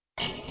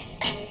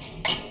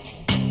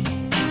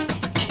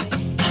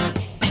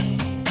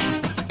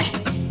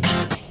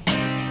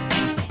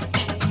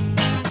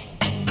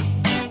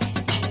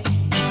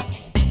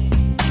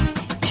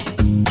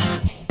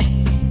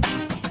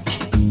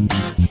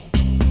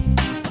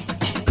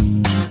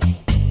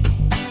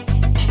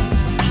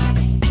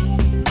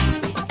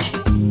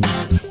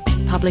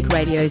Public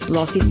Radio's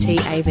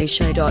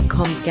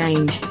LossisTAVShow.com's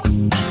game.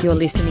 You're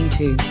listening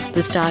to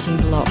The Starting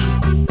Block.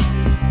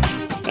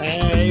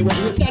 Hey,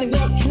 welcome to The Starting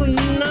Block for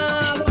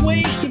another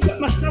week. You've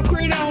got myself,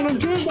 Greeno, and I'm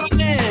joined by a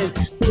man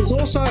who has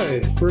also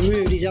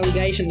removed his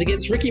allegations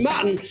against Ricky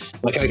Martin.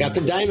 My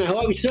co-captain, Damo. How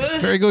are we, sir?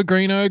 Very good,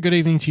 Greeno. Good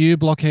evening to you,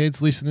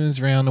 Blockheads, listeners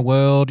around the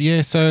world.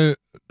 Yeah, so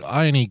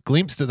I only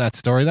glimpsed at that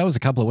story. That was a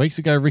couple of weeks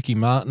ago. Ricky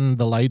Martin,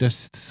 the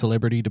latest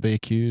celebrity to be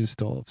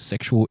accused of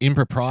sexual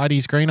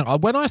improprieties,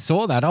 Greeno. When I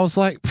saw that, I was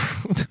like,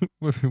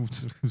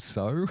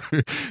 so?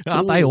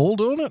 Aren't they all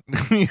doing it?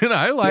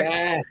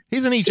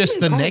 Isn't he just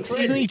the next?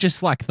 Isn't he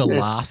just like the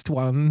last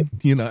one?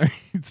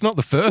 It's not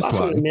the first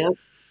one.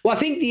 Well, I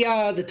think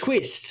the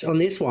twist on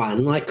this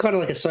one, like kind of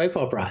like a soap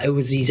opera, it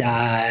was his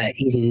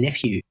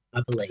nephew,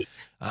 I believe.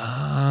 So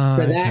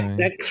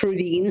that threw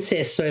the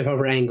incest soap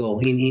opera angle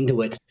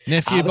into it.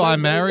 Nephew by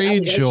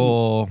marriage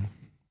or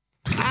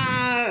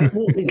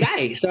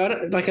gay? So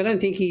I don't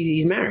think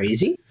he's married,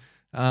 is he?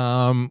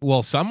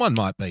 Well, someone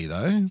might be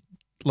though.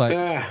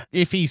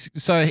 If he's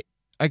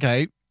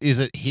is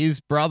it his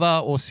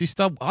brother or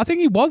sister? I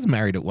think he was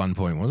married at one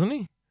point, wasn't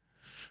he?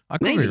 I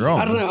could be wrong.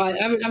 I don't know. I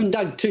haven't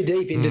dug too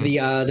deep into the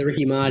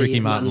Ricky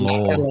Martin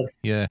law. Catalog.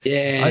 Yeah.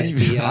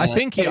 I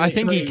think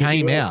he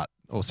came out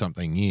or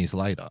something years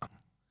later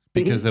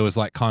because there was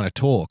like kind of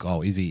talk.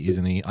 Oh, is he?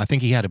 Isn't he? I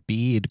think he had a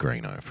beard,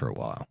 Greeno, for a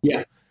while.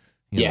 Yeah.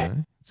 You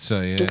know?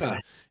 So yeah. Okay.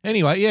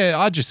 Anyway, yeah.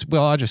 I just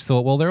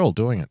thought, well, they're all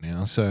doing it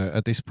now. So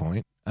at this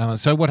point,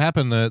 so what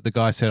happened? The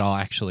guy said, "Oh,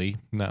 actually,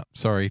 no,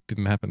 sorry,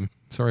 didn't happen.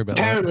 Sorry about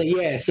Apparently, that."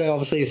 Apparently, yeah. So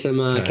obviously, some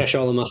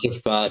cashola must have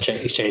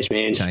exchanged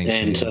hands,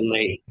 and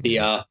suddenly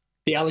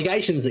the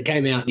allegations that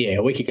came out, a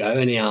week ago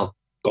are now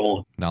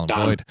gone. Null and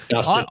void.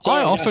 Dusted.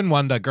 I often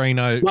wonder,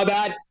 Greeno. My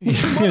bad.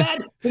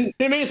 Didn't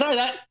mean to say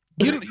that.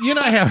 You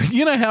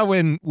know how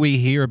when we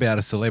hear about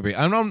a celebrity,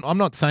 I'm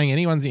not saying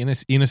anyone's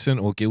innocent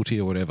or guilty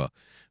or whatever,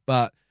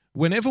 but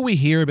whenever we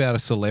hear about a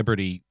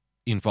celebrity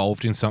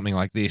involved in something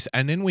like this,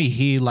 and then we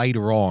hear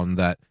later on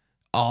that,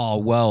 oh,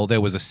 well, there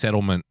was a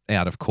settlement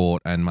out of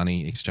court and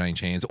money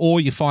exchanged hands.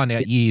 Or you find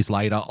out years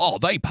later, oh,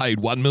 they paid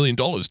 $1 million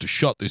to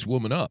shut this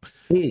woman up.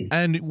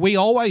 And we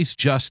always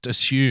just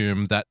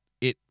assume that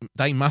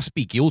they must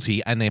be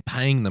guilty and they're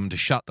paying them to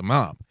shut them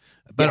up.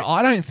 But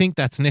I don't think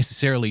that's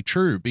necessarily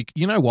true.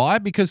 You know why?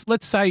 Because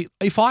let's say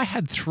if I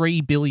had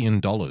 $3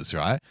 billion,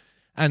 right?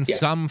 And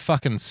some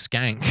fucking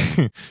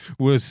skank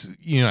was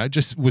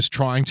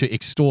trying to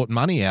extort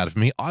money out of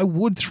me, I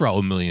would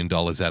throw $1 million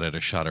at her to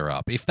shut her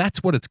up. If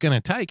that's what it's going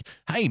to take,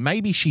 hey,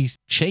 maybe she's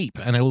cheap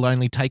and it'll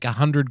only take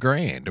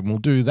 $100,000 and we'll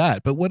do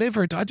that. But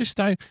whatever, I just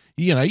don't,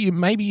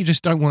 maybe you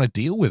just don't want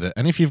to deal with it.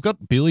 And if you've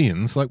got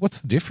billions, like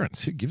what's the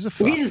difference? Who gives a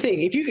fuck? Well, here's the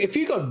thing. If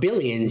you've got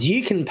billions,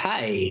 you can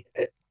pay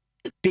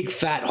big,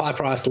 fat,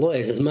 high-priced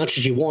lawyers as much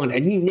as you want,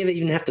 and you never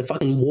even have to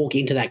fucking walk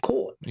into that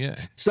court. Yeah.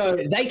 So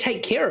they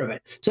take care of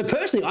it. So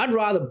personally, I'd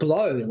rather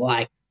blow,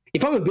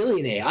 if I'm a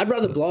billionaire, I'd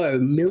rather blow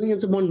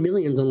millions upon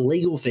millions on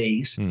legal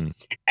fees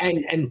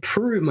and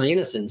prove my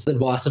innocence than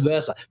vice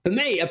versa. For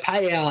me, a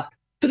payout,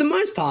 for the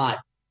most part,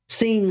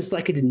 seems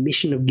like an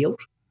admission of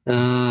guilt.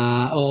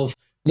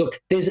 Look,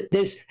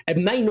 it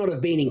may not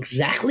have been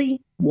exactly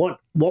what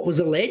was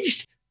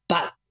alleged,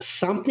 but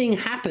something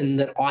happened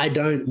that I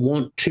don't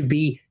want to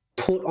be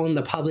put on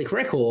the public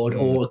record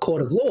or a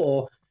court of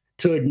law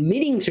to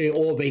admitting to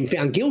or being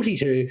found guilty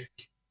to.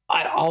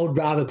 I would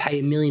rather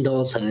pay $1 million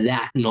for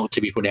that not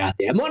to be put out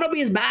there. It might not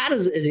be as bad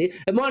as it.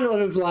 It might not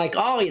have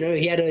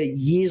he had a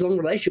years-long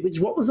relationship, which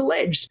is what was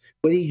alleged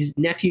with his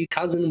nephew,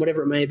 cousin,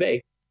 whatever it may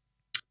be.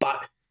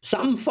 But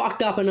something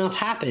fucked up enough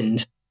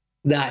happened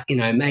that,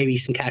 maybe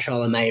some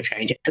cashola may have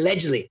changed.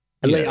 Allegedly.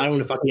 I don't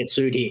want to fucking get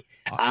sued here.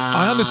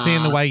 I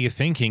understand the way you're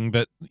thinking,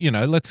 but,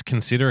 let's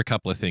consider a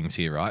couple of things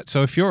here, right?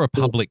 So if you're a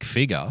public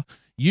figure,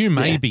 you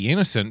may be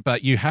innocent,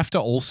 but you have to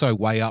also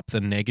weigh up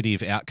the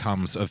negative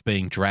outcomes of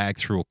being dragged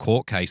through a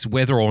court case,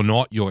 whether or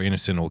not you're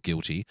innocent or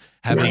guilty.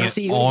 Having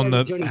it on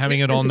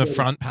the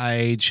front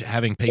page,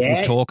 having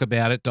people talk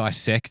about it,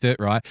 dissect it,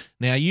 right?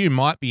 Now, you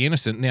might be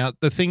innocent. Now,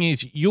 the thing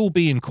is, you'll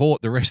be in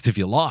court the rest of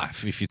your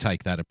life if you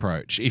take that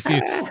approach. If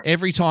you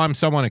every time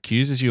someone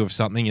accuses you of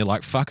something, you're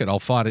like, fuck it, I'll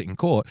fight it in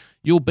court.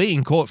 You'll be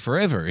in court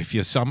forever. If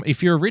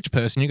you're a rich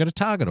person, you've got a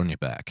target on your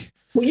back.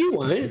 Well, you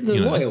won't. The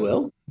lawyer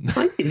will.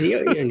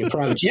 You're in your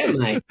private jet,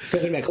 mate.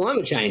 Talking about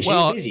climate change.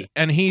 Well, busy.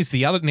 And here's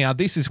the other. Now,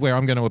 this is where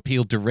I'm going to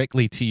appeal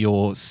directly to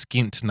your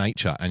skint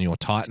nature and your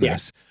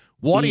tightness. Yeah.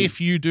 What if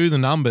you do the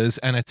numbers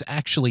and it's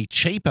actually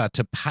cheaper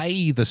to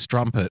pay the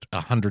strumpet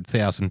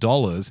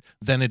 $100,000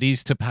 than it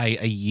is to pay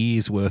a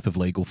year's worth of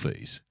legal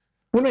fees?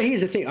 Well, no,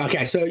 here's the thing.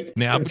 Okay, so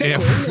I've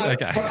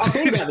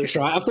thought about this,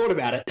 right? I've thought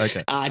about it.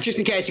 Okay. Just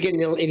in case you get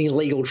in any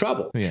legal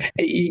trouble. Yeah.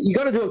 You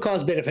got to do a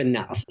cost-benefit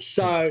analysis.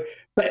 So,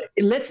 but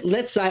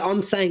let's say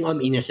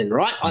I'm innocent,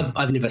 right?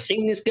 I've never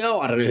seen this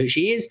girl. I don't know who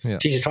she is. Yeah.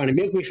 She's just trying to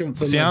milk me for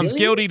Sounds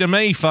guilty to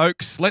me,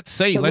 folks. Let's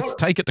see. Let's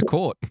take it to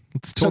court.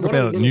 Let's talk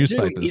about it in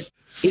newspapers.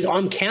 is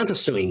I'm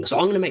countersuing, so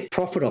I'm going to make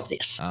profit off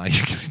this.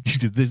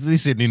 This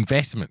is an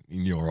investment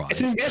in your eyes.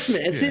 It's an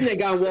investment. It's sitting there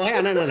going, well,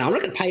 hey, no, I'm not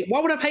going to pay.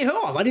 Why would I pay her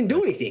off? I didn't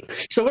do anything.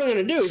 So what I'm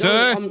going to do is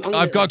Sir,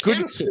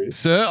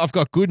 I've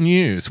got good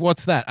news.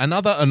 What's that?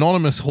 Another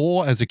anonymous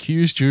whore has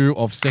accused you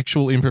of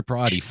sexual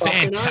impropriety.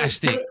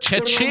 Fantastic.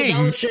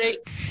 Cha-ching.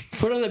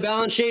 Put on the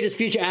balance sheet as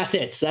future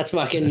assets. That's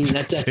fucking,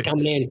 that's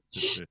coming in.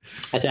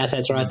 That's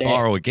assets right there.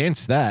 Borrow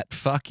against that.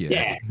 Fuck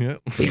yeah. Yeah.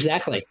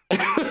 Exactly.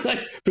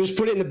 Just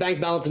put it in the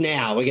bank balance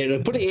now. We're going to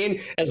put it in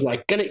as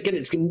like,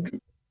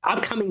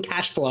 upcoming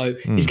cash flow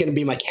is going to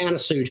be my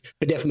countersuit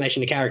for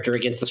defamation of character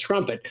against the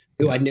strumpet,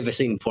 who I'd never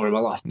seen before in my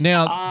life.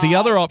 Now, the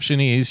other option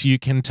is you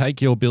can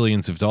take your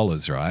billions of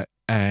dollars, right,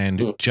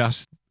 and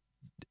just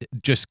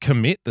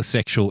commit the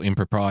sexual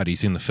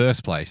improprieties in the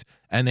first place,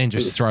 and then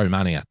just throw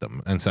money at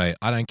them and say,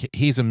 I don't care.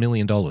 Here's $1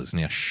 million.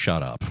 Now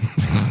shut up.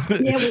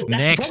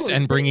 Next,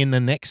 and bring in the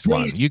next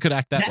one. You could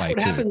act that way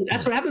too.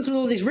 That's what happens with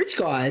all these rich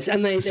guys,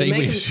 and they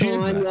make them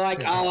sign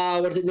like,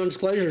 what is it,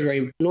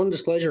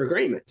 non-disclosure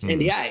agreements,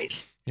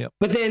 NDAs. Yep.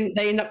 But then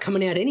they end up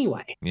coming out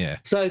anyway. Yeah.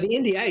 So the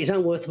NDAs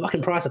aren't worth the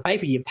fucking price of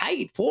paper you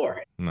paid for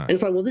it. No. And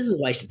it's like, well, this is a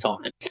waste of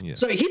time. Yeah.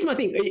 So here's my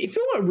thing. If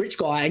you're a rich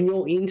guy and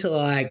you're into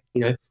like,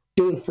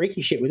 doing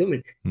freaky shit with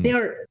women,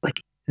 there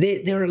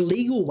are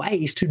legal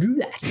ways to do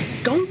that.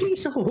 Go and get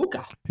yourself a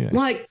hooker. Yeah.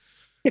 Like,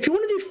 if you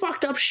want to do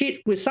fucked up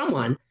shit with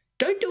someone,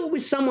 don't do it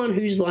with someone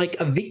who's like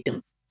a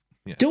victim.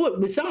 Yeah. Do it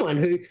with someone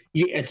who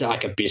it's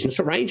like a business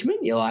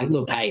arrangement. You're like,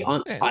 look, hey,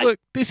 look,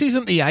 this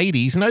isn't the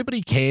 80s.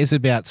 Nobody cares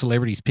about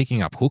celebrities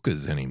picking up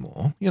hookers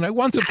anymore.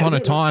 Once upon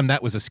a time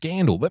that was a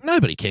scandal, but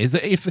nobody cares.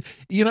 If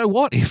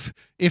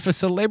a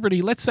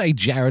celebrity, let's say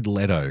Jared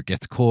Leto,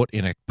 gets caught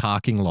in a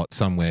parking lot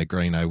somewhere,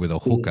 Greeno, with a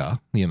hooker,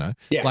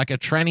 like a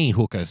tranny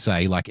hooker,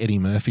 say, like Eddie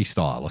Murphy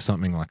style or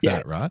something like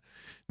that, right?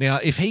 Now,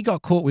 if he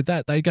got caught with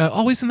that, they'd go,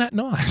 oh, isn't that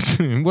nice?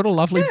 What a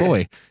lovely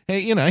boy.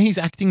 Hey, he's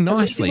acting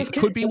nicely.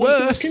 Could be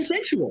worse.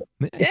 Consensual.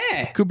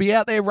 Yeah. Could be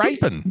out there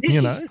raping,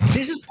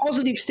 This is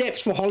positive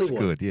steps for Hollywood. That's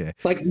good, yeah.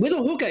 Like, with a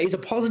hooker is a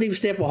positive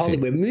step for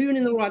Hollywood. We're moving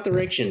in the right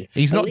direction.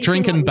 He's not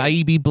drinking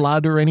baby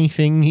blood or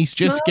anything. He's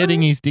just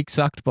getting his dick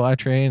sucked by a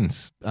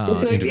trans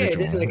individual.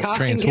 There's no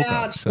casting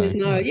couch. So. It's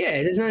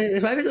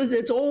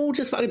all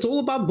just, it's all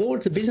above board.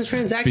 It's a business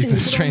transaction.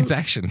 Business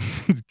transaction.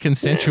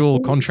 Consensual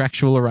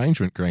contractual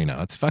arrangement,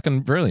 Greeno. It's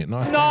fucking brilliant.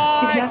 Nice.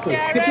 Exactly.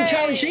 It's the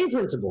Charlie Sheen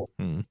principle.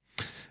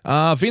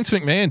 Vince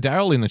McMahon,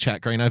 Daryl in the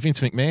chat, Greeno.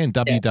 Vince McMahon,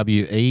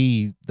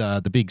 WWE,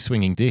 the big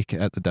swinging dick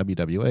at the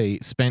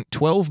WWE, spent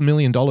 $12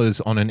 million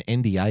on an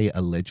NDA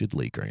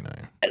allegedly,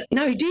 Greeno.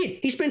 No, he did.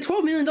 He spent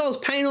 $12 million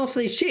paying off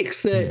these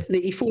chicks that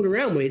he fooled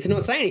around with to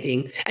not say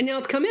anything, and now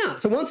it's come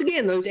out. So once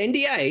again, those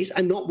NDAs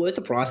are not worth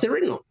the price they're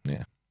written on.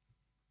 Yeah.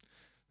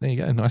 There you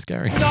go. Nice,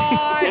 Gary.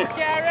 Nice,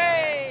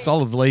 Gary.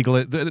 Solid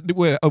legal.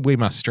 We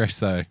must stress,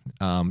 though,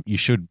 you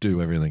should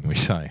do everything we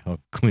say.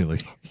 Clearly,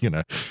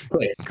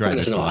 great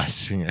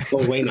advice. Yeah.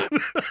 Well, we know.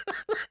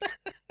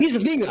 Here's the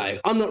thing, though.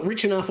 I'm not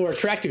rich enough or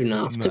attractive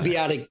enough to be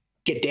able to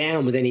get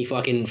down with any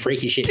fucking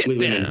freaky shit with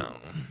women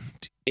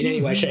in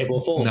any way, shape,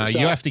 or form. No,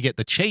 you have to get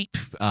the cheap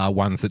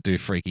ones that do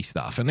freaky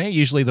stuff, and they're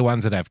usually the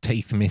ones that have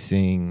teeth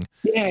missing.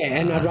 Yeah,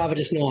 and I'd rather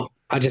just not.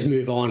 I just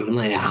move on. I'm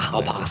like,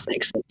 I'll pass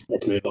next.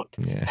 Let's move on.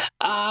 Yeah.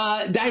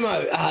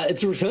 Damo,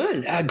 it's a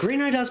return.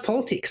 Greeno does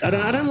politics. I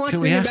don't like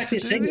bringing back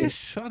this segment.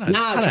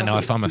 I don't know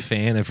if I'm a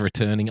fan of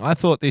returning. I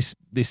thought this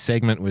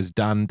segment was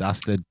done,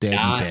 dusted, dead,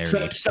 and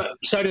buried.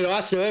 So did I,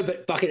 sir.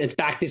 But fuck it, it's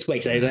back this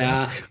week. So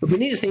we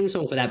need a theme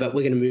song for that, but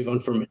we're going to move on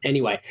from it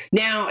anyway.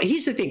 Now,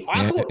 here's the thing.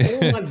 I thought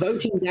all my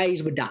voting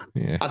days were done.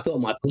 Yeah. I thought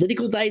my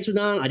political days were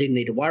done. I didn't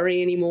need to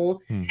worry anymore.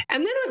 And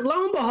then,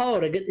 lo and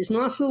behold, I get this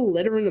nice little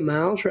letter in the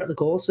mail throughout the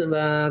course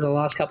of the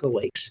last couple of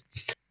weeks,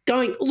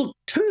 going, look,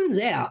 turns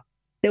out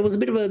there was a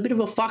bit of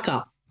a fuck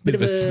up, bit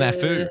of a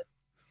snafu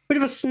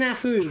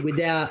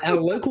with our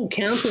local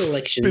council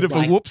elections, bit of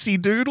a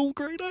whoopsie doodle,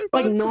 Greeno,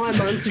 like 9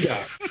 months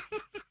ago.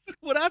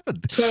 What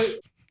happened? So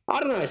I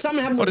don't know.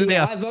 Something happened with the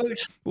I vote.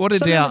 What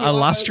did our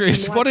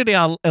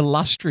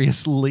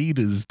illustrious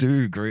leaders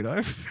do,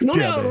 Greeno? Not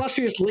our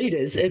illustrious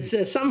leaders.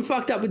 It's some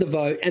fucked up with the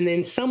vote, and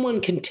then someone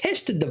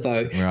contested the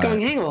vote,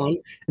 going, "Hang on,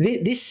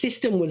 this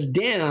system was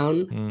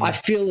down. I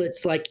feel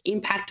it's like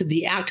impacted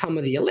the outcome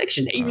of the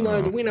election, even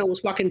though the winner was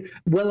fucking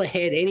well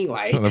ahead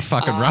anyway." Well, the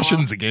fucking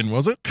Russians again,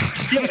 was it?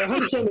 Yeah,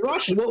 100% the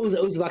Russians. What was it?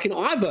 It was fucking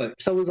I vote,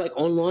 so it was like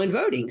online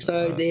voting.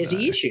 So there's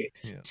the issue.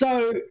 Yeah.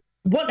 So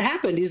what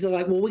happened is they're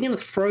like, well, we're going to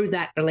throw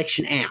that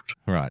election out.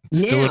 Right.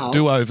 Now,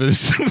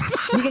 do-overs.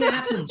 We're going to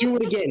have to do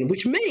it again,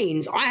 which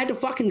means I had to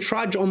fucking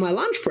trudge on my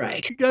lunch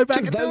break go back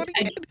and do it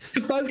again. To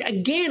vote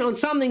again on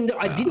something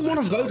that I didn't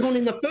want to vote on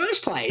in the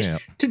first place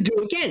to do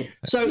again.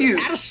 So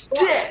out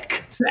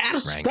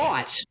of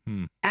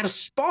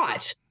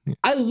spite,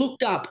 I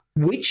looked up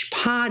which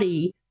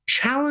party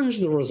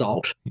challenged the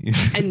result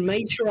and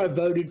made sure I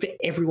voted for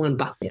everyone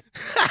but them.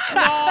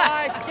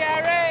 Nice,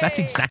 Gary! That's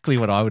exactly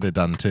what I would have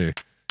done too.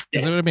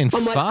 Because it would have been,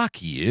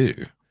 fuck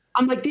you.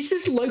 I'm like, this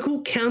is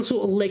local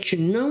council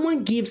election. No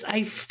one gives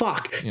a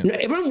fuck. Yeah. No,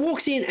 everyone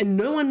walks in and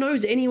no one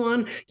knows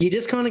anyone. You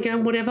just kind of go,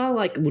 whatever,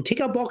 like, we'll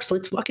tick our box.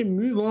 Let's fucking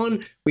move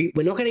on. We're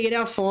not going to get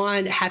our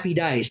fine. Happy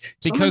days.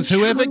 Because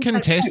whoever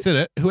contested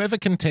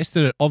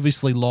it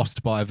obviously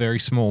lost by a very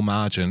small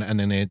margin, and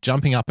then they're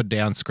jumping up and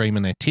down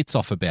screaming their tits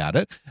off about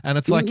it. And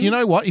it's like, you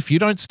know what? If you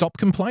don't stop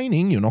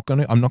complaining,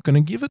 I'm not going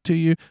to give it to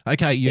you.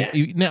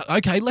 Okay, now,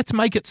 let's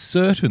make it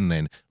certain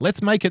then.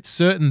 Let's make it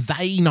certain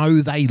they know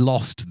they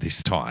lost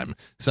this time.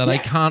 So they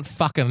can't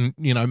fucking,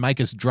 make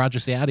us drudge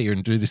us out here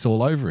and do this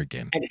all over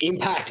again. And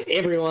impact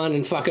everyone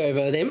and fuck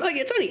over them. Like,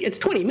 it's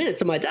 20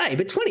 minutes of my day,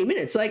 but 20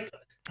 minutes, like,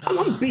 I'm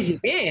a busy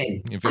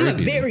man. I'm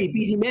a very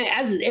busy man,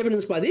 as is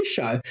evidenced by this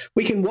show.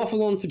 We can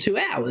waffle on for 2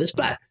 hours,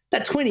 but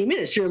that 20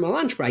 minutes during my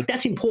lunch break,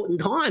 that's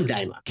important time,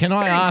 Damer. Can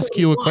I ask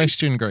you a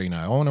question, Greeno?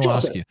 I want to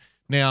ask you.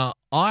 Now,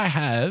 I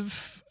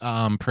have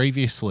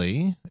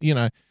previously,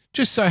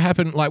 just so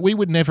happened, like, we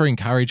would never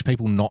encourage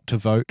people not to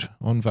vote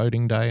on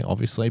voting day,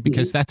 obviously,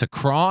 because that's a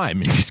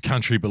crime in this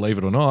country, believe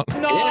it or not.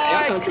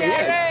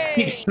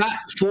 Big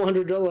fat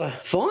 $400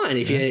 fine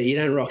if you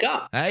don't rock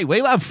up. Hey,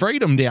 we love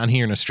freedom down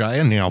here in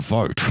Australia. Now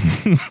vote.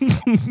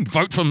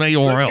 Vote for me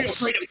or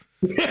else.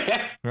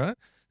 Right?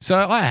 So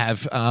I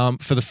have,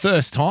 for the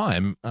first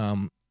time,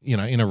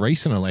 in a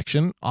recent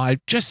election, I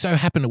just so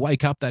happened to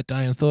wake up that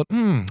day and thought,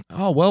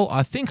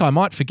 I think I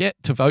might forget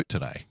to vote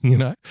today,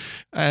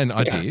 and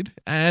I did.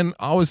 And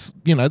I was,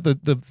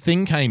 the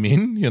thing came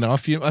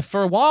in,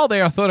 for a while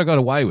there, I thought I got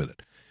away with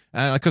it.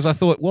 Because I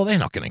thought, well, they're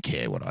not going to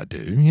care what I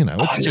do.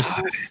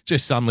 It's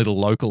just some little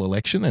local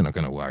election. They're not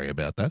going to worry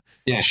about that.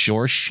 Yeah.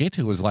 Sure as shit,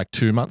 it was like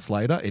 2 months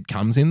later. It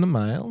comes in the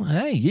mail.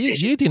 Hey,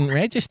 you didn't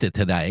register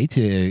today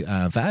to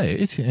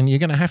vote, and you're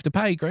going to have to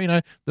pay.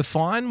 Greeno, the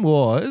fine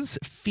was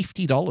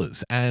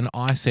 $50, and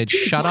I said,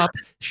 shut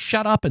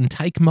up, and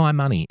take my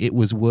money. It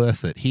was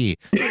worth it. Here,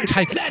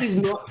 take. That is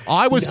not.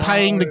 I was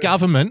paying the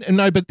government, and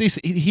but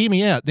hear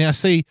me out. Now,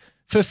 see.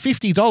 For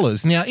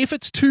 $50. Now, if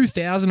it's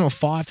 $2,000 or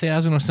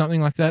 $5,000 or something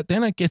like that,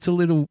 then it gets a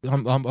little.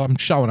 I'm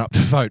showing up to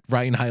vote,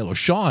 rain, hail, or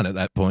shine at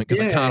that point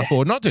because I can't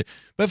afford not to.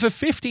 But for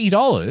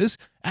 $50,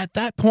 at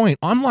that point,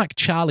 I'm like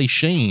Charlie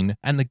Sheen,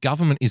 and the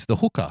government is the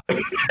hooker.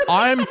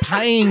 I'm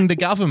paying the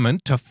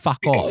government to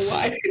fuck off,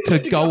 to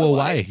go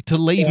away, to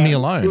leave me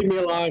alone. Leave me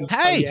alone.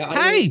 Hey,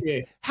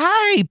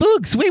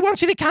 Boogs, we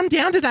want you to come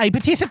down today,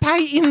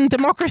 participate in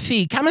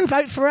democracy, come and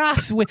vote for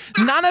us.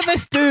 None of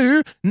us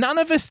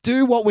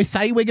do what we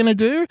say we're going to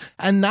do,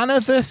 and none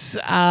of us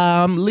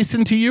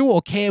listen to you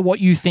or care what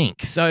you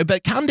think. So,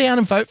 but come down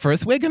and vote for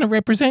us. We're going to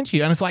represent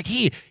you. And it's like,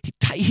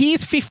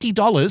 here's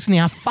 $50.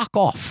 Now fuck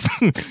off.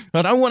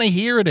 I don't want to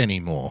hear it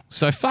anymore.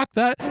 So fuck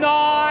that.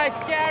 Nice,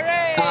 Gary.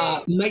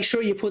 Make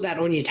sure you put that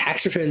on your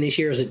tax return this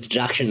year as a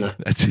deduction, though.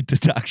 That's a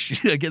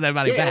deduction. Get that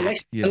money back.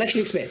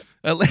 Election expense.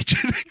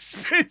 Election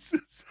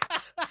expenses.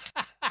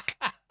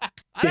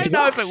 I don't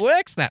know if it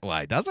works that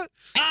way, does it?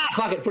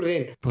 Fuck it, put it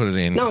in. Put it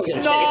in. No one's going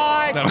to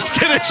check it. No one's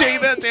going to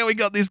check. That's how we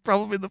got this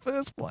problem in the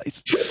first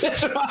place.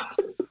 That's right.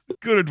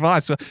 Good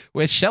advice.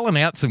 We're shelling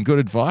out some good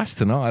advice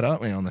tonight,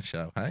 aren't we, on the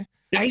show, hey?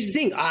 Now, here's the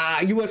thing.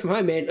 You work from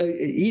home, man. Have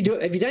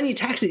you done your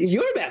taxes?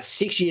 You're about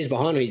 6 years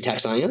behind on your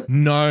tax, aren't you?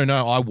 No.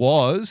 I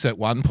was at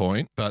one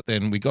point, but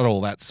then we got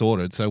all that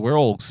sorted. So we're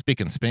all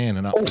spick and span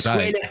and up to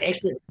date.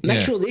 Excellent.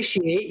 Make sure this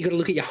year you got to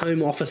look at your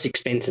home office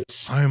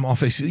expenses. Home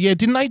office. Yeah,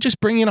 didn't they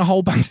just bring in a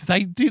whole bunch?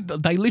 They did.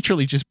 They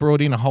literally just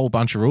brought in a whole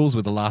bunch of rules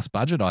with the last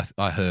budget,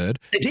 I heard.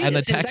 They did. And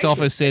the tax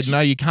office said, no,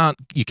 you can't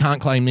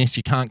claim this,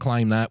 you can't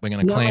claim that. We're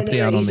going to clamp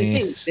down on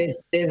this.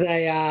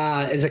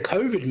 There's a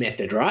COVID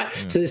method, right?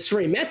 Yeah. So there's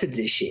 3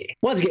 methods this year.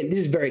 Once again, this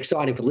is very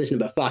exciting for listening,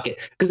 but fuck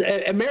it. Because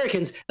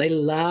Americans, they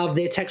love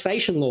their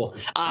taxation law.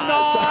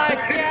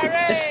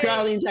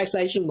 Australian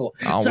taxation law.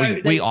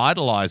 We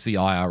idolise the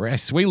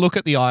IRS. We look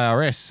at the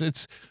IRS.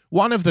 It's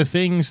one of the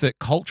things that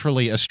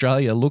culturally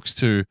Australia looks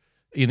to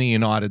in the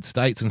United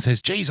States and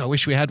says, geez, I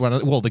wish we had one of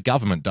them. Well, the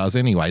government does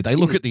anyway. They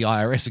look at the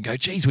IRS and go,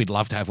 geez, we'd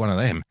love to have one of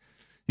them.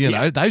 You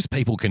know, those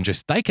people can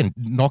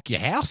knock your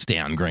house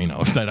down,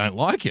 Greeno, if they don't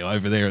like you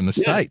over there in the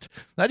States.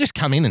 They just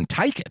come in and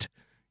take it.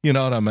 You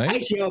know what I mean?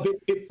 Actually, a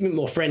bit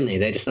more friendly.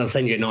 They'll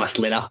send you a nice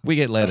letter. We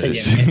get letters. They'll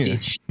send you a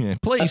message.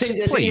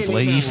 Please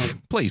leave.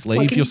 Please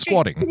leave. You're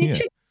squatting.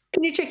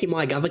 Can you check your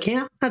MyGov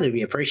account? That'd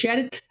be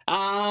appreciated.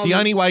 The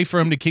only way for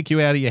them to kick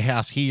you out of your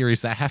house here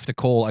is they have to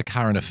call a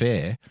current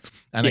affair.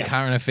 And a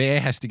current affair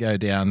has to go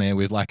down there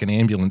with like an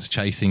ambulance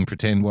chasing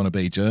pretend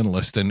wannabe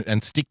journalist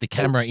and stick the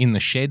camera in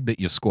the shed that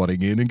you're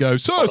squatting in and go,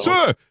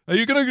 sir, are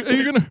you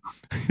gonna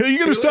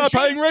start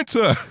paying rent,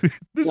 sir?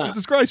 This is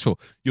disgraceful.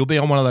 You'll be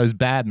on one of those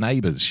Bad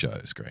Neighbours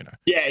shows, Greeno.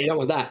 Yeah, you don't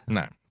want that.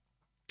 No.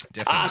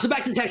 So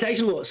back to the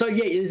taxation law. So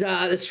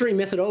there's 3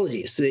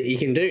 methodologies that you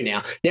can do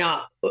now.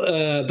 Now,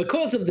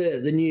 because of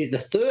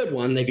the third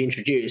one they've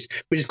introduced,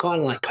 which is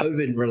kind of like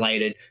COVID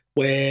related,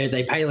 where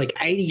they pay like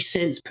 80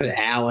 cents per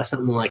hour,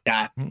 something like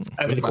that,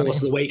 over the course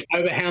of the week,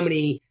 over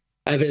the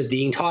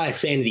entire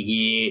span of the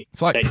year.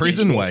 It's like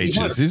prison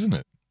wages, isn't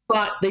it?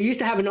 But they used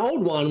to have an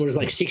old one which was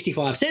like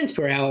 65 cents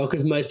per hour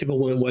because most people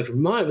weren't working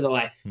from home. But they're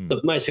like,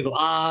 look, most people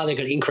are. They're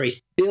going to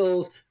increase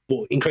bills.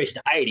 Will increase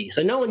to 80.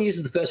 So no one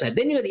uses the first method.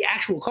 Then you got the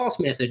actual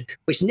cost method,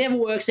 which never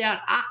works out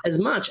as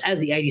much as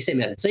the 80-cent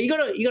method. So you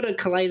got to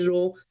collate it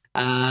all,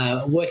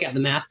 work out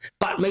the math,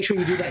 but make sure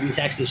you do that in your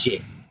tax this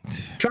year.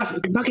 Trust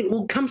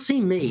me, come see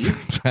me.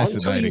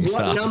 Fascinating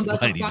stuff,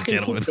 ladies and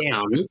gentlemen. Put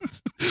down.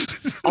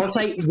 I'll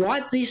say,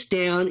 write this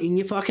down in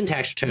your fucking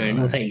tax return.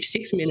 It'll take you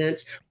 6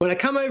 minutes. When I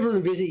come over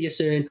and visit you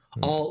soon,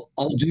 I'll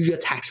do your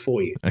tax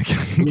for you.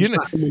 Okay.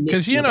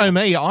 Because you know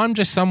me, I'm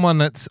just someone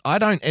I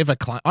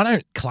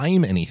don't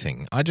claim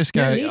anything. I just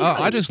go,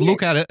 I just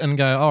look at it and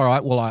go, all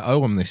right, well, I owe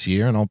them this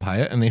year and I'll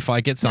pay it. And if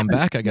I get some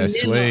back, I go,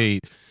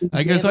 sweet.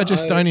 Because I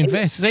just don't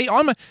invest. See,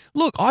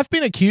 I've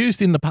been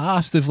accused in the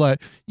past of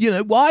like,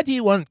 why do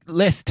you want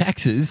less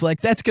taxes? Like,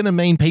 that's going to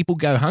mean people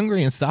go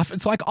hungry and stuff.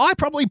 It's like, I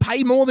probably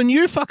pay more than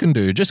you fucking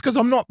do just because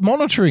I'm not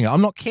monitoring it.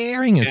 I'm not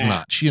caring as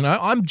much,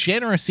 I'm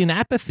generous in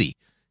apathy.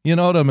 You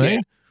know what I mean? Yeah.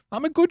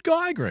 I'm a good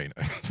guy, Greeno.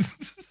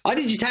 I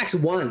did your tax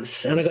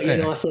once and I got you a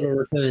nice little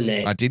return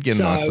there. I did get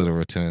a nice little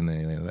return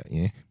there that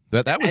year.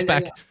 But that was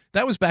back...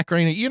 That was back,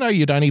 Greeno.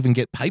 You don't even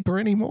get paper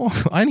anymore.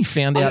 I only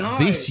found out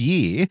this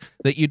year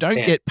that you don't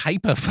get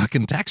paper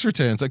fucking tax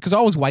returns because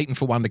I was waiting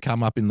for one to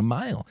come up in the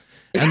mail.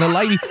 And the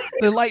lady,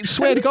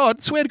 swear to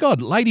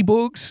God, Lady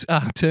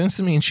Boogs turns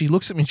to me and she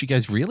looks at me and she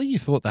goes, "Really? You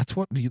thought that's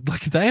what?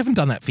 Like they haven't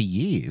done that for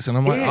years?" And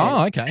I'm like,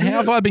 "Oh, okay. How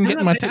have I been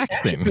getting my tax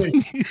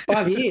then?"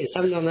 5 years,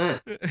 haven't done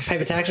that.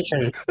 Paper tax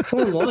return. It's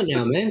all online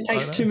now, man. It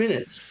takes 2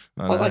 minutes.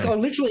 I'll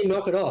literally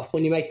knock it off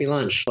when you make me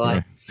lunch.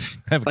 Like,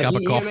 have a cup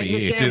of coffee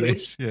here. Do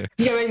this. Yeah.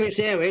 You go make me a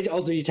sandwich.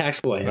 I'll do your tax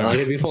for you. Like,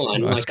 it'll be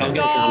fine. Nice, I'll get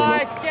it done.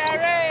 Nice,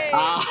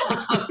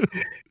 Gary.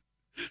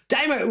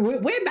 Damo,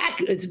 we're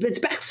back. It's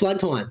back flood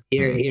time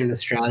here in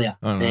Australia,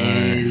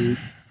 and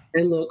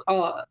look,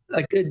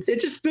 it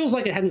just feels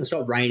like it hasn't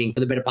stopped raining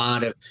for the better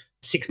part of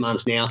 6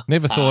 months now.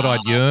 Never thought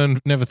I'd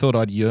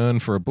yearn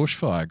for a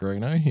bushfire,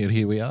 Greeno. Yet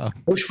here we are.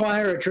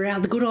 Bushfire, a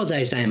drought, the good old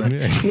days, Damo.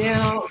 Yeah.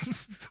 Now,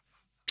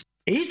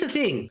 here's the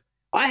thing.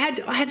 I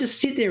had to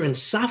sit there and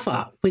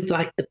suffer with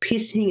like the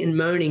pissing and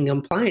moaning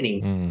and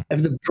complaining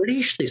of the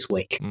British this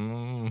week.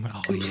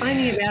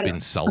 Complaining about it's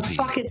been salty.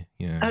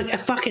 A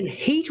fucking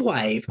heat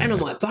wave. And I'm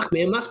like, fuck,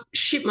 man,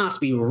 shit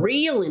must be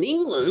real in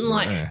England.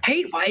 Like,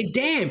 heat wave,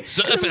 damn.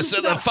 Surface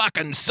of the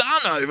fucking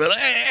sun over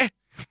there.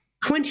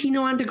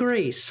 29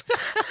 degrees.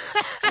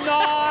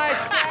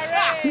 Nice,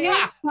 Gary.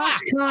 Yeah, fuck,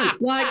 cunt.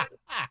 Like,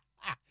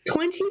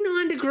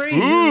 29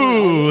 degrees.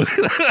 Ooh.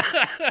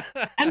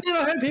 And then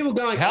I heard people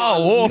going, how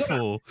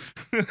awful.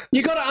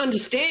 You got to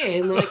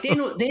understand, like, they're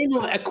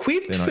not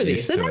equipped for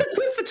this. They're not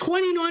equipped for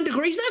 29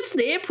 degrees. That's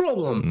their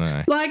problem.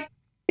 No. Like,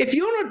 if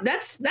you're not,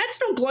 that's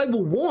not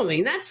global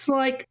warming. That's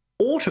like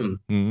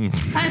autumn.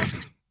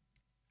 That's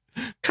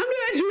come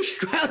down to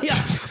Australia.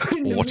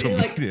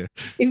 Autumn.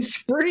 In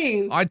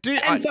spring.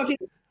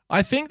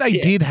 I think they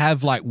did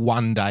have like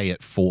one day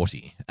at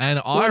 40.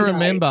 And I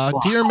remember,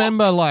 do you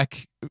remember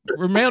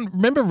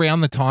remember around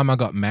the time I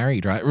got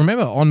married, right?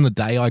 Remember on the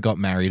day I got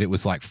married, it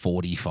was like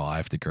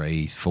 45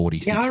 degrees,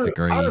 46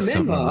 degrees. I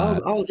remember.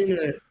 Like I was in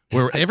a...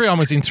 Where everyone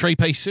was in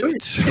three-piece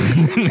suits.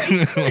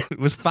 It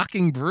was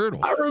fucking brutal.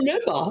 I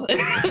remember.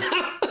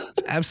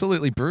 It's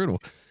absolutely brutal.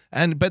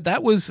 But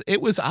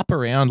it was up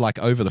around like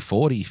over the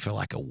 40 for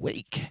like a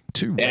week,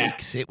 2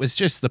 weeks. It was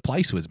just, the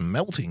place was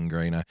melting,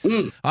 Greeno.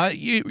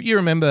 You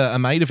remember a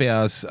mate of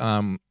ours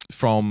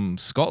from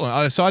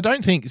Scotland. So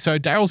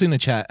Daryl's in the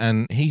chat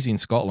and he's in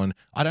Scotland.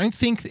 I don't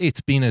think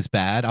it's been as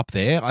bad up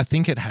there. I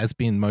think it has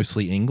been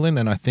mostly England.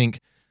 And I think,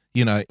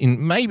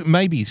 in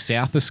maybe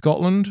south of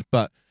Scotland,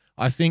 but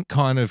I think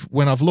kind of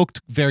when I've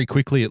looked very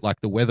quickly at like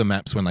the weather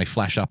maps when they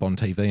flash up on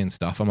TV and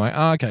stuff, I'm like,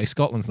 okay,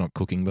 Scotland's not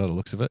cooking by the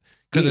looks of it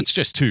because it's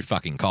just too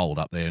fucking cold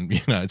up there. And,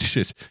 it's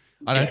just,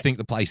 I don't think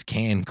the place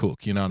can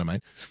cook, you know what I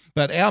mean?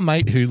 But our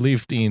mate who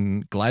lived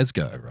in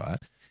Glasgow, right?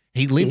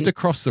 He lived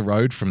across the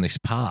road from this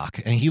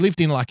park and he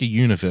lived in like a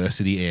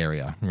university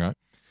area, right?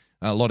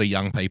 A lot of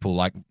young people,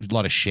 like a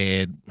lot of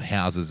shared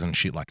houses and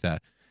shit like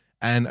that.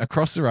 And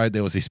across the road,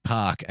 there was this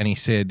park and he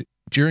said,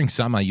 during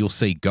summer, you'll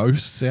see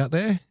ghosts out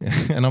there.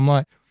 And I'm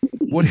like,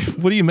 what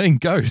do you mean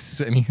ghosts?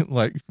 And he's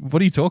like,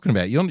 what are you talking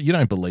about? You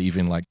don't believe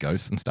in like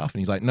ghosts and stuff? And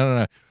he's like,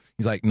 no.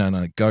 He's like,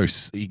 no,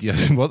 ghosts. He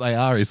goes, what they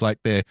are is like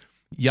they're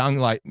young,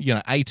 like,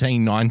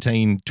 18,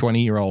 19,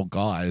 20-year-old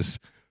guys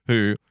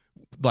who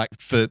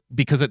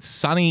because it's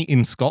sunny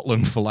in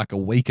Scotland for like a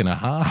week and a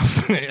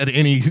half at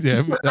any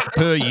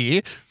per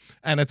year.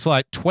 And it's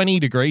like 20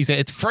 degrees.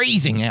 It's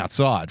freezing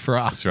outside for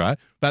us, right?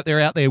 But they're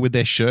out there with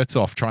their shirts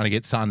off trying to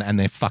get sun and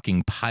they're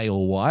fucking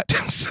pale white.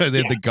 So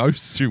they're the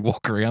ghosts who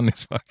walk around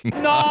this fucking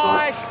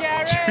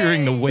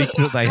during the week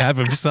that they have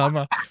of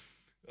summer.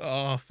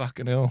 Oh,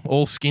 fucking hell.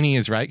 All skinny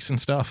as rakes and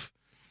stuff.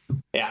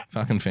 Yeah.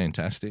 Fucking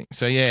fantastic.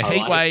 So,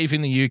 heat wave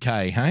in the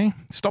UK, hey?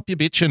 Stop your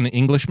bitching,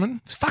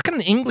 Englishmen. It's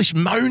fucking English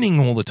moaning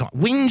all the time.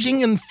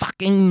 Whinging and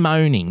fucking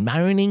moaning.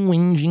 Moaning,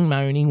 whinging,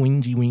 moaning,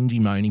 whingy,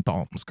 moaning,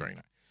 palms,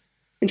 Greeno.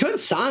 enjoy the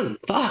sun.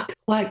 Fuck.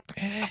 Like,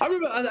 I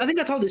remember, I think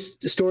I told this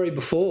story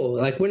before,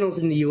 like when I was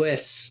in the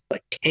US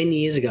like 10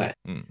 years ago,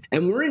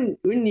 and we're in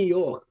New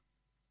York.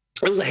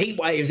 It was a heat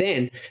wave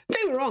then.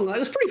 Don't get me wrong, like, it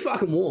was pretty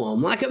fucking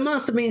warm. Like, it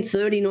must have been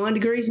 39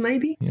 degrees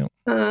maybe. Yep.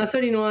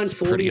 39,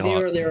 40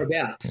 there or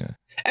thereabouts. Yeah.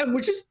 And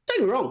which is, don't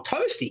get me wrong,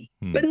 toasty,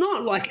 but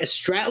not like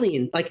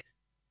Australian. Like,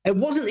 it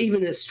wasn't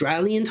even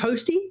Australian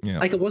toasty. Yeah.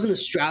 Like, it wasn't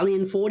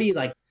Australian 40.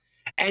 Like,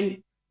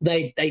 and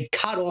they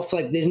cut off,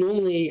 like, there's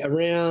normally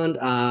around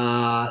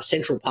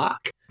Central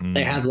Park.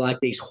 They have like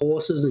these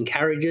horses and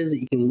carriages that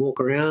you can walk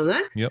around and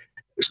that. Yep.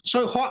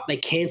 So hot they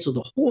cancelled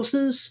the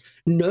horses.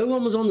 No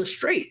one was on the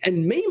street,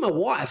 and me and my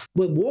wife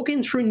were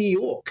walking through New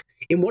York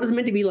in what is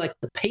meant to be like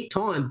the peak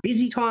time,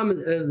 busy time of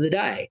the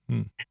day,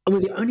 and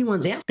we're the only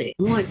ones out there.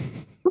 I'm like,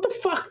 what the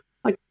fuck?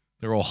 Like,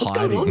 they're all what's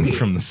going on hiding here?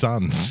 from the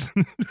sun.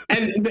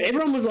 And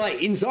everyone was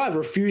like inside,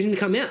 refusing to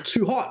come out.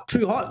 Too hot,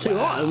 too hot, too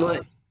hot. I'm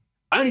like,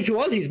 only two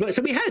Aussies, but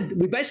so we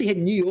basically had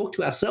New York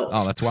to ourselves.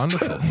 Oh, that's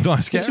wonderful.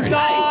 Nice, Gary.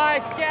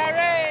 Nice,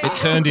 Gary.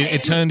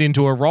 It turned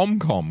into a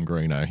rom-com,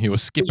 Greeno. You were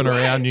skipping That's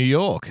right. around New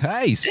York.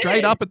 Hey,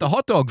 straight up at the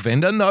hot dog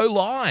vendor, no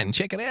line.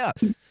 Check it out.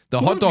 The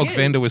hot Once dog again-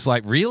 vendor was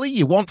like, really?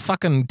 You want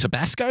fucking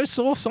Tabasco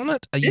sauce on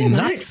it? Are you Yeah, mate,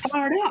 nuts?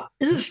 fire it up.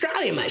 This is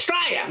Australia, mate.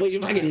 Australia. We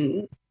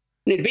fucking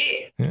need a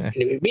beer. Yeah.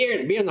 Need a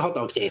beer in the hot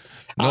dog stand.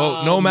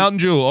 No Mountain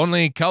Dew,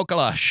 only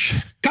Calculash.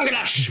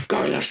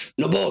 Coconut,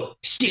 no bull,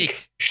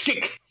 stick.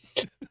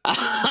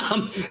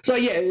 So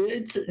yeah,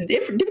 it's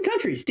different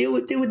countries deal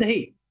with the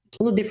heat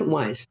a lot of different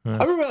ways. Yeah.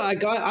 I remember I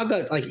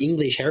got like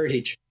English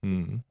heritage.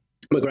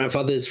 My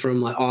grandfather's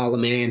from like Isle of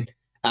Man,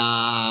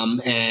 and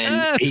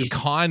That's he's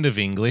kind of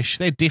English.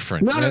 They're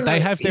different. No, They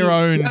have their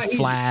own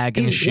flag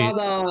and his shit.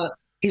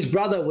 His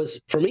brother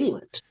was from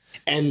England,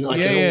 and like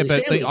Yeah, an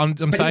but family. I'm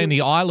But he saying was-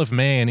 the Isle of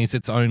Man is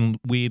its own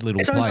weird little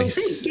its own little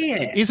place. thing,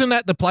 yeah. Isn't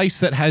that the place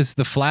that has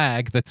the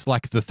flag that's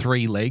like the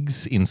three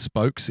legs in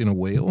spokes in a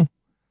wheel?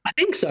 I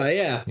think so,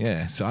 yeah.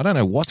 Yeah, so I don't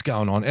know what's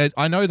going on.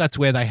 I know that's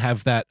where they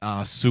have that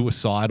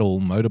suicidal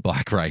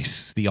motorbike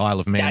race, the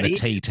Isle of Man, That the is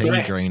TT,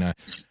 correct. Greeno.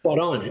 Spot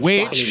on. It's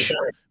fucking insane.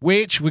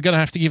 Which we're going to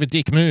have to give a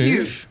dick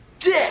move.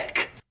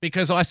 Dick.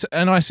 Because I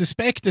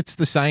suspect it's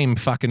the same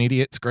fucking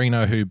idiots,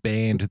 Greeno, who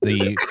banned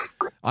the...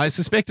 I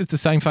suspect it's the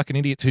same fucking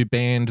idiots who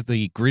banned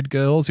the grid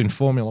girls in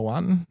Formula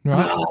One,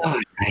 right? Oh,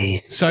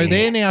 mate. So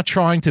they're now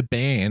trying to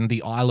ban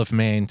the Isle of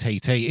Man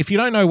TT. If you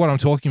don't know what I'm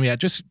talking about,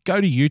 just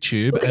go to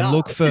YouTube Look it and up.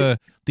 look for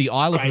the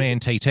Isle of Crazy. Man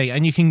TT,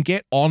 and you can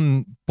get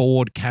on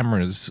board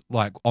cameras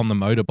like on the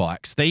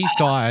motorbikes. These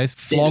guys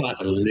These flog.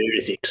 guys are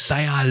lunatics.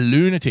 They are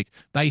lunatic.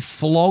 They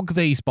flog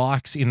these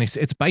bikes in this.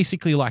 It's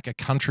basically like a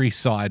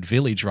countryside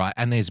village, right?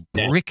 And there's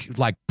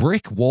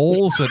brick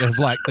walls that have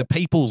like the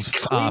people's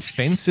Cliffs.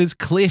 fences,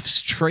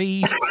 cliffs,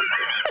 trees.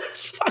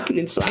 It's fucking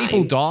insane.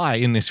 People die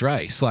in this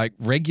race like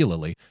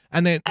regularly,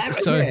 and then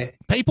so Yeah.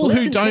 people Less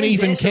who than don't 10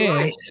 even deaths a care.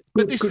 race.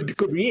 But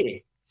Good year.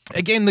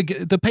 Again,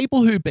 the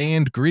people who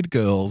banned grid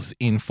girls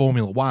in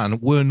Formula One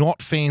were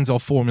not fans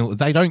of Formula.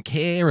 They don't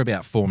care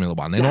about Formula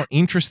One. They're not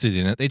interested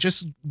in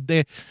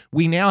it.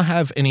 We now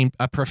have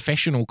a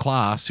professional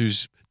class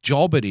whose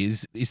job it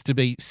is to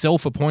be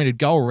self-appointed,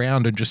 go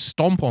around and just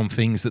stomp on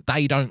things that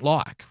they don't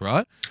like,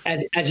 right?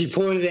 As you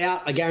pointed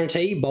out, I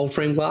guarantee you, bold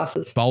frame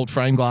glasses. Bold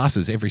frame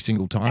glasses every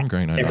single time,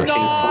 Greeno. Every knows.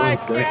 single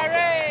Nice, time.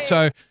 Gary.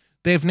 So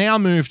they've now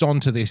moved on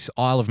to this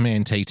Isle of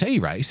Man TT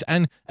race.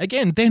 And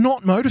again, they're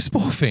not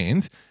motorsport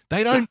fans.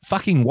 They don't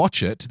fucking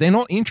watch it. They're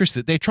not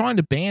interested. They're trying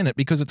to ban it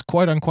because it's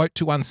quote unquote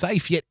too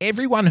unsafe. Yet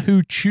everyone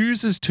who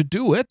chooses to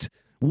do it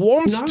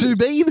wants to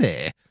be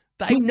there.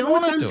 They We know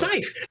wanna it's do it.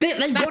 unsafe. They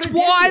That's got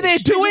why down. they're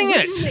There's a doing it.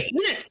 reason they're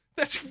in it.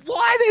 That's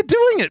why they're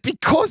doing it,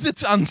 because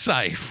it's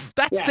unsafe.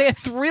 That's Yeah. their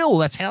thrill.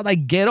 That's how they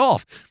get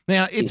off.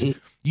 Now, it's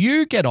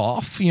you get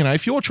off,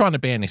 if you're trying to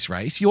ban this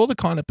race, you're the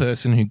kind of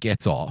person who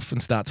gets off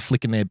and starts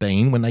flicking their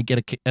bean when they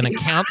get an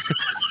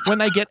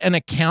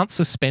account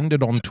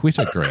suspended on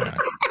Twitter, Greeno.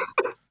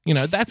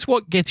 That's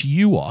what gets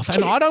you off.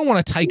 And I don't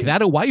want to take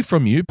that away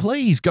from you.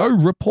 Please go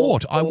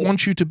report. I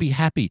want you to be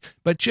happy.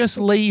 But just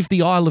leave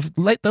the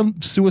let the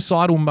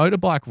suicidal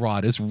motorbike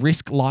riders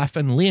risk life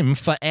and limb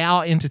for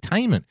our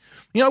entertainment.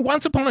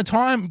 Once upon a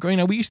time,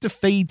 Greeno, we used to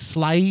feed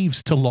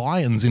slaves to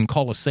lions in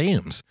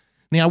coliseums.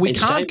 Now, we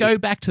can't go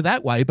back to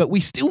that way, but we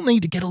still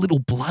need to get a little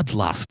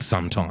bloodlust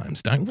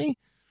sometimes, don't we?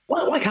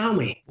 Why can't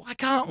we? Why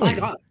can't we?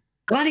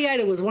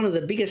 Gladiator was one of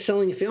the biggest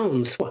selling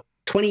films.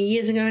 20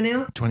 years ago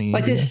now. 20 years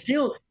Like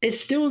ago. there's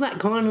still that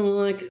kind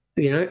of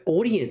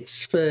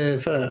audience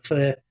for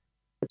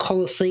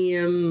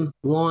Colosseum,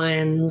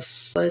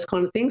 lions, those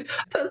kind of things.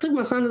 I took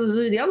my son to the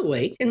zoo the other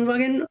week and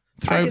fucking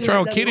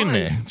Throw a kid in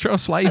there. Throw a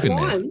slave in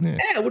there. Yeah,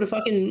 I wouldn't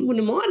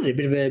have minded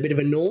a bit of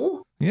a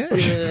gnaw.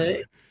 Yeah.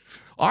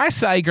 I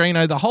say,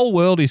 Greeno, the whole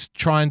world is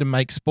trying to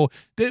make sport.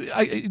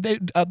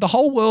 The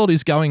whole world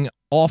is going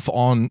off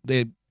on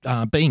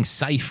being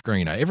safe,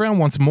 Greeno. Everyone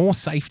wants more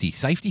safety.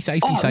 Safety. I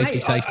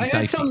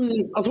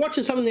was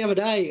watching something the other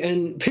day,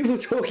 and people were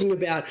talking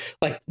about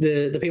like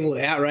the people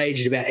were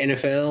outraged about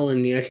NFL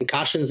and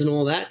concussions and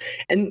all that,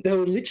 and they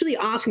were literally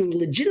asking the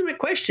legitimate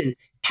question: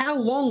 how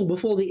long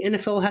before the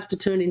NFL has to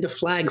turn into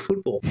flag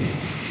football?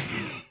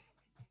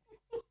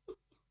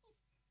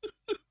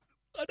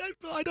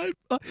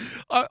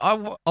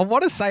 I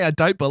want to say I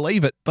don't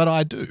believe it, but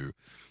I do.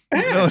 Yeah,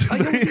 You know what I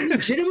like, it was mean? a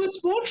legitimate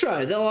sport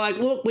show. They're like,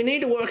 look, we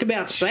need to work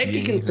about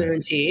safety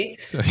concerns here.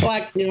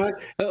 Like, with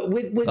All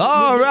with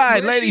right,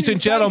 aggression, ladies and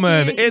safety,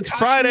 gentlemen, and it's concussion.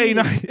 Friday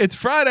night. It's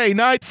Friday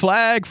night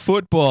flag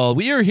football.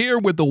 We are here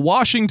with the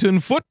Washington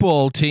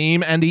football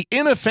team and the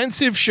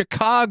inoffensive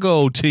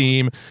Chicago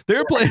team.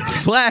 They're playing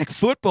flag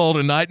football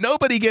tonight.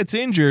 Nobody gets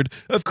injured.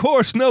 Of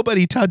course,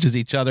 nobody touches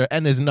each other,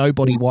 and there's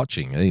nobody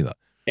watching either.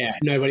 Yeah,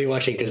 nobody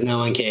watching because no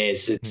one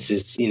cares. It's I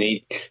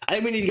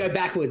think we need to go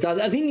backwards.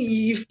 I think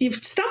you've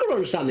stumbled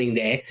on something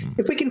there.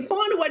 If we can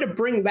find a way to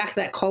bring back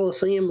that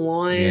Colosseum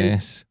lion,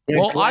 Yes.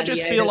 Well, I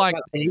just feel gladiator like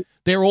type thing.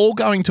 they're all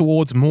going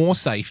towards more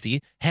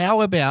safety.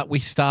 How about we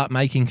start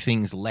making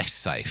things less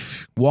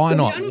safe? Why Well, the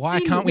not? only Why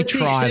thing can't we that's the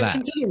try exception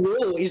that? to the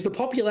rule is the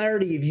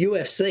popularity of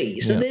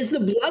UFC. So Yeah. there's the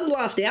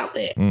bloodlust out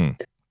there Mm,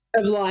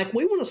 of like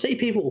we want to see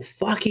people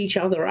fuck each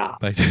other up.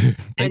 they do.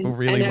 People and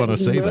really want to have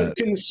see no that.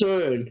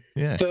 concern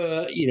Yeah.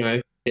 for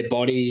their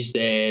bodies,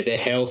 their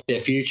health, their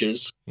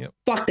futures. Yep.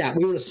 Fuck that.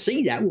 We want to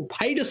see that. We'll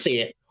pay to see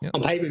it Yep.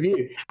 on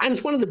pay-per-view. And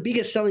it's one of the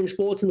biggest selling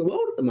sports in the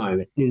world at the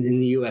moment in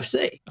the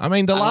UFC. I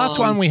mean, the last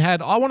one we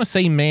had, I want to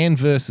see man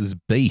versus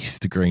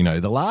beast, Greeno.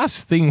 The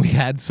last thing we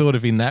had sort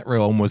of in that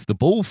realm was the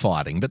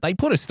bullfighting, but they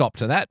put a stop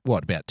to that,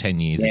 about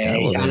 10 years Yeah, ago?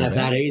 you or can't have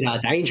thereabout. that either.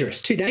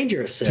 Dangerous. Too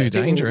dangerous. Too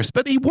dangerous.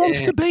 But he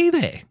wants to be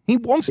there. He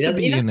wants to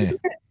be in there.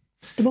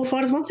 The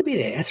bullfighters wants to be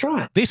there. That's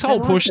right. This They whole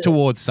like push it.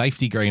 towards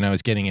safety, Greeno,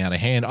 is getting out of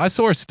hand. I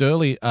saw a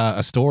story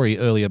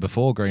earlier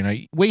before,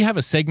 Greeno. We have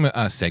a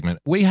segment.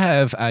 We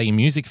have a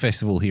music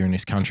festival here in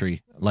this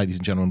country, ladies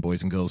and gentlemen,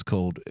 boys and girls,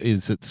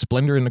 is it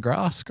Splendor in the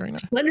Grass, Greeno?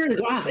 Splendor in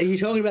the Grass. Are you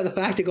talking about the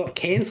fact it got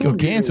cancelled? Got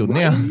cancelled.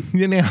 Now,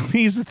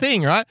 here's the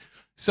thing, right?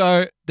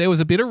 So there was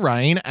a bit of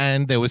rain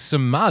and there was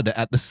some mud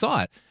at the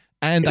site.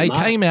 And they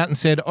came out and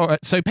said, all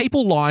right, so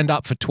people lined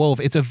up for 12.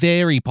 It's a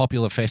very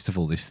popular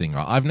festival, this thing,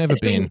 right? I've never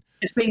been.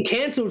 It's been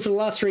cancelled for the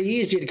last 3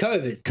 years due to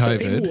COVID.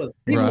 COVID, So people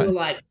right. were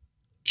like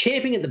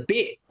champing at the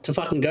bit to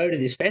fucking go to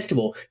this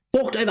festival.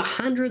 Forked over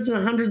hundreds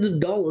and hundreds of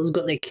dollars,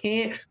 got their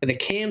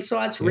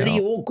campsites ready, Yeah.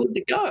 all good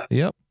to go.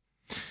 Yep.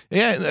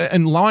 Yeah,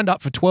 and lined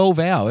up for 12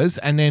 hours,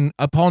 and then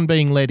upon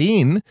being let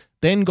in,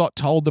 then got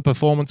told the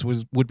performance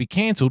would be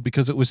cancelled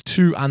because it was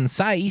too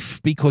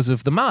unsafe because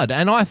of the mud.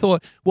 And I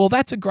thought, well,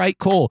 that's a great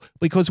call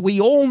because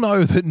we all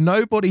know that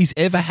nobody's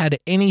ever had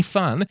any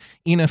fun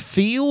in a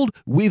field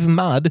with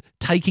mud,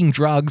 taking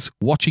drugs,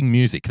 watching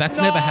music. That's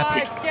never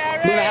happened.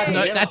 Nice, Gary.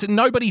 No.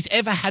 Nobody's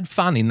ever had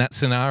fun in that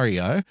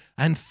scenario.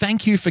 And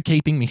thank you for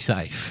keeping me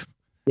safe.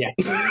 Yeah.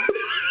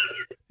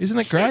 Isn't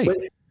it great?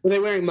 Were they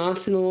wearing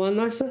masks in the line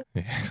though, sir?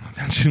 Yeah,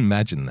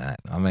 imagine that.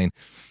 I mean,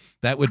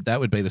 that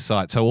would be the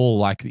sight. So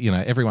all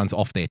everyone's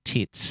off their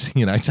tits,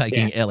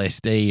 taking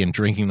LSD and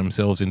drinking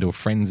themselves into a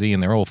frenzy,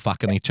 and they're all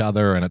fucking each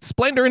other, and it's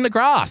Splendor in the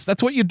Grass.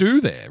 That's what you do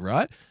there,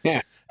 right?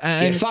 Yeah.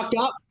 And Get fucked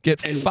up.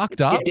 get and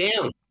fucked up. Get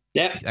down.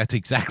 Yeah. That's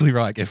exactly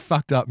right. Get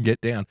fucked up and get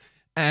down.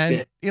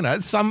 And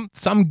some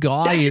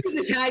guy That should be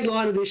the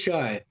tagline of this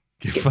show.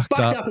 get Get fucked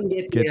up. and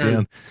get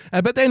Down.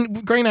 But then,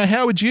 Greeno,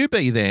 how would you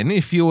be then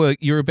if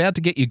you're about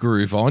to get your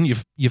groove on?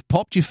 You've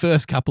popped your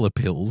first couple of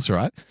pills,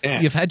 right? Yeah.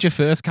 You've had your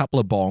first couple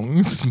of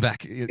bongs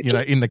back,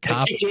 in the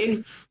car. Kicked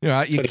in.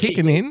 Right, you're Gotta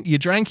kicking kick in. You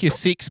drank your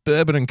 6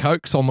 bourbon and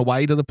cokes on the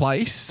way to the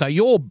place, so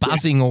you're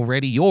buzzing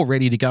already. You're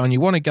ready to go, and you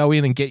want to go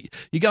in and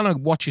you're going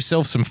to watch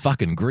yourself some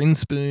fucking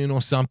Grinspoon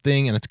or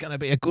something, and it's going to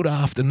be a good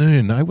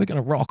afternoon. No, we're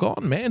going to rock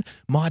on, man.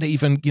 Might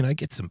even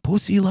get some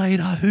pussy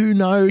later. Who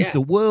knows? Yeah.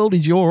 The world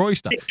is your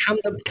oyster.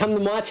 Come to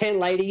my tent,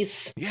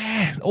 ladies.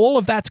 Yeah, all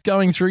of that's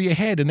going through your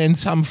head, and then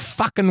some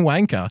fucking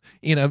wanker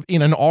in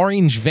an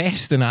orange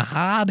vest and a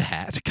hard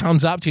hat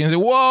comes up to you and says,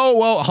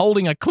 "Whoa,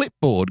 holding a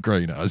clipboard."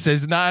 Greeno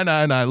says,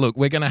 "No, look,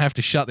 we're going to have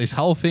to shut this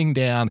whole thing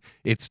down.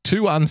 It's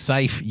too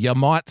unsafe. You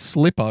might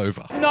slip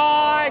over.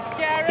 Nice,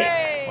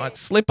 Gary. Might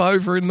slip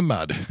over in the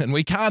mud, and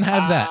we can't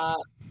have that."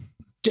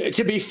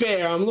 To be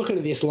fair, I'm looking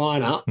at this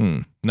lineup.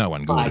 No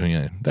one good. Like,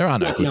 Yeah, there are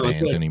no good no one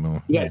bands good.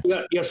 anymore. You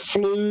got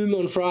Flume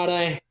on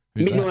Friday.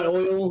 Who's that? Midnight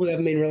Oil, who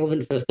haven't been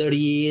relevant for 30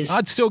 years.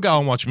 I'd still go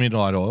and watch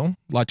Midnight Oil,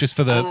 like just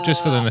for the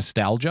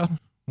nostalgia.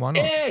 Why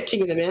not? Yeah,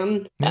 King of the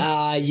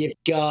Mountain. You've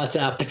got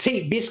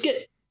Petite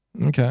Biscuit.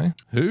 Okay,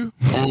 who?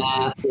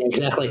 Yeah,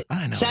 exactly. I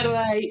don't know.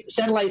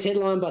 Saturday's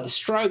headlined by The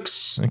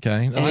Strokes.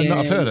 Okay,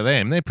 I've heard of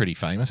them. They're pretty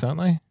famous, aren't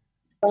they?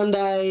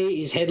 Sunday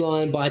is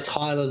headlined by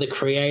Tyler, the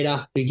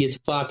Creator. Who gives a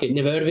fuck?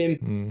 Never heard of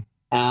him.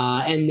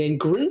 And then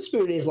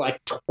Grinspoon is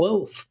like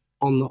 12th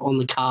on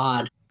the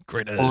card.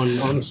 Gritters.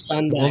 on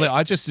Sunday. Well,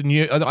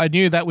 I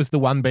knew that was the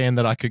one band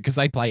that I could, because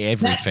they play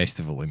every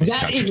festival in this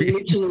That is country.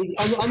 literally,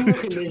 I'm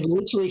looking, there's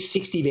literally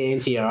 60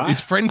 bands here, right?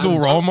 His friends will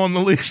Rom on the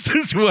list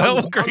as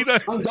well,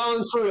 Greeno. I'm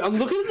going through, I'm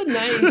looking at the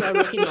names I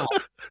recognise.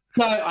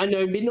 So I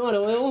know Midnight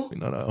Oil.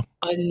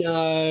 I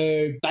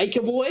know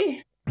Baker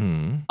Boy.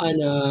 I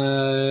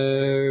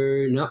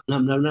know no.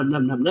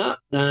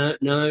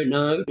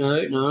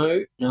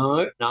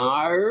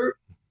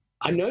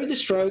 I know The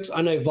Strokes.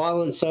 I know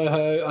Violent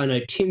Soho. I know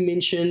Tim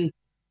Minchin.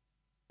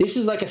 This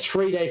is like a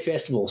 3-day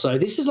festival. So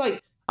this is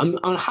like, I'm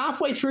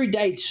halfway through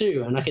day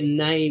 2 and I can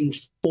name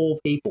 4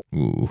 people.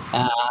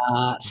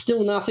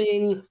 Still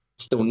nothing.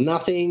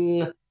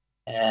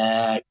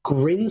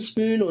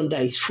 Grinspoon on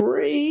day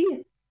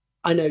 3.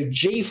 I know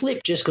G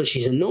Flip just because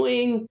she's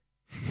annoying.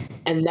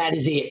 And that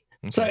is it.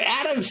 Okay. So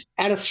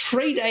out of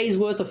 3 days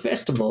worth of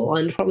festival,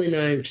 I probably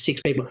know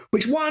 6 people,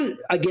 which one,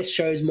 I guess,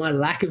 shows my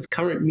lack of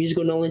current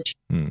musical knowledge.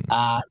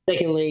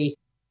 Secondly,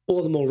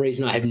 all the more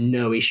reason I have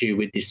no issue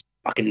with this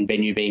fucking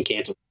venue being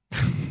cancelled.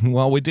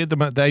 Well, they did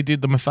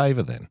them a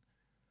favour then.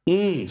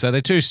 So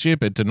they're too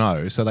stupid to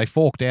know. So they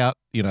forked out,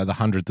 the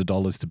hundreds of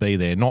dollars to be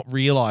there, not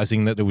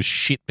realising that there was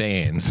shit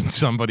bands. And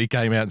somebody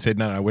came out and said,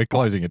 no, we're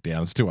closing it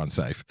down. It's too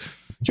unsafe.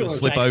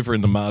 Slip over in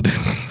the mud.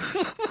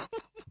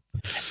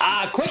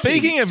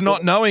 Speaking of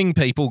not knowing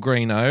people,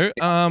 Greeno,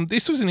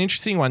 this was an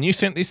interesting one. You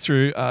sent this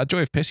through.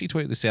 Joy of Pesci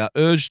tweeted this out.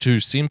 Urge to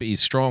simp is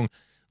strong.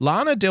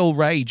 Lana Del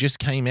Rey just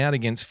came out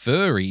against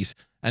furries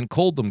and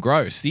called them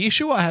gross. The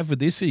issue I have with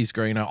this is,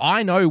 Greeno,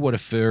 I know what a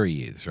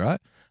furry is,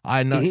 right?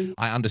 I know,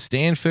 I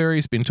understand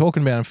furries, been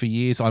talking about them for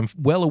years. I'm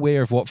well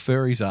aware of what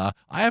furries are.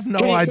 I have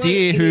no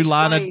idea who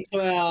Lana...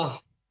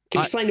 Can you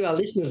explain to our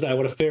listeners, though,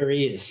 what a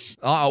furry is?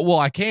 Well,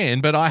 I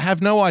can, but I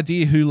have no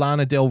idea who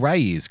Lana Del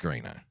Rey is,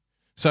 Greeno.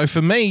 So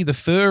for me, the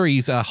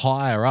furries are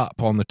higher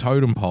up on the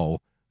totem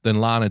pole than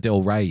Lana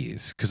Del Rey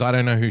is, because I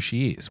don't know who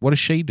she is. What does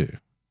she do?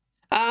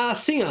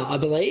 Singer, I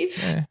believe.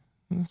 Yeah,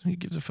 who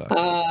gives a fuck?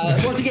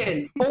 Once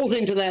again, falls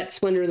into that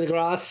Splendor in the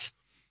Grass.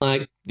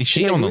 Is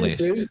she on the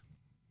list?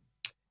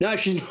 No,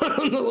 she's not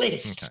on the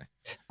list. Okay.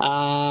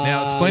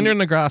 Now, Splendor in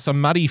the Grass, a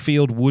muddy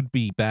field would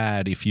be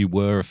bad if you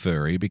were a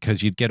furry,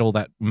 because you'd get all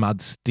that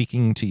mud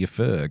sticking to your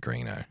fur,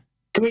 Greeno.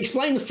 Can we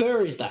explain the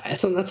furries, though?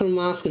 That's what I'm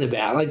asking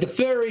about. Like, the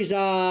furries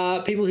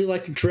are people who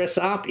like to dress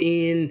up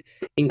in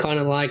kind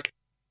of like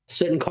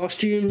certain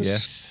costumes.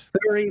 Yes.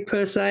 Furry,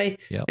 per se.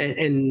 Yep.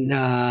 And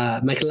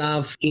make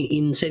love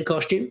in said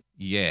costume.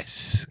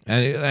 Yes.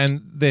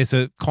 And there's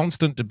a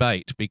constant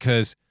debate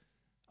because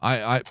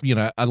I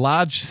a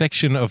large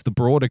section of the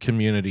broader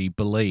community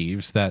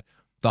believes that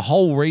the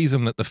whole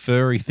reason that the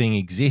furry thing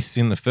exists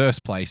in the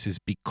first place is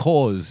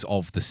because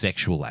of the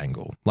sexual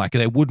angle. Like,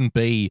 there wouldn't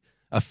be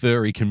a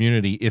furry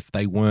community if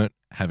they weren't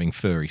having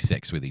furry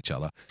sex with each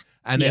other.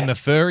 And then the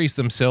furries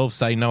themselves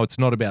say, no, it's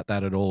not about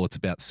that at all. It's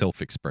about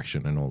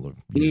self-expression and all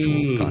the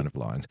usual kind of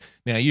lines.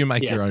 Now, you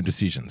make your own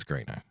decisions,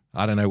 Greeno.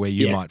 I don't know where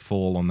you might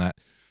fall on that,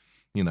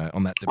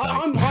 on that debate.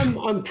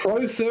 I'm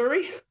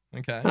pro-furry.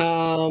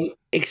 Okay.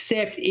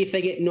 Except if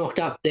they get knocked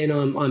up, then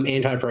I'm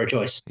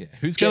anti-pro-choice. Yeah.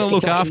 Who's going to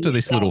look after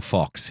this little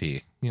fox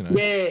here? Yeah,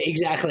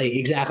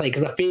 exactly.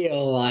 Because I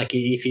feel like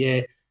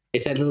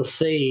if that little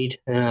seed,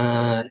 we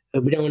don't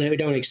want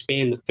to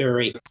expand the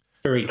furry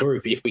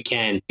group if we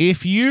can.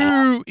 If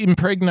you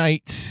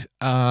impregnate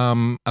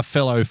a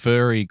fellow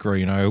furry,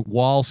 Greeno,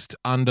 whilst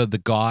under the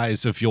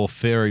guise of your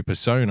furry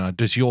persona,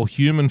 does your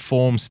human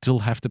form still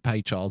have to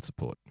pay child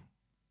support?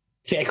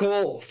 Fair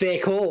call.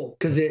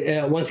 Because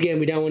once again,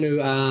 we don't want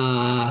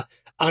to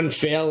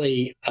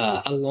unfairly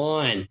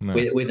align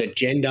with a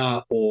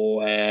gender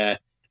or a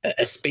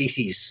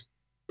species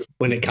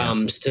when it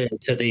comes to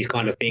these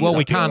kind of things. Well,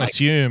 we can't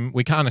assume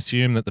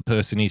that the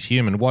person is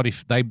human. What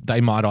if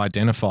they might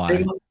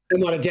identify? They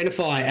might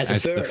identify as a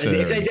furry.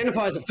 If they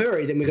identify as a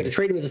furry, then we've got to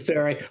treat them as a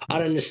furry. I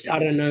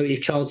don't know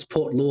if child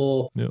support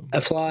law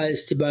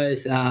applies to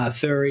both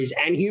furries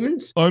and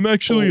humans. I'm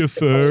actually a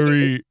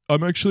furry.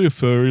 I'm actually a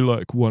furry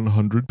like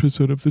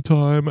 100% of the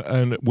time.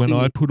 And when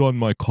I put on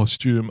my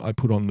costume, I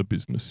put on the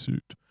business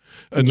suit.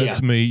 And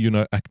that's me,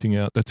 acting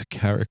out. That's a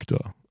character.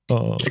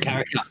 It's a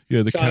character.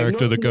 Yeah, the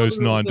character that goes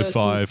 9 to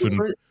 5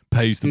 and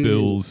pays the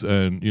bills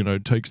and,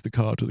 takes the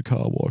car to the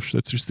car wash.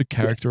 That's just the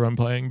character I'm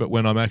playing. But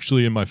when I'm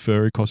actually in my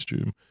furry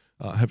costume,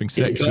 having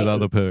sex with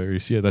other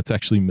furries, that's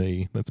actually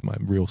me. That's my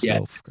real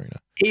self, Greeno.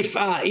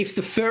 If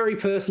the furry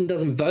person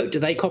doesn't vote, do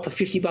they cop a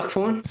 $50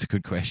 fine? That's a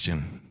good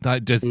question.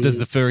 Does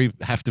the furry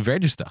have to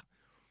register?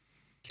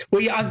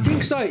 Well, yeah, I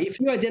think so. If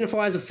you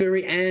identify as a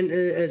furry and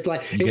as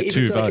like, you get if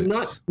 2 it's votes.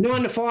 Like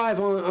 9 to 5,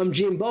 I'm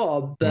Jim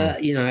Bob,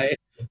 but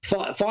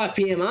 5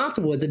 p.m.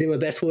 afterwards, I do my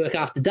best work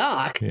after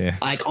dark. Yeah.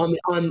 Like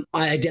I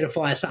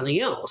identify as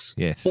something else.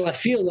 Yes. Well, I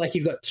feel like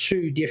you've got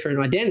 2 different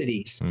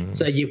identities,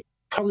 so you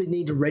probably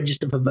need to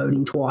register for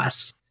voting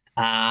twice,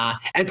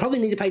 and probably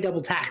need to pay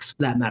double tax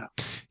for that matter.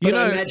 But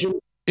I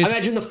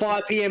imagine the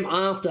 5 p.m.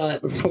 after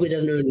probably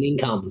doesn't earn an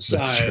income. So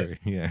that's true.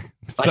 Yeah.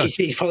 Like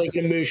he's probably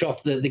going to moosh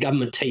off the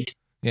government teat.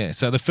 Yeah,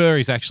 so the fur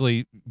is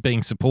actually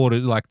being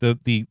supported, like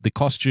the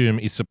costume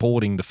is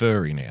supporting the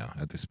furry now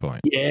at this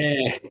point.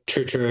 Yeah,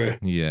 true.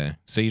 Yeah,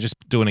 so you're just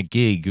doing a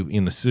gig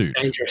in the suit.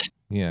 Dangerous.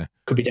 Yeah.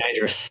 Could be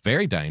dangerous.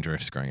 Very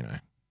dangerous,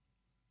 Greeno.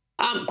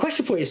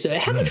 Question for you, sir.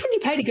 How much would you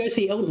pay to go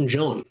see Elton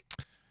John?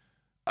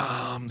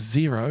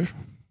 Zero.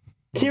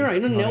 Zero?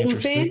 You're not an Elton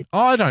fan?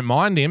 I don't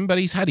mind him, but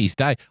he's had his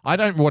day. I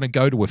don't want to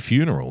go to a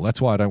funeral.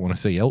 That's why I don't want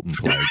to see Elton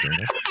play,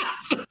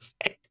 Greeno.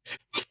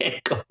 Fair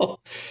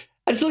call.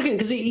 I was looking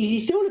because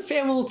he's doing a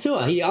farewell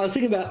tour. I was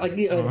thinking about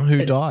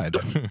who died?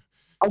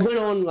 I went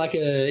on like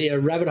a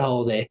rabbit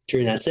hole there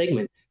during that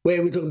segment where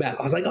we were talking about.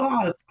 I was like,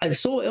 I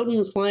saw Elton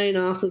was playing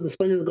after the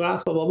Splendor of the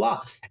Grass, blah blah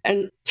blah,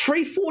 and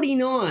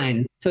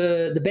 $349 for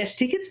the best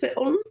tickets for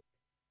Elton,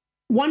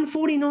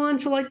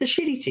 $149 for like the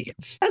shitty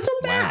tickets. That's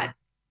not bad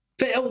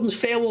for Elton's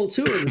farewell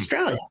tour in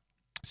Australia.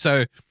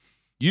 So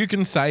you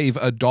can save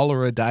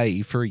 $1 a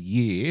day for a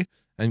year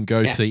and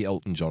go see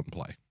Elton John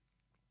play.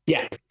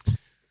 Yeah.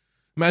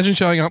 Imagine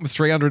showing up with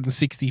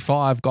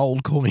 365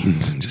 gold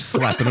coins and just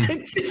slapping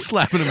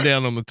them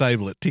down on the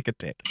table at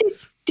Ticketek.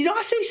 Did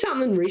I see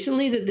something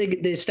recently that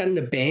they're starting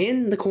to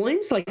ban the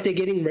coins? Like they're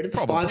getting rid of the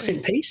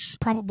 5-cent piece?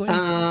 Probably.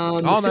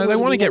 No, they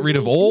want to get rid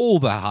of all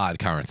the hard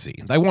currency.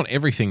 They want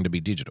everything to be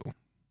digital.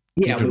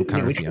 Yeah, we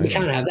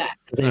can't have that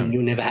because then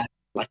you'll never have.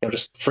 Like they'll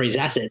just freeze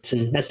assets,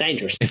 and that's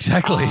dangerous.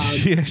 Exactly.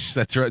 Yes,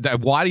 that's right.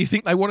 Why do you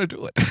think they want to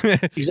do it?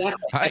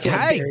 Exactly.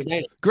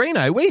 Hey,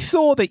 Greeno, we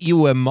saw that you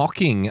were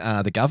mocking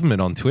the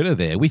government on Twitter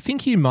there. We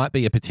think you might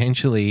be a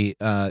potentially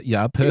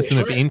person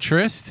of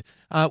interest.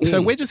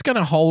 So we're just going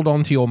to hold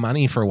on to your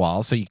money for a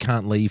while so you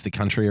can't leave the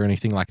country or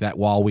anything like that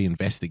while we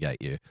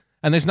investigate you.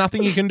 And there's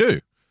nothing you can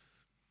do.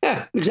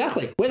 Yeah,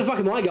 exactly. Where the fuck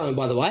am I going,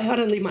 by the way? I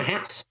don't leave my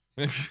house.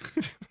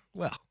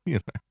 Well, in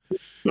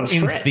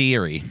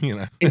theory,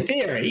 In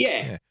theory,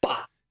 yeah.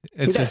 But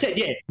with that said,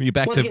 you're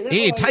back to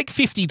take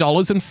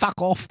 $50 and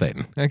fuck off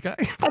then. Okay.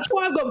 That's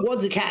why I've got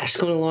wads of cash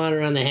kind of lying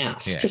around the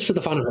house, just for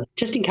the fun of it,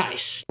 just in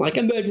case, like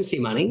emergency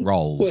money.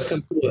 Rolls. Worst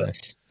comes to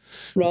worst.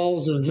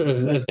 Rolls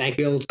of bank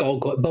bills,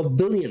 gold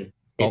bullion,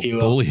 if you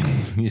will.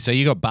 Bullion. So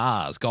you got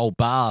bars, gold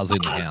bars in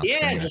the house.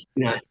 Yeah, just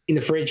in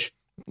the fridge.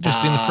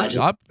 Just in the fridge.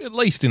 At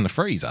least in the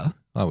freezer,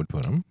 I would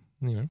put them.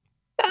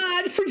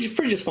 The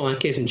fridge is fine.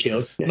 Keeps them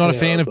chilled. Not a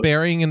fan of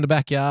burying in the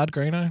backyard,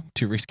 Greeno?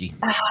 Too risky.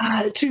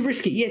 Too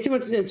risky. Yeah,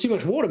 too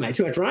much water, mate.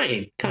 Too much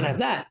rain. Can't have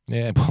that.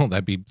 Yeah, well,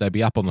 they'd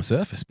be up on the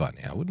surface by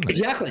now, wouldn't they?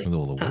 Exactly. With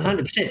all the water.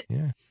 100%.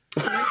 Yeah.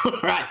 All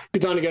right.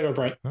 Good time to go to a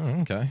break. Oh,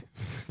 okay.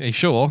 Are you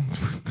sure?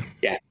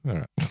 Yeah. All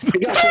right.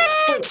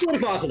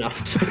 45's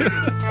enough.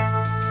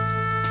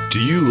 Do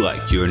you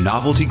like your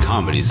novelty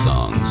comedy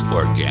songs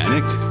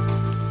organic?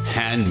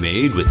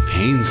 Handmade with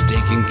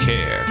painstaking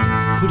care,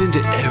 put into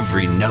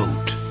every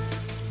note?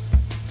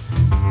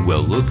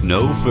 Well, look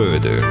no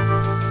further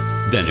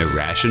than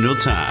Irrational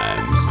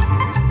Times.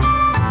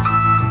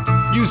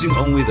 Using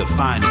only the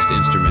finest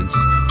instruments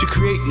to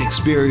create an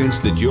experience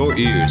that your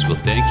ears will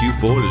thank you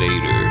for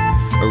later,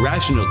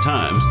 Irrational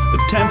Times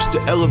attempts to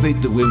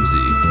elevate the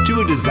whimsy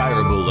to a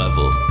desirable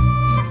level.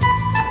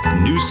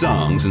 New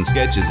songs and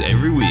sketches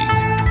every week,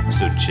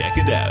 so check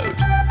it out.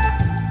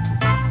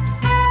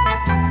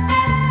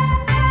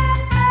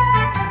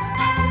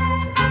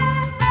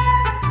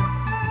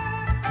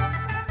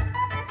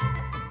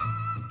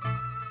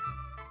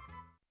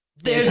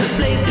 There's a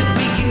place that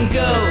we can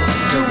go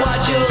to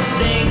watch old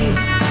things.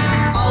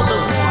 All the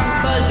warm,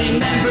 fuzzy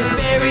member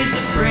berries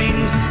it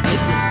brings.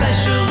 It's a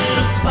special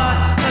little spot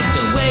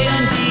tucked away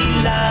on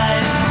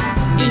D-Live.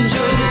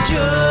 Enjoy the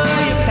joy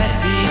of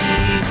Pepsi.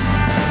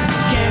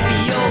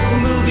 Campy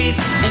old movies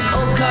and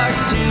old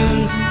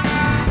cartoons.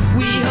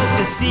 We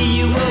hope to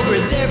see you over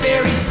there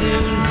very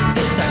soon.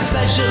 It's our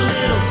special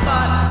little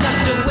spot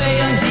tucked away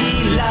on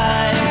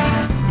D-Live.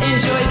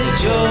 Enjoy the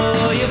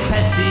joy of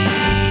Pepsi.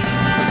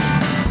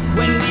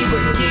 When we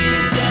were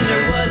kids and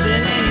there wasn't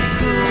any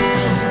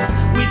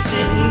school, we'd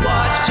sit and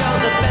watch all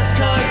the best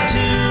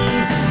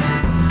cartoons,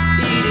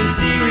 eating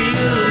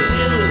cereal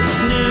until it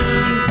was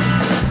noon.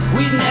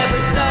 We'd never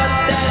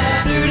thought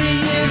that 30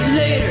 years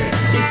later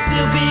it'd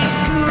still be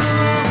cool.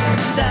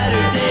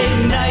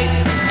 Saturday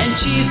night and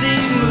cheesy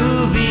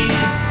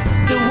movies,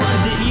 the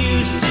ones that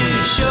used to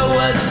show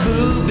us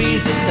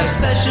boobies. It's our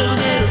special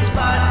little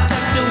spot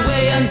tucked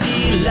away on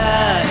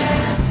D-Live.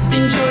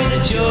 Enjoy the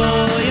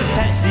joy of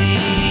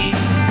Pepsi.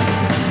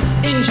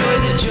 Enjoy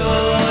the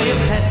joy of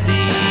Pepsi.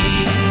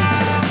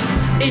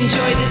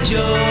 Enjoy the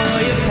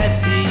joy of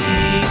Pepsi.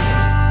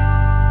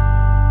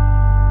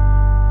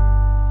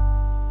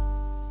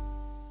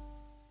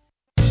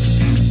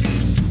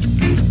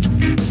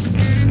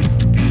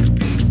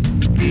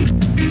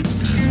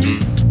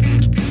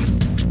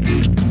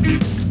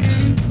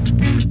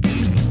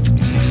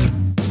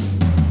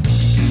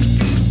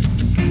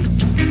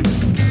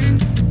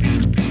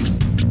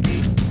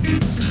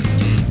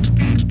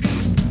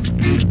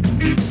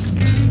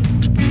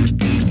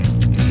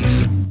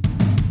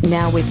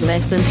 Now with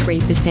less than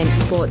 3%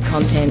 sport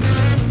content.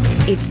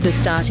 It's the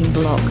starting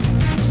block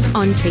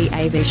on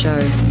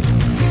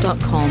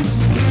TAVShow.com.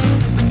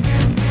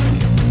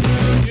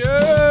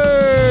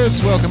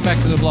 Yes, welcome back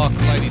to the block,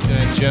 ladies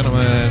and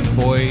gentlemen,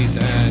 boys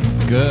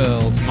and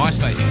girls.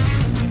 MySpace.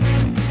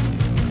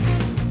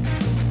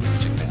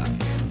 Check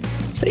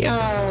it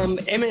out.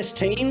 See, MS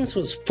Teams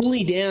was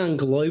fully down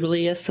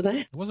globally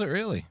yesterday. Was it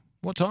really?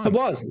 What time? It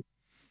was.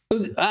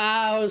 It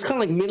was kind of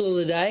like middle of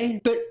the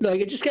day, but like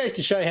it just goes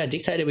to show how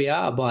dictated we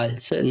are by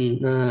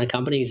certain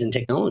companies and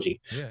technology.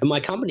 Yeah. And my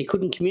company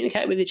couldn't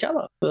communicate with each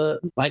other for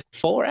like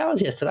 4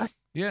 hours yesterday.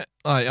 Yeah,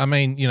 I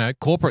mean,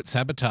 corporate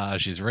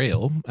sabotage is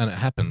real and it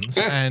happens.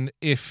 Yeah. And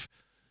if,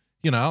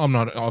 I'm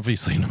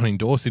obviously not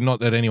endorsing, not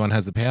that anyone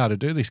has the power to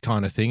do this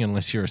kind of thing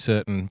unless you're a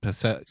certain,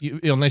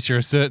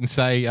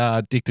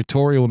 say,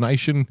 dictatorial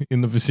nation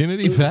in the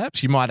vicinity,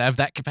 perhaps you might have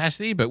that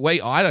capacity, but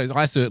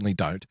I certainly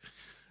don't.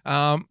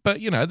 But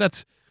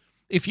that's,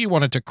 if you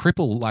wanted to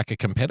cripple like a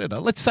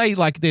competitor, let's say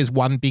like there's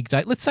one big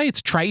day, let's say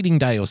it's trading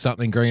day or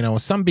something, Greeno, or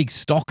some big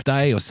stock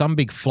day or some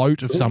big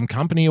float of some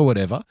company or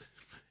whatever.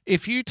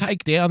 If you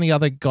take down the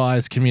other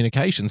guy's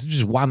communications,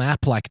 just one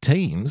app like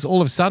Teams, all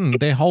of a sudden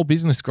their whole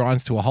business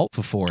grinds to a halt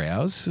for 4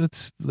 hours.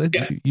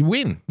 You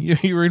win.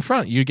 You're in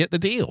front. You get the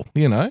deal.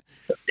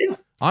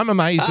 I'm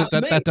amazed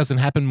that doesn't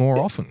happen more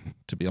often,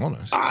 to be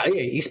honest. Yeah,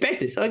 you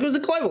expect it. Like it was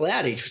a global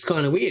outage, which was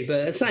kind of weird,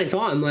 but at the same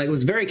time, like it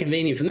was very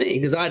convenient for me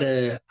because I had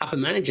a upper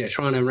manager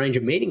trying to arrange a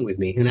meeting with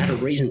me and I had a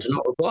reason to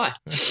not reply.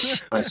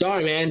 I'm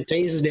sorry, man.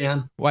 Teams is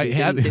down. Wait,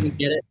 didn't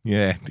get it?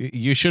 Yeah,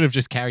 you should have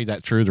just carried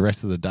that through the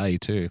rest of the day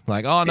too.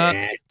 Like, oh no,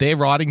 Yeah. they're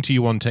writing to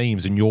you on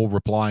Teams and you're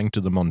replying to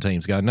them on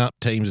Teams. Go, no,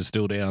 Teams is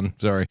still down.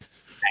 Sorry,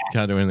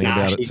 can't do anything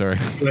about it. Sorry.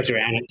 She went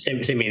around and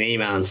sent me an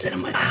email and said,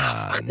 I'm like, fuck,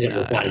 I didn't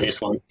reply to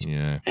this one.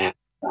 Yeah.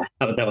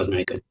 That was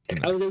no good.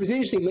 It was an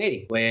interesting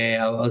meeting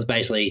where I was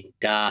basically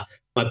my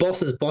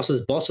boss's boss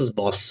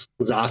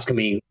was asking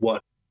me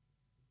what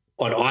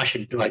I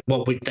should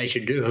what they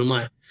should do, and I'm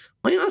like,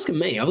 why are you asking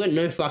me? I've got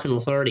no fucking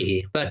authority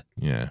here, but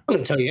Yeah. I'm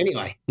going to tell you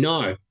anyway.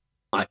 No,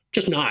 like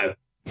just no.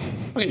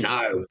 Fucking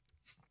no.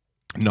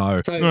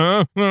 No.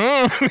 So-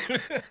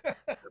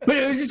 But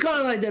it was just kind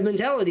of like the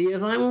mentality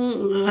of like,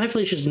 well,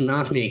 hopefully she doesn't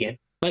ask me again.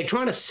 Like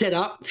trying to set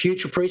up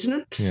future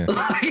precedent. Yeah.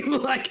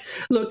 like,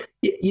 look,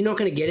 you're not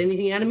going to get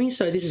anything out of me,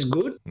 so this is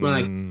good.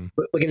 Like,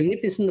 we're going to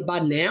nip this in the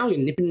bud now. We're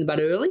going to nip it in the bud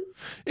early.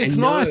 It's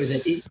and know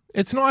nice. that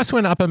It's nice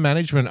when upper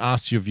management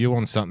asks your view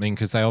on something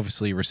because they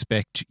obviously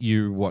respect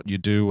you, what you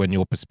do, and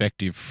your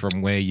perspective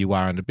from where you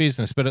are in the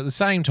business. But at the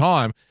same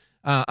time,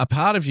 a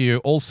part of you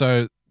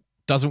also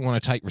doesn't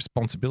want to take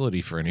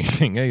responsibility for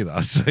anything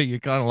either. So you're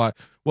kind of like,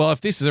 well,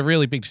 if this is a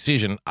really big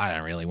decision, I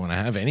don't really want to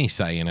have any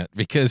say in it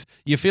because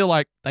you feel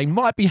like they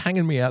might be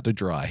hanging me out to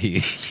dry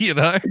here,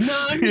 No,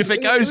 if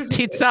it goes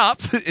tits up,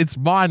 it's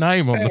my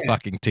name on the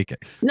fucking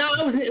ticket. No,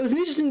 it was an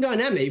interesting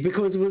dynamic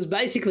because it was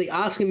basically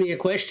asking me a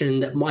question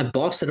that my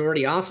boss had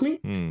already asked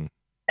me.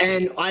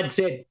 And I'd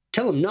said,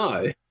 tell him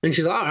no. And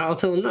she's like, all right, I'll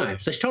tell him no.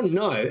 So she told him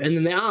no. And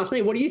then they asked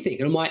me, what do you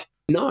think? And I'm like,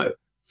 no.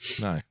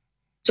 No.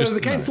 So Just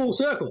it became no. full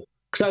circle.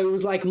 So it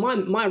was like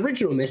my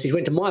original message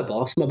went to my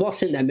boss. My boss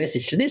sent that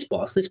message to this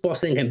boss. This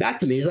boss then came back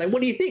to me. He's like,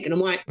 what do you think? And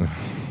I'm like,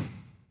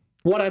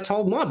 what I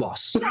told my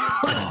boss.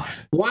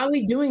 Why are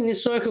we doing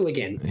this circle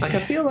again? Like,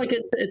 I feel like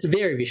it's a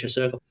very vicious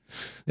circle.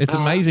 It's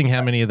amazing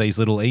how many of these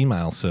little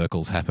email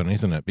circles happen,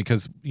 isn't it?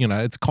 Because,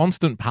 it's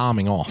constant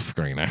palming off,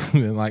 Greeno.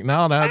 Like,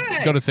 no,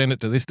 you've got to send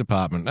it to this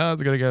department. No,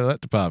 it's got to go to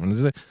that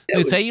department.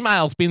 This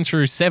email's been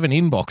through 7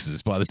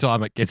 inboxes by the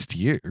time it gets to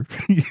you.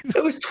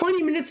 It was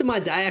 20 minutes of my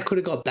day I could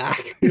have got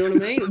back. You know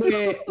what I mean?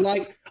 Where,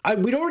 like,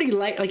 we'd already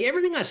laid, like,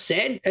 everything I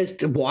said as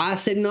to why I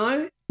said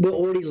no were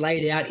already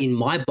laid out in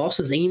my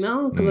boss's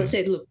email because I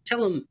said, look,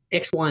 tell him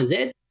X, Y, and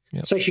Z.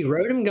 Yep. So she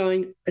wrote him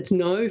going, it's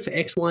no for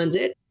X, Y, and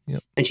Z.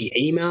 Yep. And she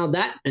emailed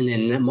that, and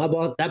then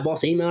that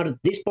boss emailed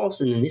this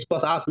boss, and then this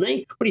boss asked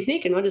me, what do you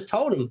think? And I just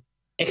told him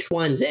X,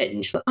 Y, and Z.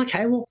 And she's like,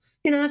 okay, well,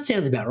 that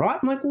sounds about right.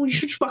 I'm like, well, you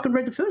should have fucking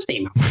read the first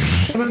email.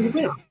 Everyone's a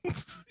winner.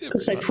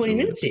 Could say 20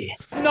 minutes here.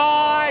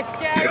 Nice,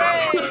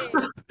 Gary!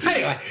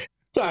 Anyway,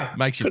 sorry.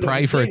 Makes you Could've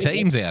pray been for a 20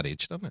 Teams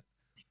outage, doesn't it?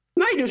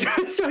 Mate,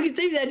 the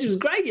team outage was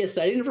great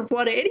yesterday. I didn't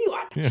reply to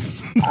anyone. Yeah.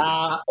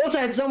 Also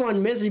had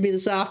someone message me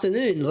this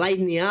afternoon, late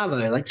in the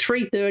arvo, like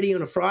 3:30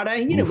 on a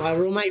Friday. You know my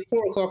rule, mate.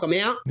 4 o'clock, I'm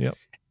out. Yep.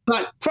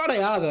 But Friday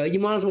arvo, you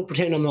might as well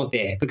pretend I'm not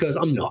there because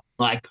I'm not.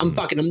 Like I'm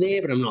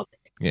there, but I'm not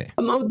there. Yeah.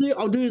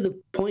 I'll do the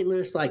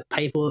pointless like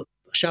paper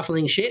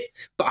shuffling shit,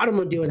 but I don't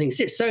want to do anything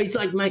serious. So he's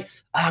like, mate,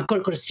 I've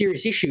got a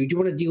serious issue. Do you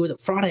want to deal with it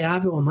Friday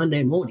arvo or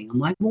Monday morning? I'm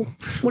like, well,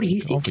 what do you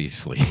think?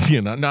 Obviously,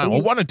 no, I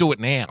want to do it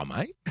now,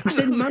 mate. I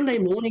said Monday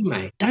morning,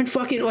 mate. Don't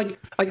fucking like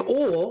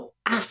or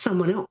ask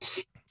someone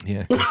else.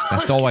 Yeah,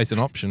 that's always an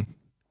option.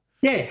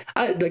 Yeah,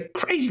 the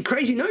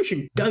crazy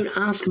notion. Don't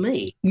ask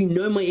me. You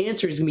know my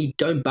answer is going to be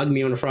don't bug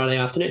me on a Friday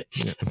afternoon.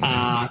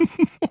 Yeah.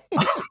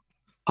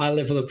 I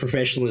live for the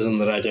professionalism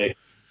that I do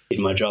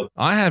in my job.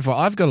 I've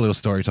got a little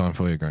story time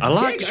for you, Grant. I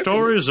like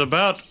stories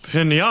about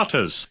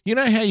pinatas. You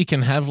know how you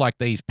can have like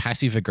these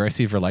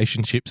passive-aggressive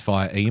relationships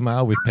via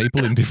email with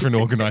people in different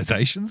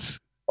organizations?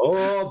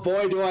 Oh,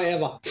 boy, do I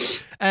ever.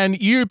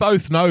 And you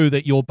both know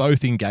that you're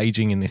both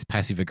engaging in this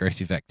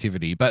passive-aggressive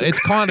activity, but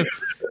it's kind of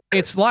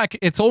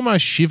it's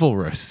almost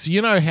chivalrous.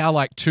 You know how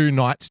like two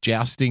knights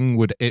jousting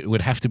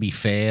would have to be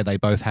fair. They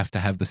both have to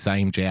have the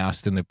same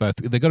joust, and they've got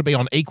to be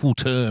on equal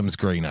terms,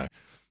 Greeno.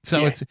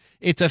 So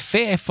it's a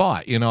fair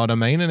fight, you know what I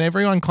mean? And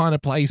everyone kind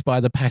of plays by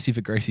the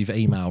passive-aggressive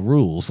email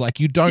rules. Like,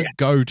 you don't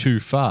go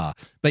too far,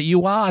 but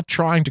you are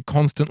trying to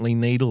constantly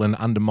needle and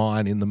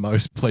undermine in the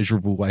most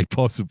pleasurable way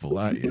possible,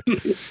 aren't you?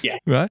 Yeah.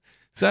 Right?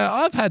 So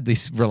I've had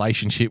this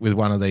relationship with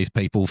one of these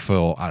people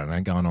for, I don't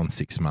know, going on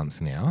 6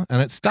 months now.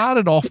 And it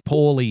started off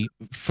poorly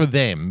for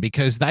them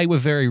because they were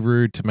very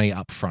rude to me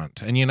up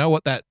front. And you know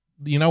what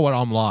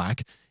I'm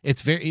like?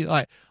 It's very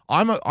like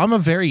I'm a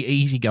very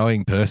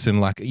easygoing person.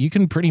 Like, you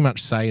can pretty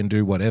much say and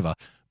do whatever.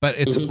 But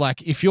it's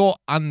like, if you're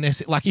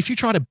unnecessary, like if you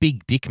try to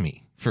big dick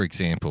me, for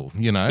example,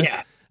 you know,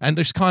 and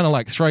just kind of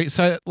like throw.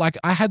 So like,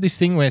 I had this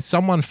thing where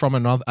someone from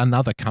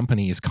another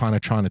company is kind of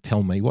trying to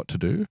tell me what to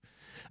do.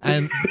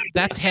 And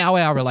that's how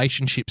our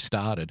relationship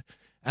started.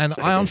 And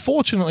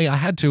unfortunately, I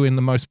had to, in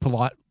the most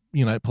polite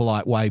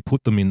way,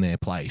 put them in their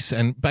place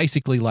and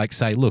basically like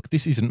say, look,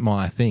 this isn't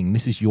my thing.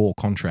 This is your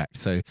contract.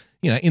 So,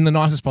 you know, in the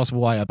nicest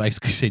possible way, I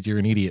basically said, you're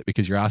an idiot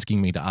because you're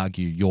asking me to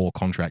argue your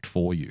contract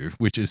for you,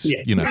 which is,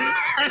 you know,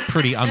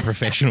 pretty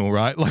unprofessional,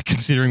 right? Like,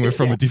 considering we're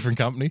from a different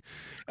company.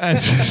 And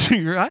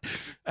right.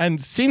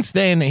 And since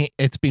then,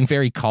 it's been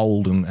very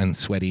cold and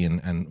sweaty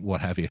and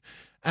what have you.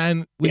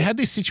 And we had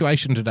this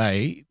situation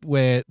today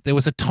where there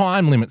was a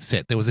time limit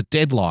set. There was a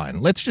deadline.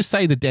 Let's just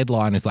say the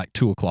deadline is like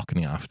 2:00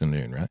 in the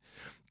afternoon, right?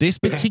 This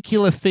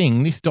particular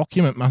thing, this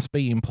document must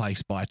be in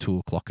place by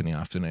 2:00 in the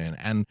afternoon.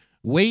 And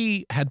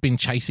we had been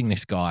chasing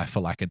this guy for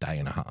like a day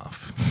and a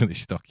half for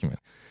this document.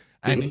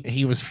 And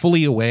he was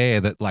fully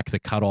aware that like the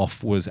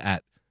cutoff was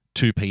at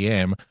 2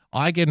 p.m.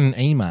 I get an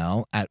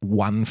email at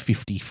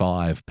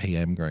 1:55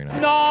 p.m. Greeno.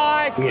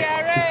 Nice,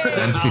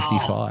 Gary!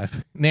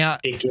 1:55.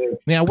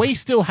 Now we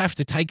still have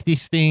to take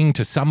this thing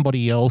to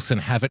somebody else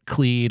and have it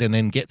cleared and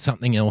then get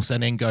something else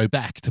and then go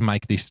back to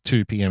make this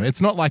 2 p.m.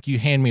 It's not like you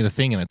hand me the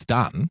thing and it's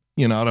done.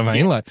 You know what I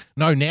mean? Like,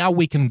 no, now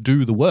we can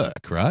do the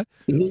work, right?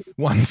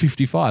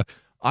 1:55.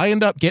 I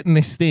end up getting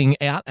this thing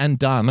out and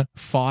done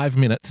 5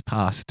 minutes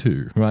past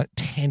 2, right?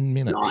 10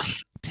 minutes.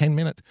 Nice. 10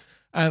 minutes.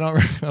 And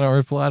I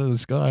reply to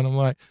this guy and I'm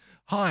like,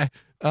 hi,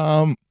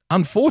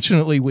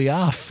 unfortunately, we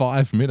are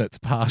 5 minutes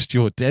past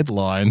your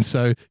deadline.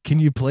 So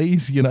can you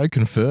please, you know,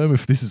 confirm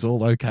if this is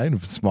all okay?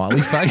 And a smiley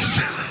face.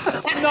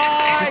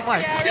 Nice,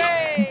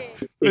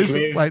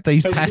 There's like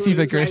these passive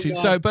aggressive.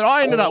 So, but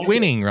I ended up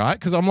winning, right?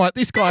 Because I'm like,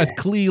 this guy's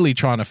clearly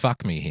trying to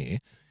fuck me here.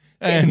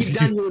 And you've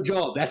done your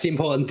job. That's the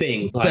important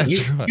thing. Like,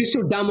 you've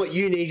still done what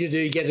you need to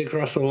do to get it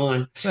across the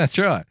line. That's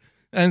right.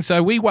 And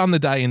so we won the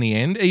day in the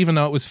end, even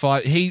though it was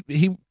 5.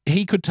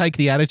 He could take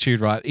the attitude,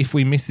 right? If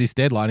we miss this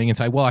deadline, he can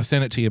say, well, I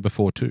sent it to you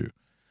before 2.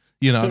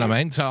 You know what I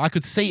mean? So I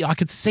could see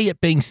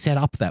it being set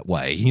up that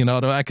way. You know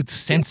what I mean? I could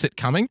sense it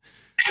coming.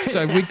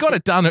 So we got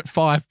it done at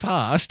 5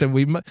 past, and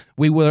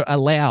we were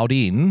allowed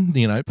in,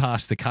 you know,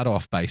 past the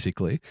cutoff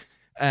basically.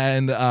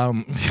 And,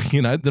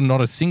 you know,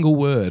 not a single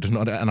word.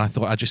 And I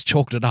thought I just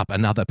chalked it up.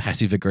 Another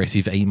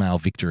passive-aggressive email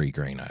victory,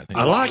 Greeno.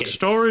 I like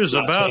stories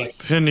about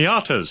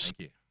pinatas. Thank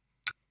you.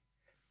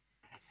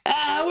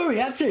 Where are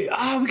we up to?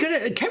 Oh, we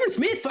got Cameron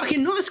Smith.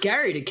 Fucking nice,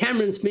 Gary. To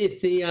Cameron Smith,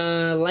 the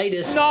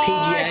latest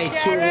PGA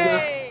Tour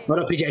winner. Well,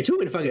 not PGA Tour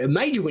winner, fucking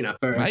major winner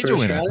for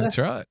Australia. That's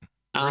right.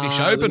 British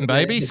Open,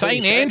 baby.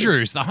 St.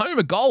 Andrews, the home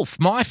of golf.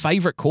 My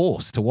favourite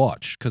course to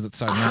watch because it's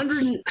so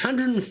nuts.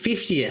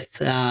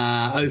 150th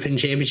Open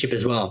Championship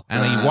as well.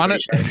 And he won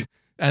it.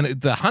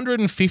 And the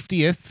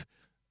 150th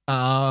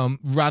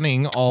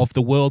running of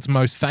the world's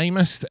most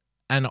famous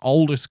and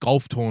oldest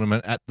golf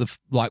tournament at the,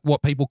 like,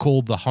 what people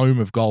call the home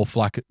of golf,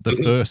 like the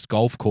first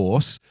golf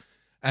course.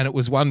 And it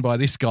was won by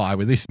this guy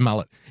with this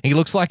mullet. He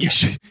looks like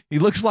he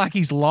looks like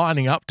he's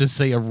lining up to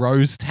see a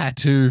Rose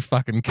Tattoo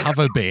fucking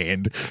cover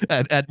band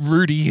at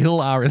Rudy Hill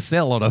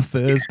RSL on a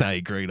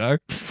Thursday, Greeno.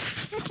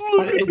 It's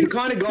the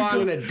kind of guy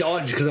I'm going to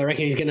dodge because I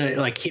reckon he's going to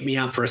like hit me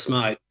up for a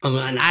smoke. I'm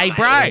like, no,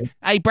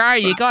 hey bro,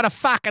 you got a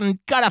fucking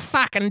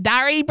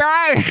durry, bro.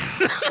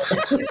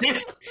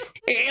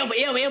 help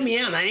me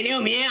out, man.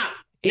 Help me out.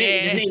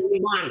 Yeah. Just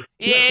need one.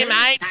 Yeah,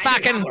 mate.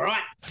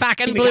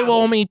 Fucking blew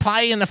all me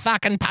play in the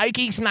fucking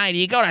pokies, mate.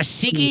 You got a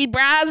sickie,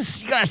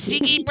 bruz? You got a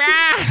sickie,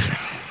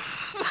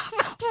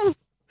 bruh?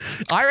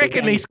 I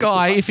reckon this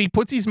guy, if he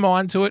puts his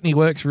mind to it and he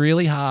works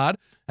really hard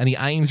and he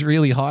aims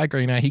really high,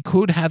 Greeno, he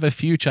could have a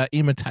future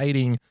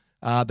imitating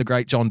the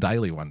great John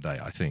Daly one day,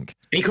 I think.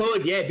 He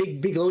could, yeah,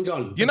 big Long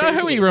John. You know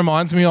who he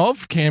reminds me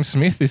of? Cam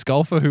Smith, this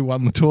golfer who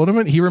won the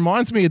tournament. He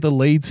reminds me of the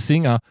lead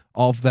singer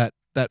of that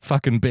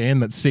fucking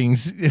band that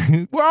sings,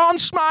 we're on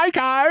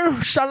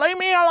Smoko, so leave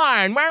me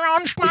alone, we're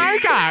on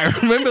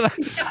Smoko. Remember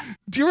that?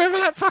 Do you remember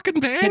that fucking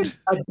band?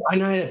 I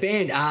know that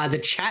band. The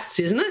Chats,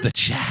 isn't it? The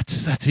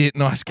Chats. That's it.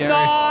 Nice, Gary.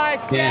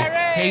 Nice,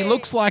 Yeah. Gary. He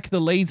looks like the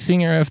lead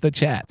singer of the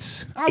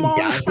Chats. I'm on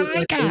does look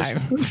like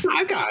psycho.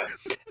 Psycho.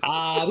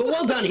 But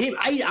well done him.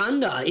 8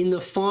 under in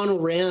the final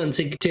round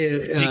to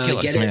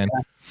Ridiculous, get man.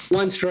 a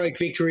one-stroke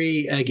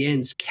victory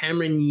against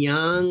Cameron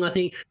Young, I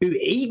think, who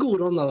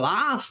eagled on the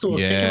last or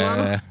second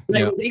last. No,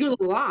 yeah. it was eagled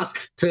on the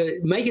last to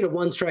make it a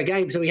one-stroke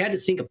game. So he had to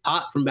sink a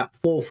putt from about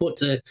 4 foot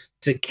to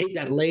keep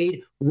that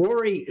lead.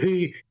 Rory,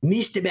 who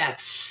missed about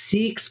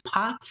 6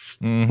 putts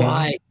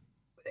by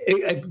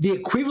the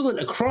equivalent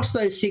across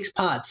those 6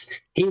 putts,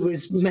 he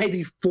was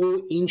maybe 4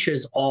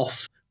 inches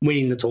off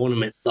winning the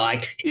tournament.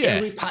 Like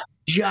every putt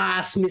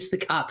just missed the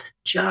cup,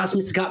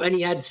 and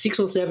he had 6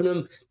 or 7 of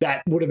them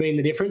that would have been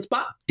the difference,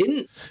 but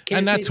didn't.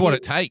 And that's what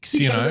it takes,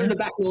 you know. In the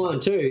back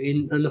line too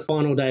in the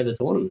final day of the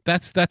tournament.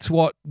 That's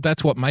what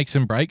makes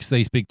and breaks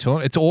these big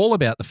tournaments. It's all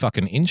about the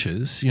fucking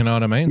inches, you know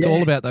what I mean? It's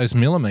all about those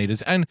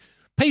millimeters. And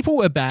people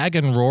were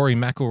bagging Rory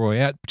McIlroy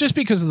out just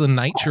because of the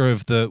nature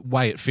of the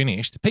way it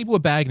finished. People were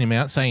bagging him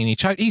out, saying he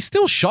choked. He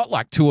still shot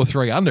like 2 or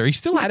 3 under. He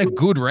still had a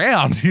good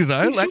round, you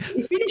know.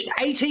 He finished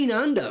 18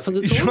 under for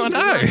the I tournament.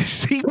 know.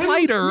 He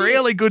played a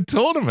really good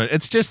tournament.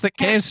 It's just that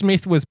Cam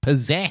Smith was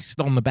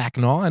possessed on the back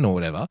 9 or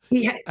whatever.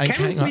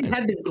 Cameron Smith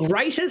had the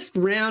greatest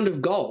round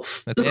of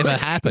golf that's ever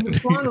happened. The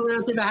final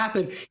round's ever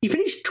happened. He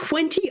finished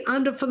 20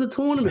 under for the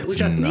tournament,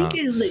 which I think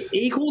is the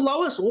equal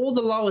lowest or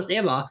the lowest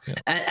ever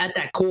at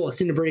that course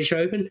in the British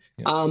Open.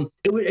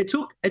 It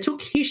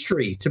took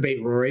history to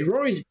beat Rory.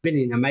 Rory's been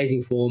in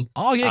amazing form.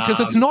 Oh yeah, because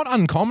it's not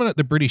uncommon at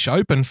the British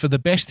Open for the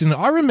best.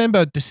 I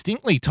remember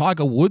distinctly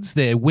Tiger Woods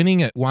there winning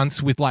it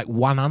once with like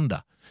 1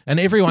 under. And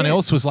everyone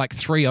else was like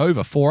 3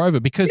 over, 4 over.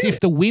 Because if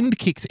the wind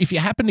kicks, if you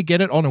happen to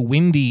get it on a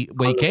windy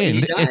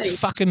weekend, it's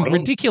fucking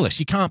ridiculous.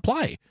 You can't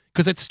play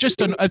because it's just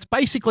it's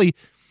basically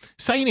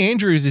St.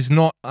 Andrews is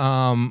not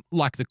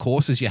like the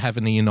courses you have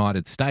in the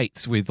United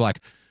States with like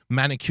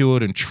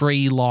manicured and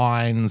tree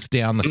lines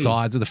down the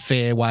sides of the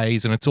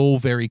fairways, and it's all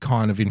very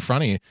kind of in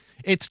front of you.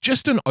 It's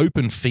just an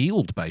open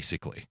field,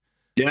 basically.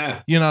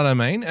 Yeah. You know what I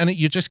mean? And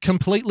you're just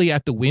completely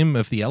at the whim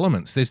of the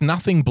elements. There's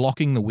nothing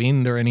blocking the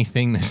wind or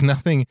anything. There's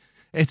nothing.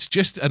 It's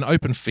just an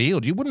open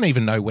field. You wouldn't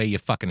even know where you're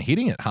fucking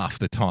hitting it half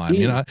the time.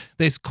 You know,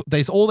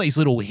 there's all these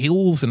little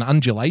hills and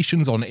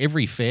undulations on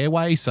every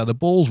fairway, so the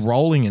ball's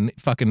rolling in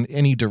fucking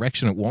any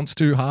direction it wants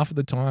to half of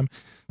the time.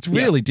 It's a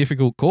really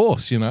difficult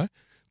course, you know.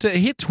 To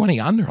hit 20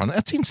 under on it,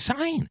 that's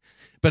insane.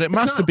 But it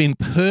must have been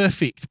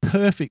perfect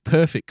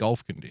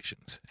golf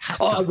conditions.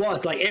 It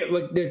was. Like,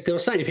 there were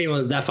so many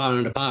people that far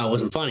under par. It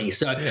wasn't funny.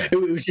 So it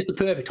was just the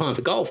perfect time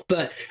for golf.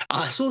 But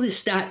I saw this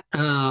stat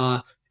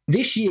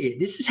this year.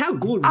 This is how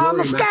good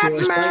Rory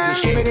McIlroy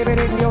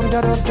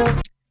is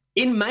playing.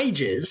 In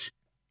majors,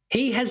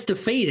 he has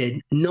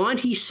defeated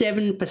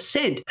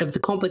 97% of the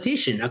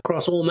competition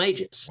across all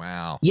majors.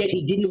 Wow. Yet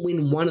he didn't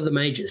win one of the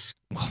majors.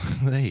 Well,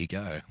 there you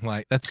go.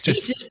 Like, that's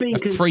just been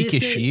a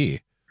freakish year.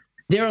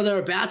 There or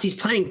thereabouts. He's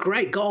playing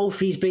great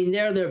golf. He's been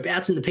there or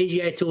thereabouts in the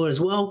PGA Tour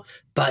as well.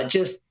 But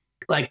just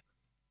like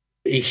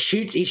he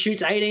shoots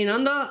 18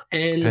 under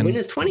and the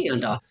winner's 20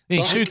 under.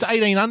 He shoots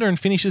 18 under and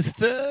finishes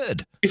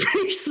 3rd. He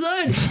finished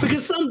 3rd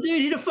because some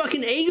dude hit a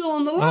fucking eagle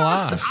on the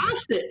last.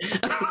 Asked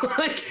it.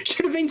 Like,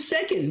 should have been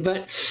 2nd,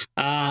 but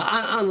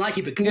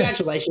unlucky. But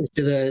congratulations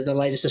to the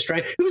latest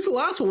Australian. Who was the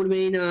last one? Would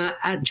have been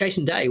at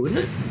Jason Day, wouldn't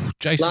it?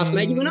 Jason last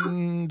major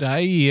winner?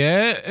 Day,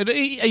 yeah.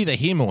 Either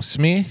him or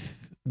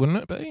Smith, wouldn't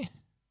it be?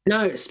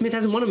 No, Smith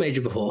hasn't won a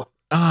major before.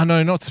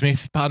 No, not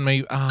Smith. Pardon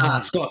me.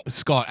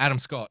 Scott. Adam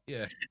Scott,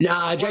 yeah.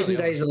 No, Jason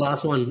Day is the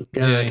last one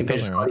compared to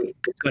Scotty. Right.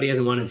 Scotty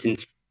hasn't won it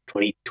since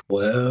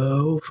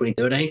 2012,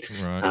 2013.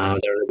 Right.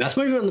 That's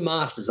moving on the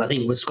Masters, I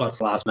think, was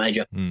Scott's last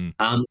major.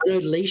 I know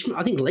Leishman.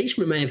 I think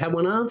Leishman may have had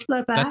one after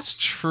that, perhaps.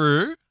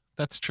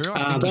 That's true.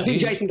 But I think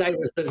Jason Day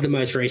was the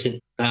most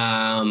recent.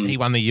 He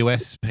won the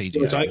US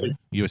PGA. US Open.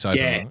 US Open.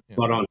 Yeah,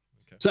 spot on.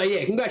 So,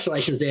 yeah,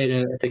 congratulations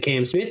there to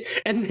Cam Smith.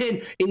 And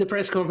then in the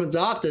press conference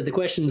after, the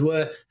questions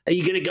were, are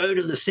you going to go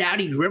to the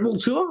Saudi Rebel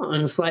Tour?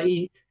 And it's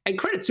like, and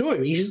credit to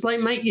him. He's just like,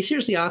 mate, you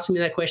seriously asking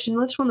me that question?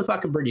 I just won the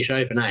fucking British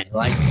Open, eh?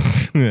 Like,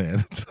 yeah,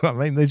 that's what I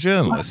mean. They're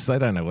journalists. They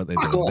don't know what they're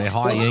doing. They're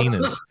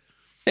hyenas.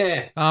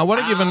 Yeah. I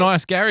want to give a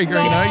nice Gary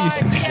Greeno. You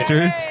sent this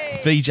through.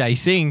 VJ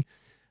Singh.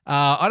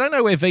 I don't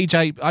know where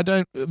VJ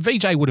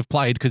would have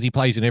played because he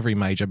plays in every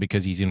major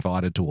because he's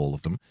invited to all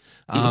of them.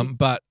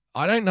 But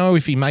I don't know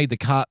if he made the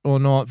cut or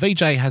not. VJ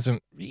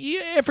hasn't.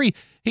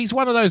 He's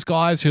one of those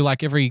guys who,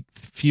 like, every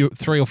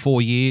 3 or 4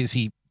 years,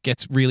 he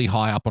gets really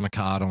high up on a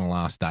card on the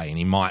last day and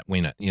he might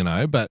win it, you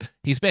know. But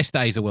his best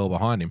days are well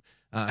behind him.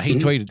 He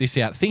tweeted this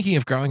out: thinking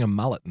of growing a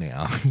mullet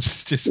now.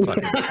 just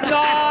fucking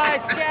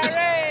nice,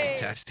 Gary.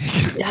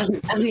 Fantastic.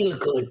 Doesn't he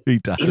look good? He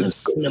does. He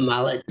looks good in a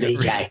mullet,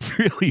 VJ. It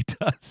really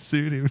does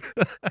suit him.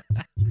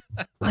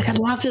 Like, I'd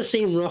love to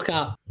see him rock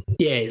up.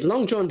 Yeah,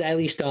 Long John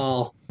Daly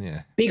style.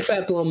 Yeah. Big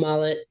fat blonde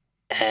mullet.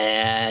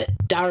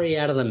 Durry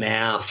out of the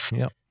mouth.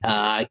 Yep.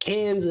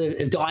 Cans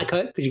of Diet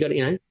Coke because you got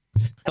to,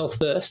 health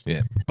first.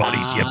 Yeah.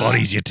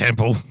 Body's your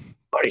temple.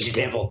 Odyssey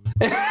Temple.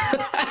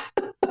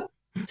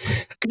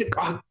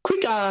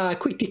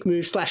 Quick dick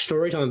move /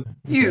 story time.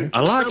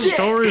 I like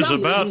stories Some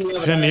about reason the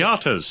other day-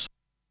 pinatas.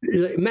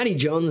 Matty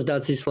Johns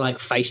does this like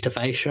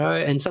face-to-face show,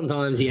 and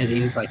sometimes he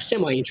has like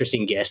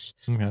semi-interesting guests.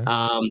 Okay.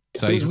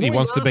 So it was he Roy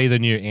wants to Masters. be the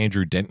new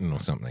Andrew Denton or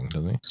something,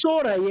 does he?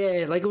 Sorta,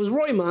 yeah. Like it was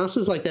Roy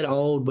Masters, like that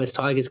old West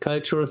Tigers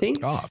coach sort of thing.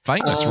 Oh,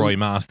 famous Roy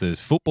Masters,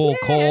 football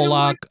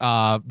Yeah,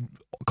 caller,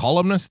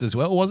 columnist as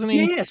well, wasn't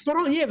he? Yeah, spot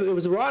on. Yeah, but it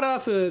was a writer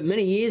for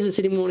many years with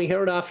Sydney Morning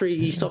Herald after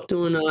he stopped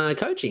doing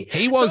coaching.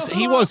 He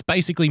was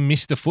basically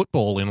Mr.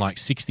 Football in like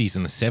 60s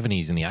and the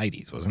 70s and the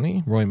 80s, wasn't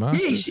he? Roy Yeah,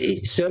 Masters. he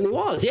certainly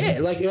was. Yeah,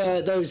 like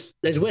those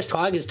West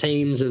Tigers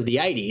teams of the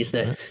 80s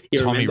that you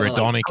Tommy remember, like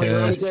Tommy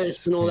Raudonikis.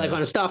 Raudonikis and all that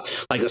kind of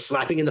stuff, like the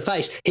slapping in the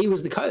face. He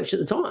was the coach at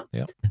the time.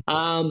 Yeah.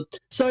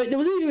 So there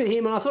was an interview with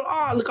him, and I thought,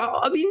 oh, look,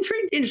 I'd be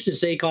interested to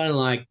see kind of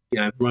like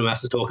Roy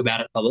Masters talk about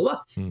it, blah blah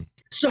blah.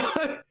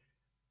 So.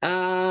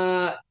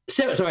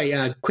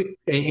 Quick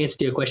answer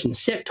to your question.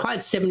 Tied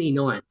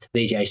 79th,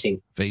 VJ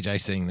Singh. VJ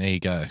Singh, there you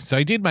go. So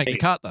he did make the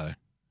cut though.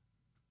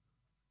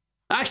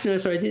 Actually, no,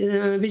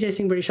 sorry. VJ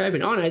Singh British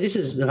Open. Oh, no, this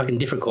is a fucking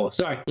different course.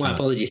 Sorry, my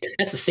apologies.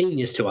 That's the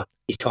seniors tour.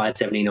 He's tied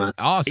 79th.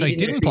 Oh, so he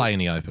didn't actually play in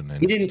the Open then?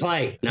 He didn't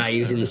play. No, he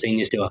was in the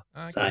seniors tour.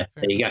 Okay, So fair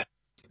there you go.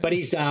 But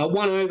he's 1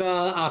 over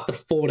after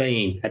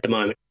 14 at the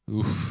moment.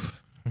 Oof.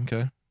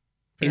 Okay.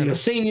 In the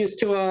seniors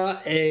tour,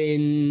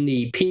 in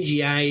the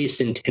PGA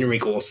Centenary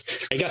course.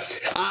 There you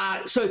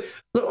go. So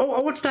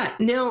what's that?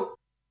 Now,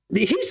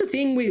 here's the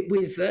thing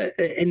with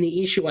and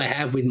the issue I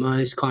have with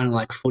most kind of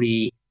like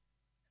footy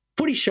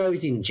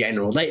shows in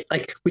general. They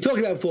like we talked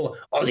about before,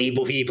 Aussie,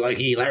 Buffy,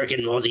 Blokey,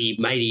 Larrikin, Aussie,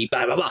 Matey,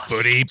 blah, blah, blah.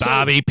 Footy,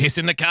 Barbie,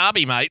 pissing the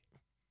carby, mate.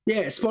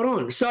 Yeah, spot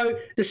on. So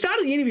the start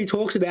of the interview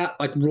talks about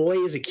like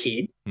Roy as a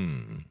kid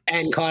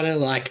and kind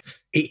of like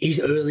his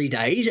early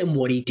days and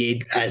what he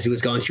did as he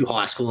was going through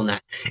high school and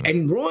that.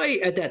 And Roy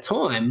at that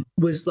time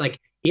was like,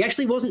 he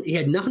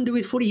had nothing to do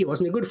with footy. He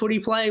wasn't a good footy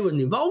player. He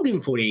wasn't involved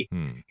in footy,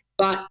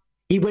 but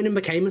he went and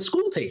became a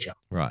school teacher.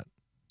 Right.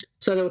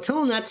 So they were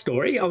telling that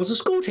story. I was a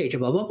school teacher,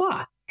 blah, blah,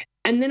 blah.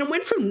 And then it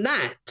went from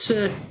that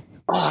to,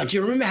 do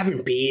you remember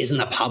having beers in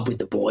the pub with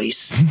the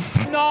boys?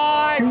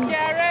 Nice,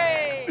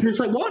 Gary! And it's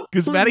like, what?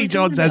 Because What are Matty we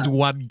Johns talking has about?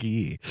 one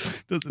gear.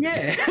 Doesn't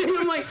Yeah. And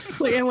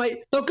I'm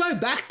like, they'll go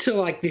back to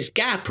like this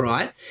gap,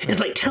 right? And it's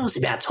like, tell us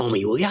about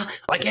Tommy, will ya?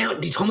 Like,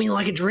 did Tommy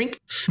like a drink?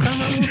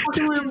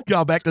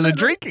 Go back to the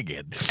drink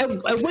again.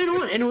 It went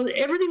on, and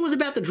everything was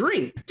about the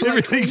drink. for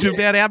like 20 Everything's minutes.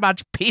 about how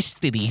much piss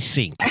did he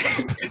sink.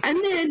 And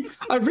then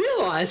I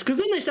realized, because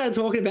then they started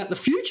talking about the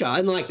future,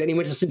 and like then he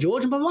went to St.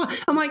 George and blah, blah, blah.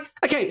 I'm like,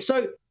 okay,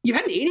 so you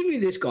had to interview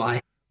this guy.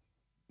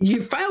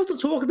 You failed to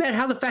talk about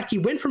how the fact he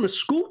went from a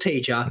school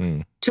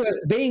teacher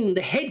to being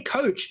the head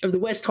coach of the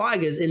West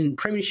Tigers and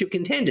premiership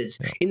contenders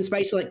in the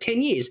space of like 10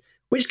 years.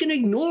 We're just going to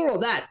ignore all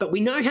that, but we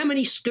know how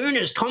many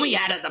schooners Tommy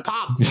had at the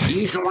pub.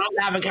 He used to love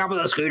to have a couple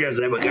of schooners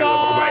that were going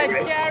Nice, to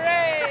the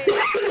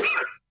Gary!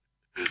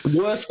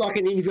 worst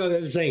fucking interview I've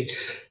ever seen.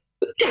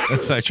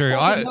 That's so true.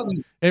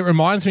 It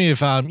reminds me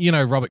of,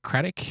 Robert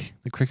Craddock,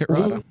 the cricket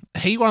writer.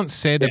 He once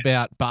said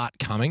about Bart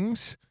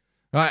Cummings,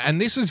 right? And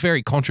this was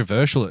very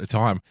controversial at the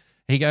time.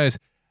 He goes,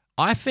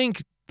 I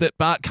think that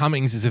Bart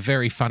Cummings is a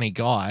very funny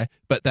guy,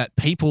 but that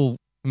people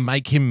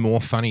make him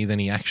more funny than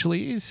he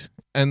actually is.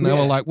 And they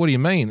were like, what do you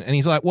mean? And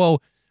he's like,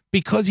 well,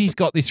 because he's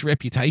got this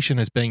reputation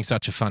as being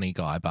such a funny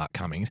guy, Bart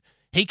Cummings,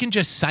 he can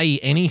just say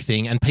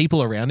anything and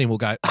people around him will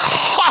go,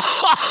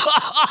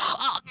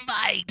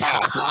 mate,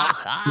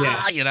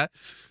 you know?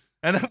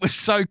 And it was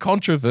so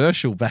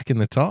controversial back in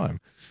the time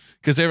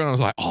because everyone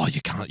was like, oh,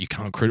 you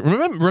can't credit.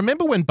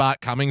 Remember when Bart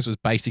Cummings was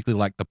basically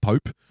like the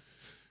Pope?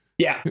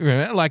 Yeah.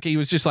 Remember? Like he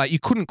was just like, you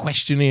couldn't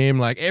question him.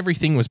 Like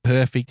everything was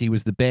perfect. He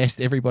was the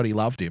best. Everybody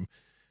loved him.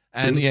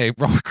 And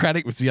Robert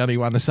Craddock was the only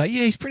one to say,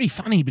 yeah, he's pretty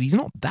funny, but he's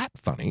not that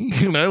funny.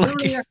 You know, like,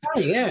 Really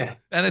funny, yeah.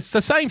 and it's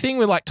the same thing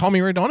with like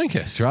Tommy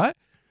Raudonikis, right?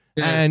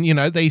 Yeah.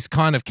 And, these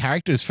kind of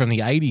characters from the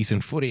 80s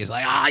and footy is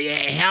like, oh,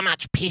 yeah, how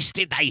much piss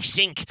did they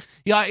sink?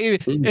 Yeah,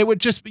 it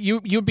would just,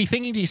 you'd be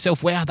thinking to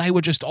yourself, wow, they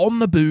were just on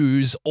the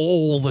booze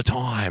all the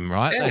time,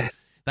 right? Yeah.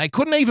 They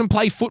couldn't even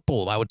play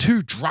football. They were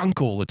too drunk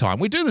all the time.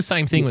 We do the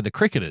same thing with the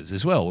cricketers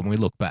as well when we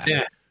look back.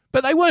 Yeah.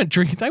 But they weren't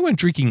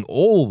drinking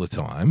all the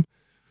time.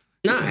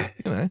 No.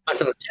 You know, I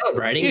was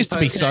celebrating. he used to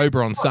be post-game.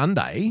 sober on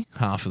Sunday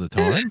half of the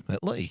time,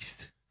 at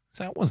least.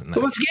 So it wasn't that.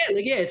 But once again,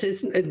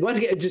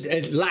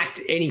 it lacked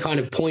any kind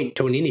of point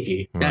to an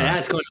interview. Right.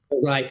 That's kind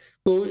of like,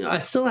 well, I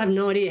still have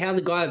no idea how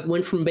the guy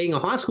went from being a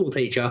high school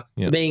teacher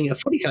to being a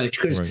footy coach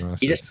because Very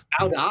nice, you just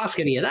failed to ask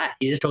any of that.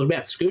 You just talked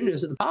about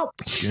schooners at the pub.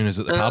 Schooners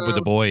at the pub with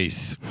the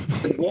boys.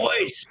 The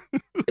boys, you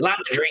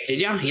loved to drink,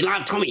 did you? You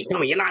loved Tommy.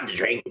 Tommy, you loved to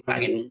drink.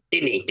 Fucking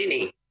didn't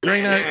he?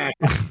 Greeno,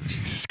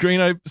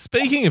 Greeno,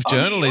 speaking of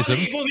journalism,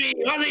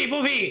 Aussie,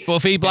 Buffy.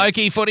 Buffy,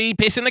 blokey, footy,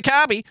 piss in the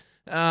carby.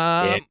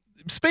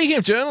 Speaking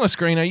of journalists,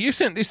 Greeno, you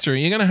sent this through.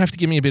 You're going to have to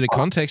give me a bit of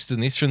context in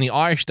this from the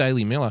Irish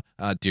Daily Mirror.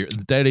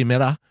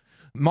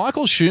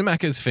 Michael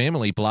Schumacher's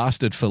family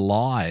blasted for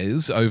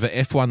lies over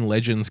F1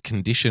 legend's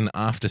condition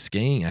after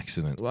skiing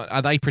accident. What,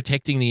 are they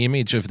protecting the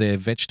image of their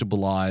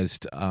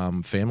vegetabilized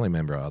family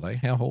member? Are they?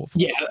 How horrible?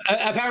 Yeah,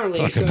 apparently.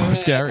 Fucking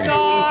nice, Gary.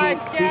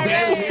 Nice, the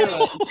Daily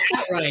Mirror,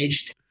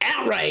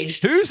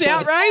 outraged. Who's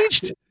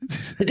outraged?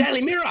 The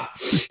Daily Mirror.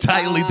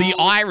 The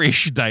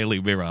Irish Daily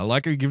Mirror.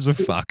 Like, who gives a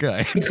fuck, eh?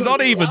 It's Because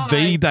not even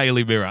the lie.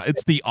 Daily Mirror.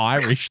 It's the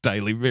Irish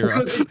Daily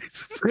Mirror.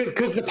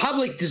 Because the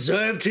public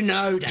deserve to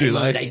know. Do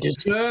they? They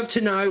deserve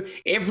to know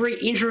every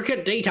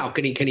intricate detail.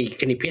 Can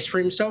he piss for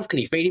himself? Can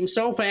he feed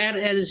himself? How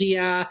is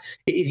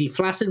he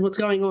flaccid? What's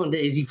going on?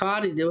 Is he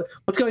farted?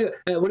 What's going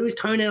on? What do his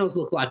toenails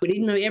look like? We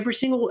need to know every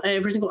single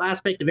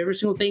aspect of every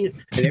single thing. of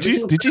every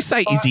single Did you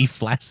say, is he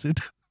flaccid?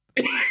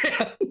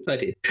 I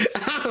did.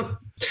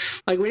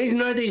 Like, we need to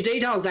know these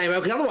details, Damo,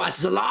 because otherwise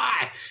it's a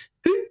lie.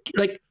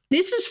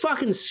 This is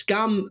fucking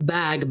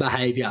scumbag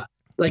behavior.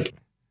 Like,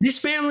 this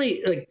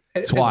family, like,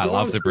 That's why I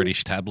love the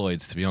British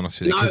tabloids, to be honest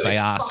with you, because they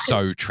are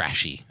so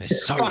trashy. They're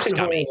so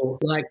scummy. Horrible.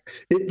 Like,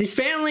 this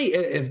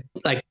family,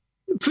 like,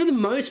 for the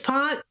most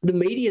part, the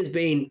media has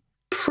been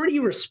pretty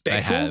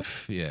respectful They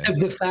have, yeah. of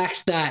the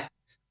fact that,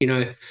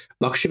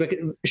 Michael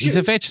Schumacher. He's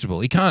a vegetable.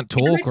 He can't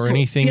talk or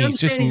anything. He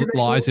just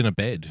lies in a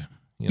bed.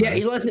 Yeah,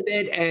 he lies in the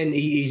bed and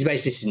he's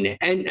basically sitting there,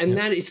 and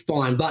that is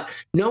fine. But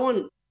no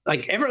one,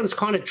 like, everyone's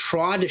kind of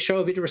tried to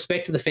show a bit of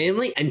respect to the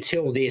family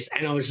until this,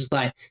 and I was just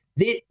like,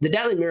 the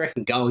Daily Mirror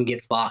can go and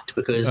get fucked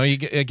because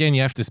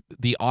you have to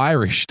the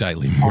Irish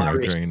Daily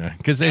Mirror,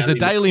 because there's a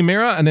Daily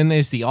Mirror and then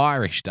there's the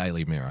Irish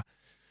Daily Mirror.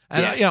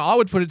 And I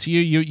would put it to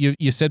you.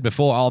 You said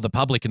before, the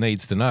public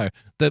needs to know.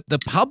 The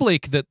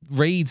public that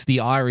reads the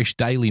Irish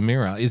Daily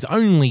Mirror is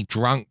only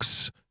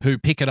drunks who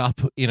pick it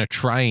up in a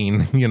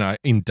train,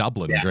 in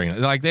Dublin. Yeah.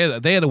 Like they're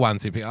the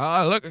ones who pick.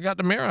 Oh, look, I got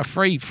the Mirror,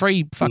 free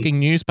fucking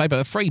newspaper,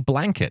 a free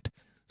blanket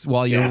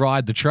while you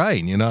ride the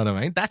train. You know what I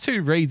mean? That's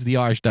who reads the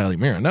Irish Daily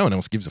Mirror. No one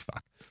else gives a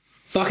fuck.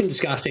 Fucking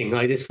disgusting.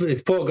 Like,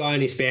 this poor guy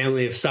and his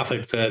family have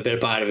suffered for a better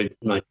part of it,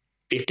 like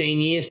 15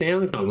 years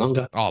now, if not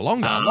longer. Oh,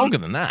 longer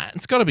than that.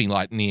 It's got to be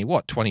like near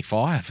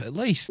 25 at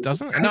least,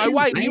 doesn't it? No,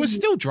 wait, he was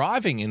still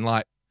driving in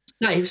like.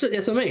 No,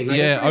 that's what I mean.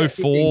 Like,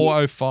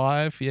 04,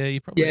 05. Yeah,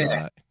 you're probably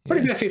right.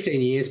 Probably about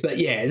 15 years, but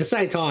at the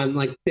same time,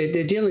 like,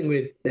 they're dealing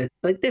with,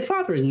 like, their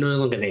father is no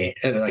longer there.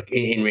 Like,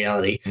 in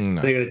reality,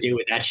 No. they're going to deal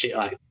with that shit.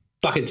 Like,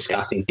 fucking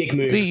disgusting. Dick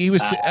move. He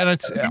was, and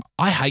it's.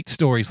 I hate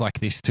stories like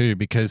this too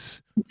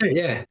because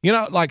yeah.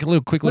 like a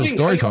little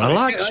story time. I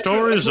like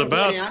stories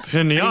about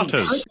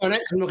pinatas. I'm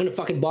not going to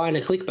fucking buy in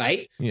a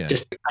clickbait. Yeah.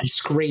 Just I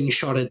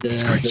screenshotted the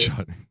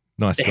Screenshot.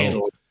 Nice the call.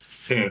 handle.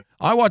 Yeah.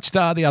 I watched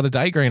the other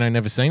day, Green. I'd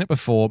never seen it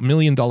before. $1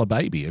 Million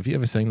Baby. Have you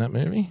ever seen that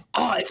movie?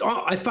 I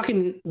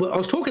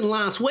was talking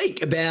last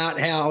week about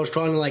how I was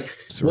trying to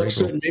watch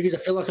certain movies I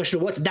feel like I should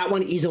have watched. That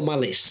one is on my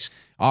list.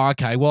 Oh,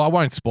 okay. Well, I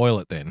won't spoil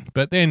it then.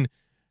 But then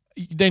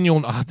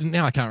you'll.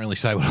 Now I can't really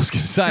say what I was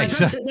going to say.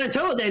 Don't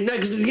tell it then. No,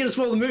 because you're going to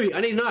spoil the movie.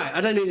 I need to know.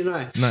 I don't need to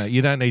know. No,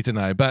 you don't need to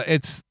know. But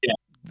it's. Yeah.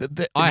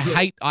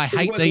 I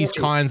hate these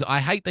kinds. I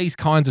hate these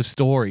kinds of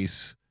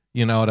stories.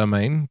 You know what I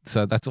mean?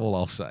 So that's all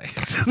I'll say.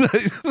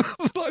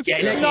 I'll watch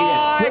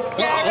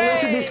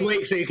it this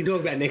week so you can talk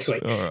about it next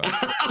week. All right.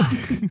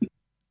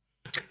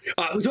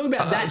 We're talking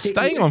about that.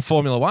 Staying on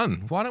Formula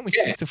One. Why don't we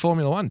stick to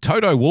Formula One?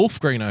 Toto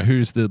Wolff, Greeno,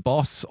 who's the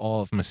boss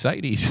of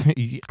Mercedes.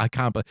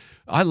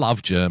 I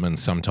love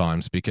Germans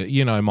sometimes because,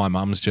 my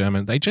mum's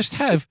German. They just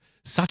have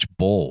such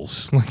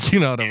balls. Like, you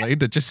know what I mean?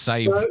 To just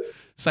say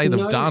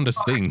the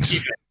darndest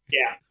things.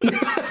 Yeah.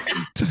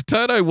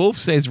 Toto Wolff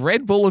says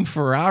Red Bull and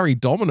Ferrari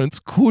dominance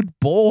could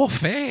bore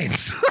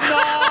fans.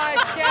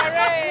 Nice,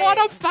 Gary.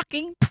 What a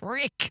fucking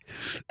prick.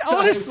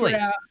 Honestly.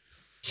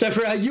 So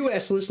for our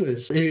US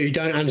listeners who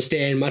don't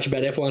understand much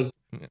about F1,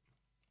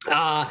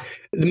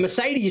 the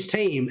Mercedes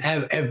team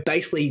have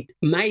basically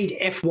made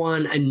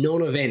F1 a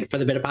non-event for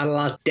the better part of the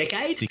last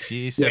decade. 6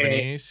 years, 7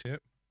 years. Yep.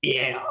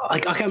 Yeah,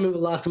 I can't remember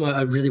the last time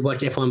I really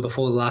watched F1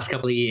 before the last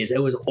couple of years.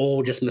 It was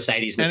all just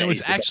Mercedes. And it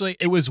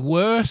was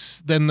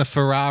worse than the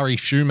Ferrari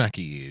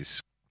Schumacher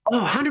years.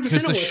 Oh, 100%.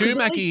 Because the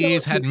Schumacher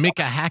years had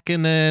Mika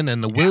Hakkinen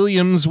and the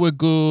Williams were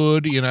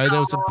good. There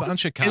was a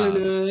bunch of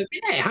cars.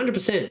 Yeah,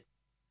 100%.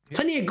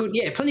 Plenty of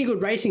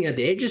good racing out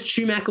there. Just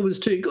Schumacher was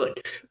too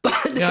good.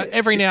 But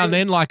every now and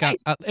then, like an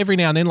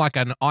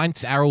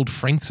Heinz Harold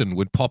Frentzen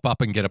would pop up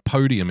and get a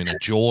podium in a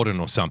Jordan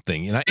or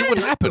something. It would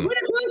happen. Where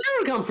did Heinz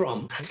Harold come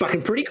from? That's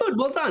fucking pretty good.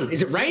 Well done.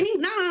 Is it raining?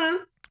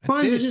 No.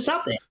 Heinz is just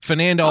up there.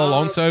 Fernando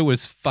Alonso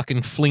was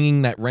fucking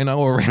flinging that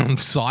Renault around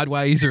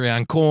sideways,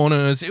 around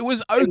corners. It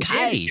was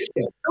okay.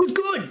 It was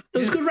good. It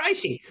was good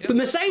racing. Yep. But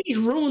Mercedes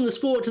ruined the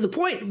sport to the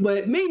point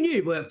where me and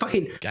you were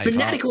fucking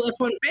fanatical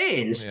F1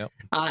 fans. Yep.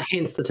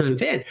 Hence the term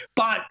fan.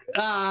 But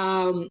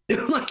for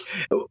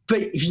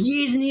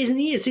years and years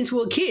and years since we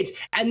were kids.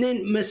 And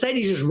then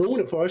Mercedes just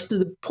ruined it for us to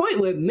the point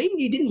where me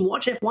and you didn't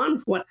watch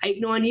F1 for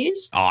 8-9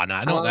 years? Oh,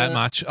 no, not that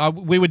much.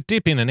 We would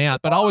dip in and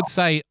out. But I would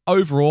say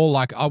overall,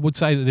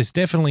 there's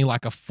definitely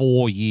like a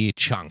 4-year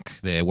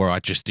chunk there where I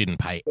just didn't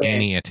pay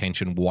any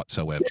attention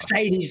whatsoever.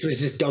 Mercedes was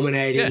just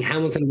dominating. Yeah.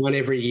 Hamilton won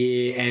every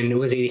year, and it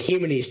was either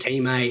him and his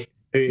teammate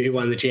who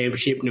won the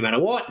championship no matter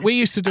what. We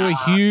used to do a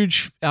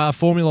huge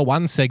Formula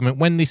One segment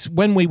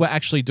when we were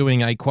actually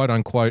doing a quote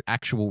unquote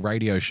actual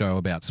radio show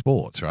about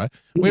sports, right?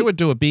 We would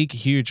do a big,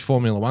 huge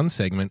Formula One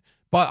segment.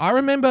 But I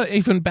remember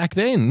even back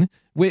then,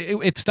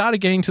 it started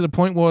getting to the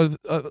point where,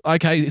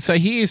 okay, so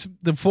here's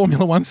the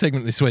Formula One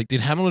segment this week.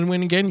 Did Hamilton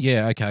win again?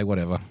 Yeah, okay,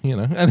 whatever,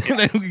 And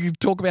then we could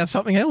talk about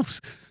something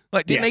else.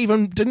 Like, didn't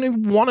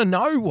even want to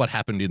know what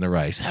happened in the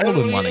race.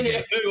 Hamilton won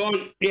again. Move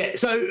on. Yeah,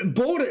 so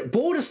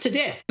bored us to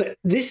death. But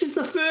this is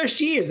the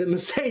first year that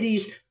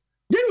Mercedes,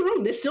 don't get me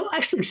wrong, they're still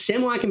actually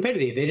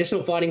semi-competitive. They're just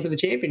not fighting for the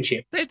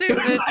championship. They're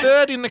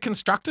third in the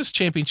Constructors'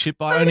 Championship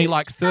by only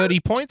like 30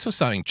 points or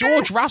something.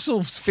 George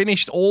Russell's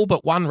finished all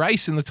but one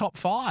race in the top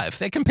 5.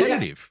 They're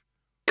competitive.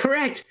 Yeah,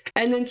 correct.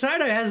 And then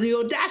Toto has the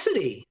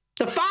audacity,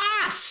 the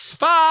farce,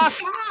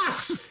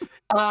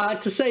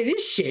 to say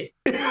this shit.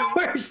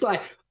 Where it's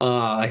like,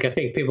 I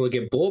think people will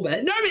get bored by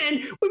that. No,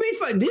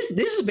 man, this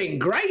has been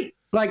great.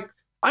 Like,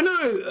 I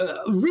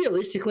know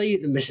realistically,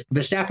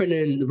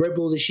 Verstappen and the Red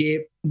Bull this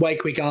year way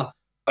quicker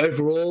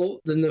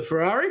overall than the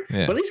Ferrari,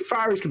 but at least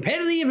Ferrari's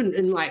competitive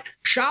and like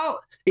Charles.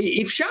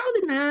 If Charles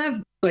didn't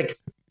have like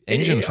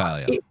engine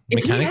failure,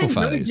 mechanical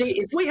failures,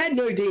 if we had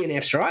no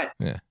DNFs, right?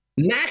 Yeah.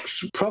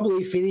 Max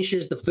probably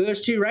finishes the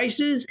first 2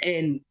 races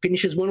and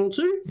finishes 1 or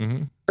 2.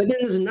 Mm-hmm. But then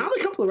there's another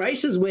couple of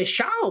races where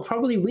Charles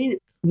probably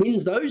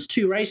wins those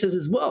 2 races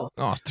as well.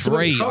 Oh,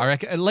 3. I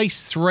reckon at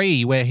least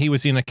 3 where he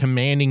was in a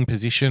commanding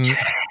position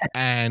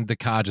and the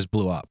car just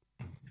blew up.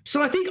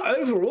 So I think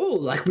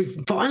overall, like, we've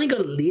finally got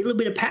a little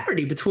bit of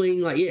parity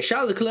between, like,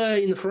 Charles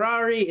Leclerc in the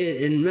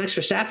Ferrari and Max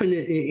Verstappen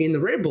in the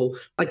Red Bull.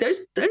 Like,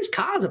 those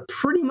cars are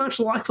pretty much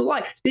like for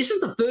like. This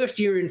is the first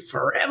year in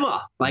forever.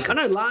 Like, I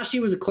know last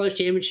year was a close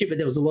championship, but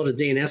there was a lot of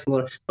DNFs, a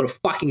lot of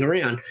fucking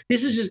around.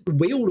 This is just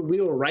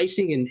wheel-to-wheel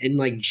racing and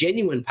like,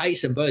 genuine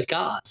pace of both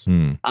cars.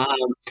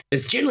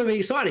 It's genuinely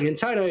exciting. And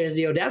Toto has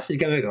the audacity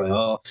to go back like,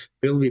 oh,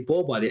 we'll be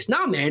bored by this.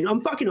 No, man,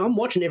 I'm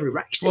watching every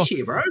race this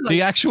year, bro. Like,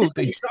 the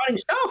exciting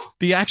stuff.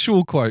 The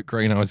actual quote,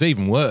 Greeno, is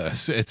even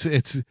worse.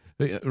 It's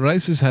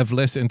races have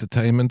less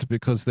entertainment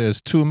because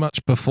there's too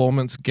much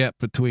performance gap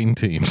between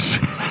teams.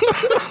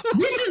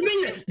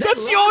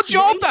 That's your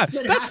job,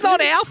 though. That's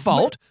not our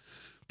fault.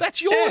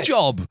 That's your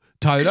job,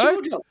 Toto. That's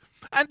your job.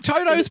 And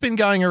Toto's been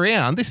going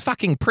around, this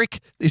fucking prick,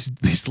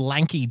 this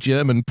lanky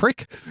German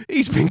prick,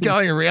 he's been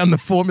going around the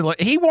formula.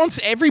 He wants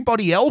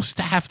everybody else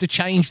to have to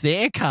change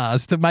their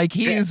cars to make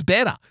his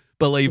better,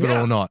 believe it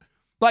or not.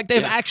 Like,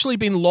 they've actually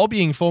been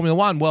lobbying Formula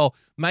One. Well,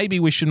 maybe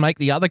we should make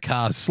the other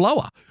cars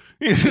slower.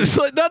 It's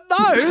like, no,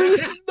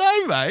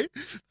 mate.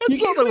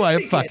 That's not the way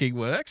it fucking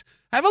works.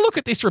 Have a look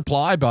at this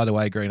reply, by the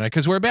way, Greeno,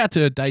 because we're about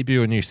to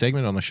debut a new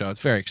segment on the show. It's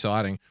very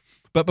exciting.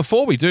 But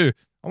before we do,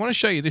 I want to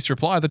show you this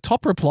reply. The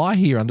top reply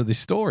here under this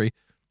story,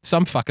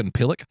 some fucking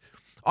pillock.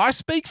 I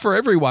speak for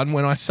everyone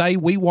when I say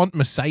we want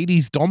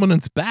Mercedes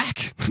dominance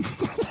back.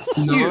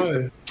 No.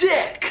 You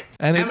dick.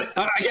 And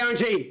I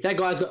guarantee that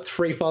guy's got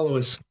 3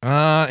 followers.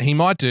 He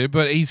might do,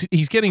 but he's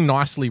getting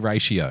nicely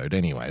ratioed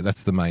anyway.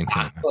 That's the main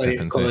thing.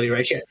 Quality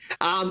ratio.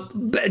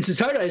 But to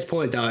Toto's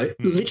point, though,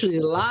 literally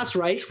the last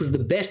race was the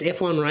best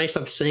F1 race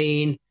I've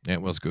seen. Yeah,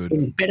 it was good. In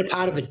the better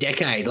part of a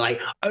decade.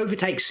 Like,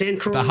 overtake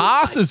Central. The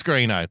Haas,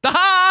 Greeno. The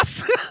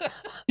Haas!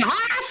 The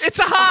Haas! It's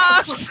a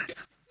Haas!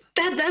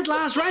 That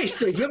last race,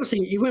 so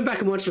you went back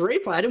and watched the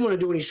replay. I didn't want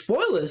to do any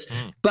spoilers,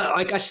 but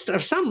like for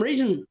some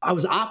reason I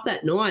was up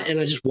that night and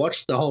I just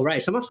watched the whole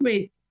race. I must have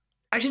been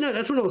actually no,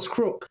 that's when I was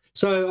crook.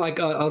 So like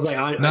I was like,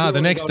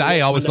 the next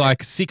day I was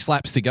like 6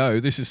 laps to go.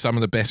 This is some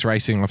of the best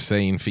racing I've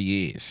seen for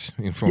years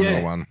in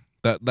Formula One.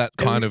 That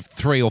kind of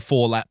 3 or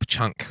 4 lap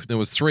chunk. There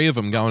was 3 of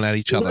them going at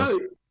each other. No,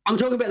 I'm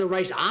talking about the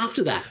race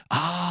after that.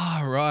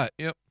 Ah, right.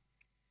 Yep.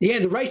 Yeah,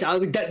 the race,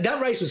 that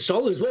race was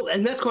solid as well.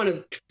 And that's kind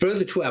of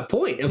further to our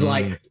point of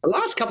like the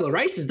last couple of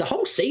races, the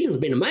whole season's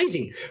been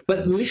amazing.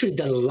 But literally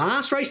the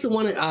last race, the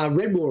one at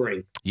Red Bull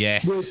Ring.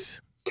 Yes.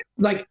 Was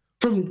like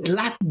from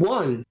lap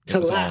 1 to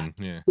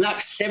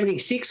lap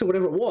 76 or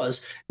whatever it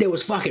was, there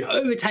was fucking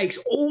overtakes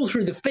all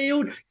through the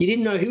field. You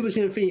didn't know who was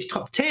going to finish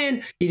top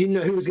 10. You didn't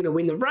know who was going to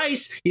win the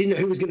race. You didn't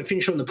know who was going to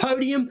finish on the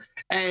podium.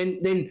 And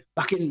then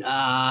fucking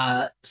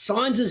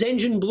Sainz's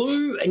engine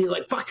blew, and you're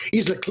like, fuck,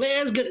 is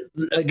Leclerc's gonna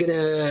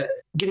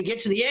get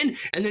to the end?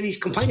 And then he's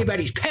complaining about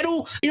his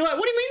pedal. You're like,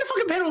 what do you mean the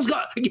fucking pedal's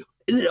got?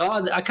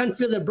 I can't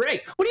feel the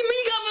brake. What do you mean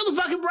you can't feel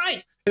the fucking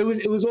brake?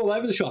 It was all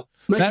over the shop.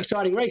 Most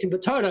exciting racing,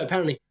 but Toto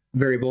apparently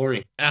very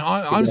boring. And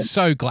I'm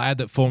so glad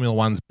that Formula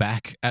One's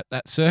back at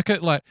that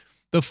circuit. Like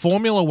the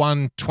Formula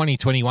One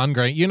 2021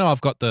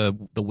 I've got the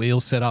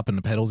wheels set up and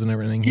the pedals and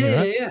everything here.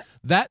 Right? Yeah.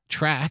 That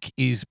track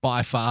is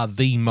by far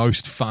the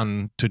most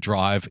fun to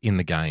drive in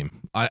the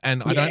game. I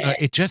don't know,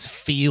 it just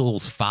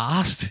feels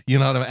fast, you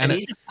know what I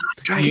mean?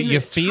 And you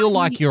feel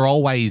like you're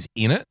always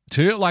in it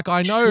too. Like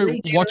I know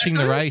watching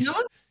the race.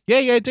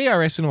 Yeah,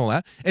 DRS and all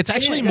that. It's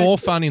actually more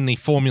fun in the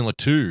Formula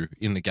 2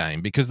 in the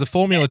game because the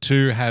Formula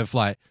 2 have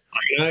like,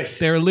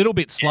 they're a little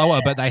bit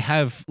slower, but they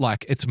have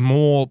like, it's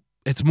more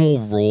it's more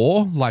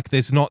raw. Like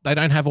they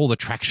don't have all the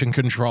traction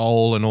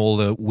control and all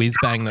the whiz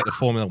bang that the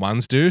Formula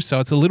Ones do. So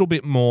it's a little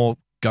bit more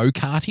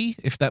go-karty,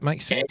 if that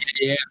makes sense.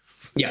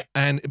 Yeah.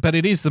 But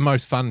it is the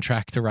most fun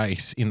track to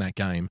race in that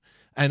game.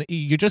 And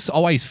you just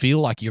always feel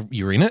like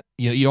you're in it.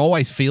 You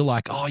always feel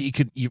like,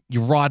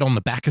 you're right on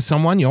the back of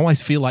someone. You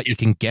always feel like you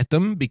can get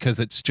them because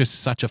it's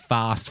just such a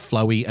fast,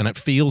 flowy, and it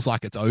feels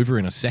like it's over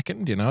in a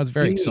second. It's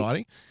very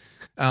exciting.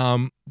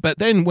 But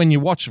then when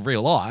you watch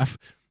real life,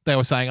 they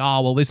were saying,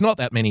 oh, well, there's not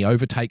that many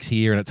overtakes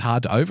here and it's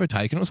hard to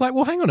overtake. And it was like,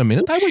 well, hang on a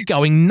minute. They were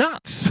going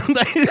nuts.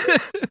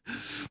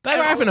 They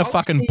were having a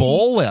fucking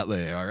ball out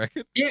there, I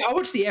reckon. Yeah, I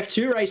watched the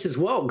F2 race as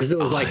well because it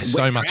was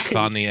so much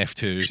fun, the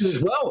F2s.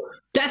 As well.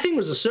 That thing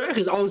was a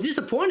circus. I was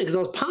disappointed because I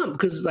was pumped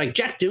because like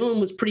Jack Dillon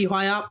was pretty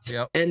high up.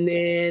 Yep. And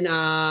then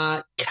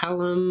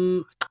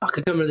Callum, I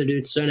can't remember the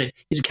dude's surname.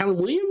 Is it Callum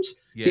Williams?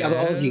 Yeah, the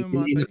other Aussie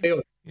in the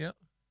field. Yeah.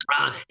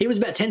 He was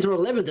about 10th or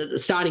 11th at the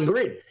starting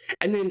grid.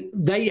 And then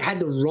they had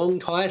the wrong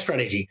tyre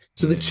strategy.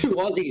 So the two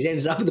Aussies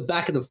ended up at the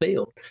back of the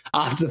field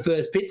after the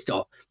first pit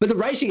stop. But the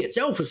racing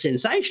itself was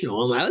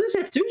sensational. I'm like, this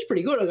F2 is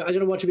pretty good. I got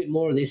to watch a bit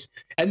more of this.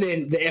 And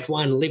then the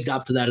F1 lived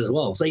up to that as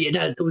well. So,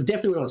 it was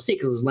definitely when I was sick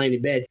because I was laying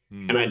in bed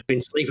and I'd been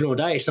sleeping all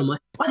day. So I'm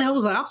like, why the hell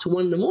was I up to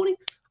 1 a.m?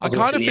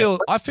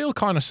 I feel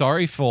kind of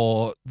sorry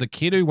for the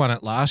kid who won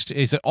it last year.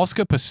 Is it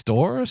Oscar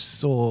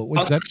Pistorius or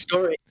what's that?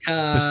 Pistori?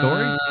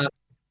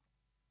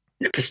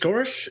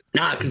 Pistorius?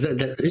 Nah, because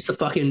who's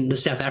the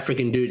South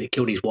African dude that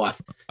killed his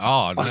wife?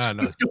 Oh, no.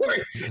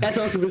 Pistori. That's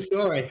Oscar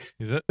Pistori.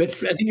 Is it? I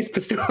think it's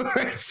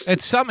Pistorius.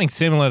 It's something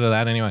similar to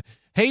that anyway.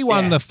 He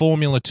won the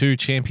Formula 2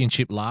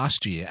 championship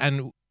last year,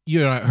 and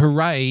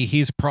hooray!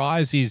 His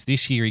prize is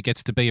this year he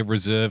gets to be a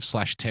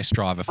reserve/test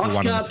driver for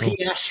one of the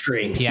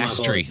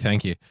Piastri.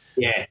 Thank you.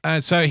 Yeah.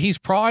 So his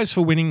prize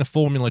for winning the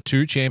Formula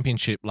 2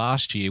 championship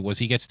last year was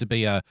he gets to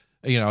be a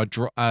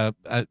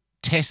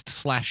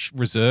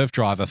test/reserve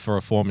driver for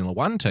a Formula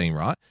 1 team,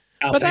 right?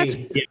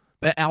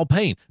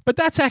 Alpine. But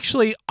that's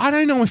actually, I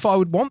don't know if I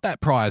would want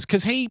that prize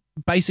because he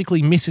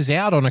basically misses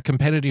out on a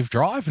competitive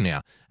drive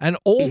now. And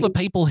all the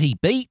people he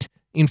beat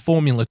in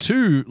Formula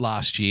 2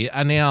 last year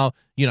are now,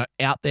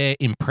 out there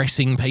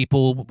impressing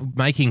people,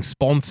 making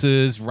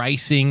sponsors,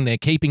 racing, they're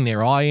keeping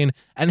their eye in,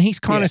 and he's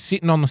kind of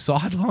sitting on the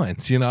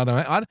sidelines, you know what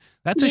I mean?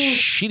 That's a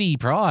shitty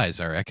prize,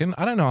 I reckon.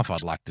 I don't know if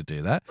I'd like to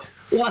do that.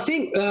 Well, I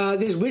think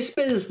there's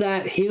whispers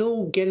that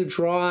he'll get a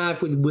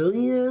drive with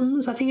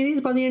Williams, I think it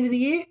is, by the end of the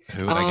year.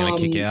 Who are they going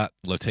to kick out?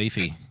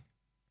 Latifi?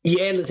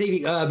 Yeah,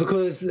 Latifi,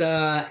 because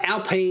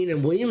Alpine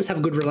and Williams have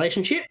a good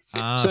relationship.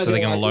 So they're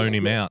going to loan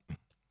him out.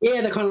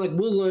 Yeah, they're kind of like,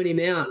 we'll loan him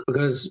out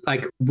because,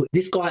 like,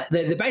 this guy,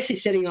 they're basically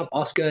setting up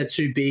Oscar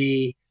to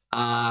be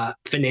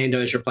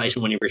Fernando's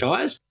replacement when he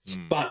retires.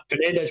 But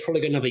Fernando's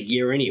probably got another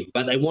year in him,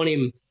 but they want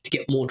him to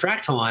get more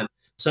track time.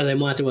 So they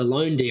might do a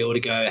loan deal to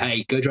go,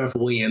 hey, go drive for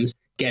Williams,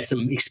 get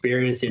some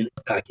experience in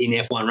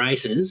F1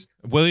 races.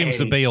 Williams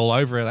would be all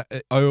over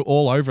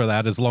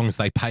that as long as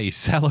they pay his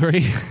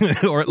salary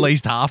or at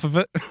least half of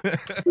it.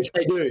 Which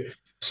they do.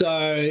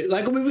 So,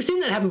 like, we've seen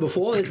that happen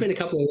before. There's been a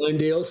couple of loan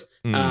deals,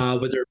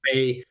 whether it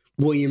be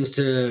Williams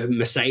to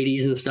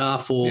Mercedes and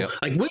stuff, or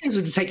like Williams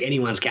would just take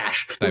anyone's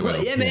cash. They will.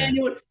 Like, yeah, man,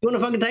 you want to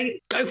fucking take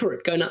it? Go for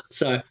it. Go nuts.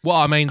 So, well,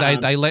 I mean,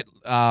 they let.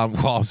 I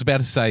was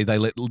about to say they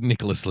let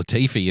Nicholas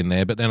Latifi in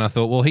there, but then I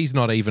thought, well, he's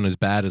not even as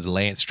bad as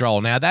Lance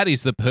Stroll. Now that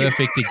is the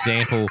perfect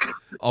example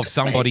of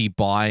somebody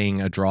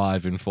buying a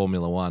drive in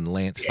Formula One.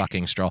 Lance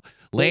fucking Stroll.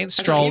 Lance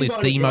Stroll is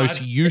the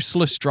most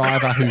useless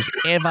driver who's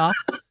ever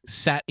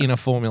sat in a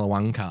Formula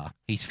One car.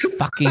 He's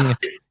fucking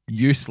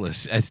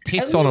useless as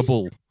tits on a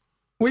bull.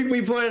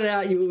 We pointed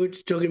out, you were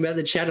talking about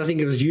the chat, I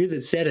think it was you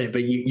that said it,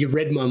 but you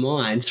read my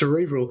mind,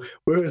 Cerebral,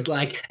 where it was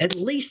like, at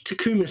least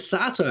Takuma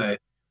Sato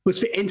was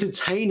for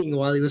entertaining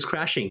while he was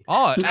crashing.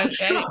 Oh,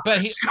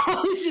 but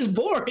Stroll is just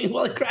boring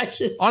while he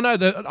crashes. I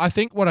know. I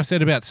think what I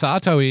said about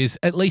Sato is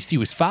at least he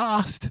was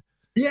fast.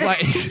 Yeah.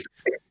 Like,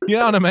 you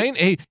know what I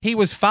mean? He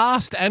was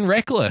fast and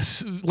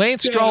reckless.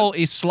 Lance Stroll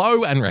is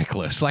slow and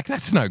reckless. Like,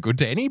 that's no good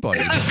to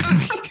anybody.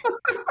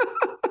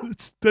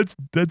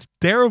 That's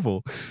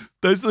terrible.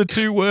 Those are the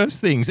two worst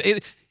things.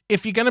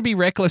 If you're going to be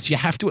reckless, you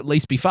have to at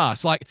least be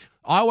fast. Like,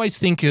 I always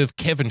think of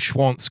Kevin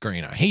Schwantz,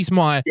 Screener. He's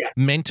my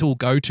mental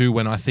go-to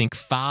when I think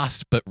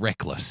fast but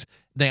reckless.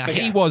 Now,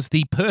 he was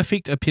the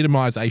perfect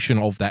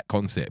epitomization of that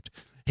concept.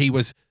 He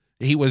would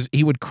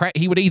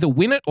either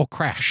win it or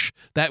crash.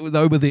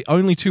 Those were the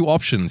only two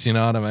options, you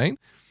know what I mean?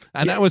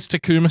 And that was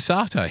Takuma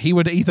Sato. He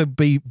would either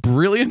be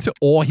brilliant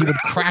or he would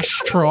crash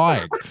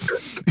trying.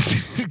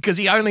 Because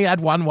he only had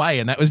one way,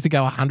 and that was to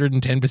go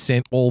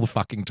 110% all the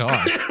fucking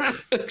time.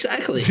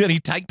 Exactly. And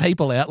he'd take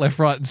people out left,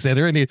 right, and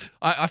center. And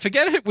I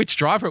forget which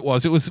driver it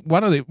was. It was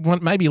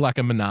maybe like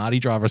a Minardi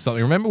driver or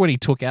something. Remember when he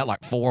took out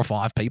like 4 or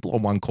 5 people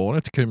on one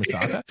corner, Takuma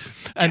Sato?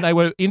 And they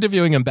were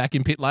interviewing him back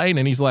in pit lane,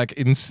 and he's like,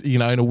 in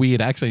a weird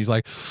accent, he's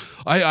like,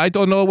 I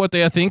don't know what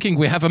they are thinking.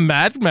 We have a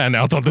madman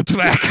out on the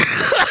track.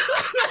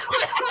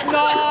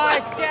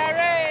 Nice,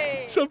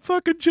 Gary! Some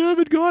fucking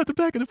German guy at the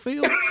back of the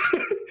field.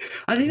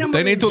 I think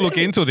they need to look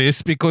into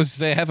this because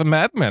they have a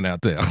madman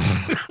out there.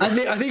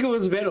 I think it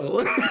was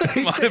Vettel.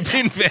 Might have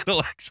been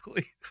Vettel,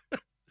 actually.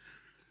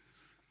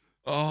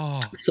 Oh,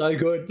 so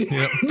good.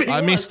 Yep. But he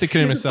I miss was. Takuma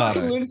He was a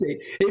fucking Sato.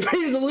 lunatic. If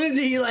he was a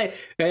lunatic, he's like,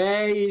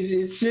 hey,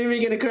 is Sumi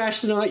going to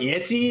crash tonight?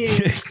 Yes, he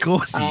is. Of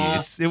course he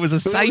is. It was a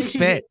but at safe least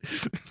bet.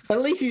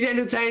 At least he's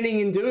entertaining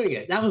in doing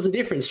it. That was the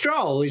difference.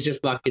 Stroll is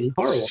just fucking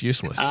horrible. It's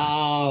useless.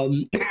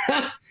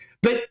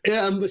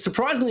 But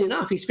surprisingly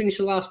enough, he's finished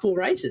the last 4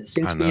 races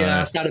since I we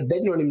know. started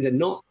betting on him to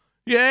not.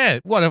 Yeah.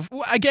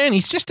 Again,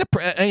 he's just a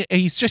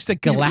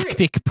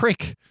galactic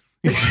prick.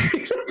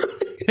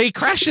 He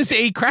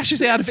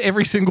crashes out of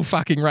every single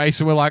fucking race,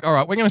 and we're like, all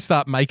right, we're going to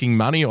start making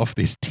money off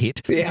this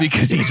tit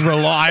because he's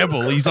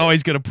reliable. He's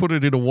always going to put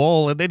it in a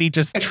wall, and then he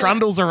just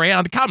trundles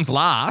around, comes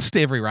last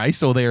every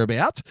race or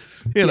thereabouts.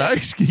 You know,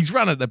 he's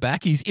running at the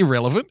back. He's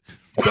irrelevant.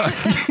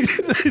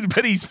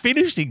 But he's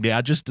finishing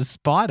now just to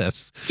spite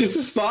us. Just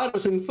to spite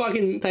us and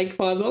fucking take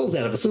 $5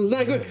 out of us. It was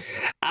no good.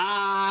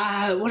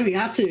 What are we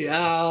up to?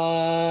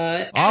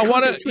 I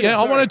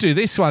want to do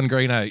this one,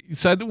 Greeno.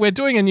 So we're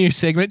doing a new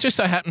segment. Just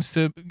so happens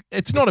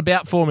it's not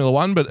about Formula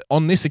One, but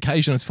on this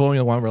occasion it's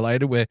Formula One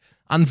related. We're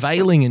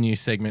unveiling a new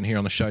segment here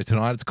on the show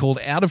tonight. It's called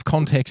Out of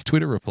Context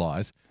Twitter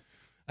Replies.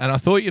 And I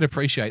thought you'd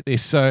appreciate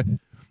this. So,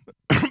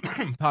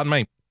 pardon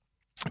me.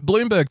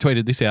 Bloomberg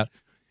tweeted this out.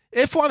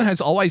 F1 has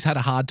always had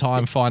a hard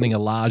time finding a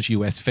large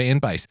US fan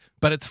base,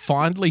 but it's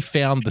finally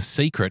found the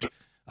secret.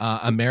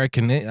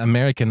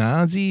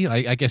 Americanazzi,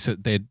 I guess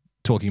they're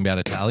talking about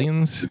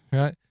Italians,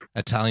 right?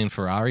 Italian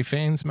Ferrari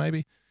fans,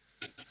 maybe.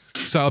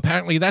 So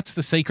apparently that's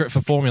the secret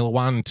for Formula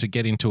One to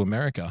get into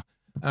America.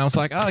 And I was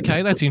like, oh,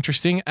 okay, that's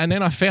interesting. And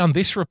then I found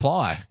this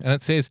reply, and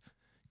it says,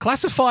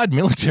 classified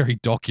military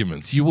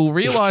documents. You will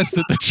realize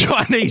that the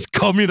Chinese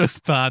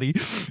Communist Party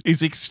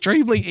is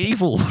extremely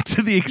evil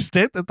to the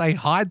extent that they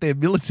hide their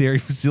military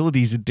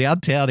facilities in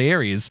downtown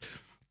areas,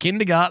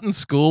 kindergartens,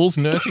 schools,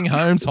 nursing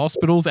homes,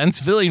 hospitals, and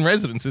civilian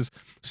residences.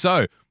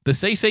 So the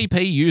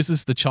CCP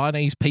uses the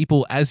Chinese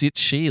people as its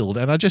shield.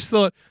 And I just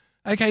thought,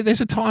 okay, there's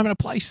a time and a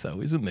place,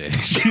 though, isn't there?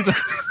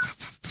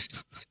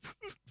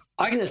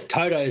 I think that's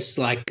Toto's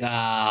Toto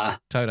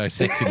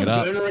sexing it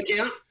up. burner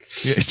account.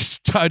 Yeah,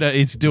 Toto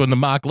is doing the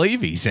Mark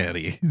Levy's out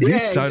here.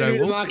 Yeah, Toto doing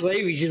Wolff. Mark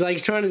Levy. She's like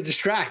trying to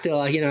distract her,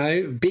 like,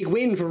 big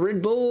win for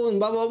Red Bull and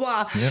blah, blah,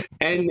 blah. Yep.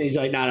 And he's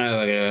like,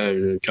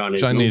 no,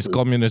 Chinese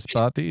Communist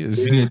Party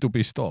need to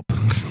be stopped.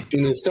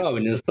 Stop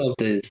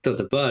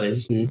the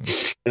parties. And,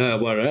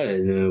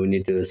 we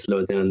need to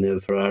slow down the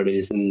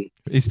Ferraris. And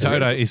Is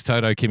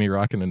Toto Kimi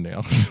Räikkönen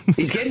now?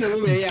 he's getting a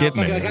little bit.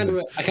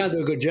 I can't do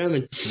a good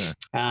German.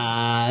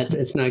 No.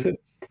 It's no good.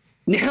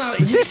 Now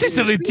This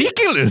is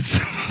ridiculous.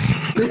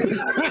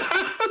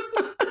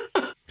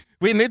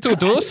 We need to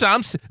do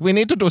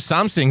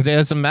something.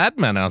 There's a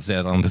madman out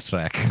there on the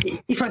track.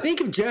 If I think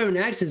of German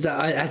accents,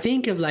 I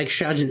think of like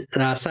Sergeant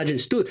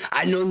Stu.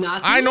 I know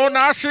nothing. I know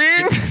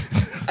nothing.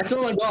 That's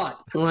all I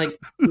got. I'm like,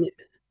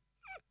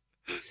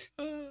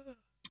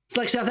 it's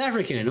like South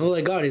African. All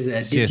I got is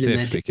a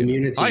diplomatic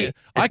community.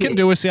 I can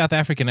do a South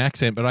African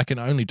accent, but I can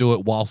only do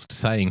it whilst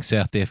saying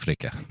South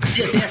Africa.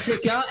 South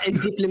Africa and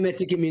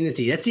diplomatic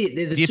community. That's it.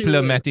 They're the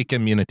Diplomatic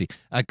community.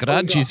 A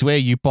garage is where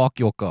you park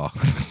your car.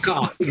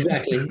 car,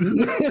 exactly.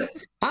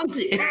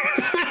 Hansi.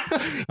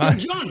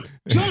 John.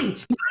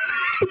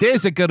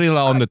 There's a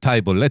gorilla on the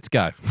table. Let's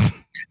go.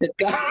 Let's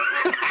go.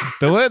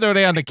 The word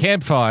around the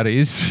campfire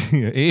is,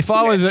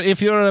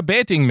 if you're a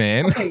betting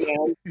man.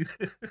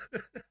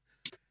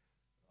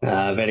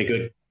 Very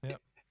good. Yep.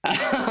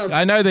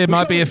 I know there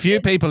might be a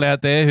few people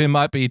out there who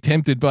might be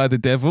tempted by the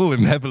devil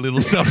and have a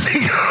little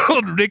something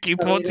on Ricky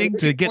Ponting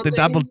to get the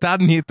double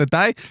done here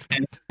today.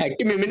 Hey,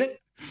 give me a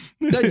minute.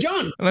 No,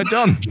 John. No,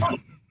 John.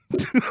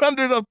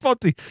 200 on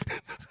Ponting.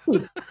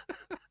 Now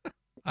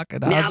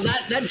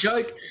that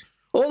joke,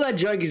 all that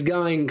joke is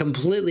going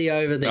completely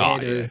over the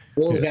head of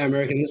all of our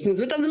American listeners,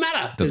 but it doesn't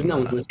matter because no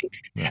one's listening.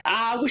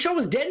 Yeah. Wish I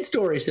was dead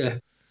story,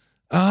 sir.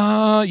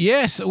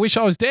 Yes, I wish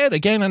I was dead.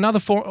 Again, another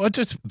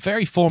just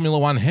very Formula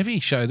One heavy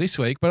show this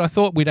week, but I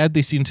thought we'd add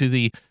this into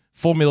the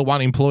Formula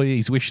One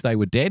employees wish they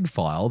were dead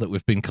file that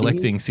we've been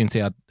collecting since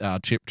our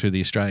trip to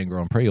the Australian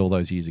Grand Prix all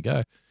those years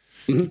ago.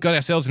 Got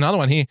ourselves another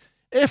one here.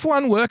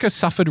 F1 worker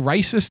suffered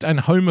racist and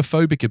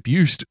homophobic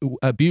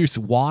abuse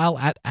while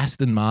at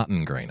Aston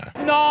Martin, Greeno.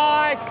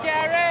 Nice,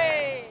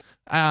 Gary!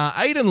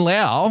 Aidan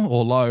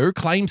Lowe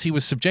claims he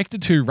was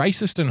subjected to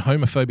racist and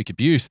homophobic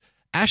abuse.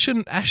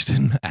 Aston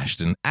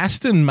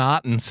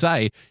Martin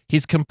say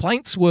his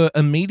complaints were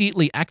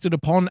immediately acted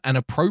upon and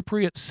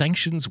appropriate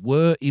sanctions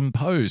were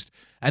imposed.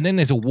 And then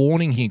there's a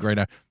warning here,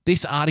 Greta.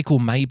 This article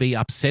may be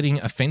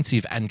upsetting,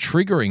 offensive, and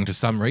triggering to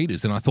some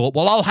readers. And I thought,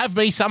 well, I'll have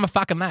me some of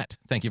fucking that.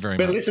 Thank you very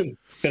much.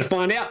 Better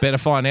find out. Better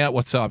find out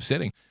what's so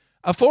upsetting.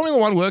 A Formula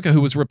One worker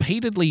who was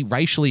repeatedly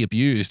racially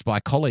abused by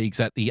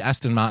colleagues at the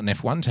Aston Martin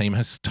F1 team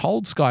has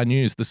told Sky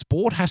News the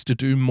sport has to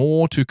do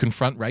more to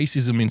confront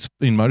racism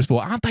in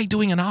motorsport. Aren't they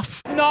doing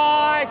enough?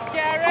 Nice,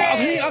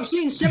 Gary! I've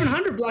seen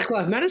 700 Black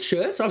Lives Matter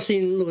shirts. I've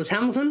seen Lewis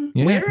Hamilton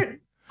wear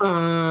it.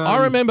 I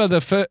remember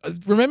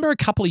remember a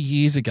couple of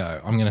years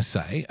ago, I'm going to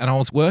say, and I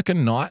was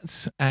working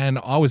nights and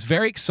I was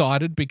very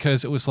excited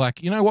because it was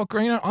like, you know what,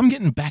 Greeno, I'm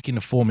getting back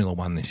into Formula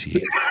One this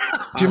year.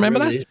 Do you remember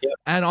that? Yep.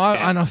 And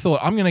I thought,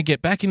 I'm going to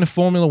get back into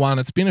Formula One.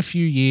 It's been a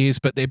few years,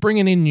 but they're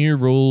bringing in new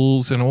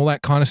rules and all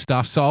that kind of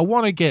stuff. So I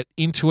want to get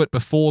into it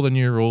before the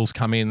new rules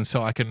come in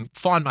so I can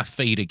find my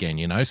feet again,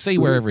 you know, see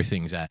where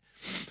everything's at.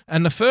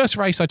 And the first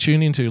race I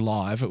tuned into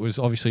live, it was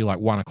obviously like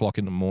 1 o'clock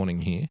in the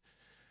morning here.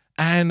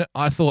 And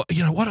I thought,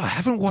 you know what? I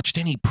haven't watched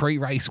any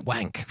pre-race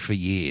wank for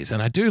years.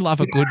 And I do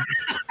love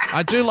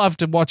I do love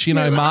to watch, you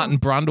know, Martin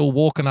Brundle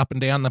walking up and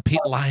down the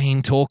pit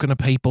lane, talking to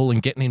people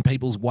and getting in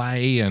people's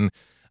way. And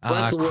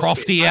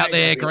Crofty out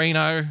there,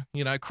 Greeno,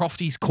 you know,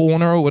 Crofty's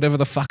Corner or whatever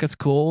the fuck it's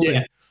called. Yeah.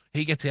 And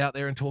he gets out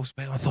there and talks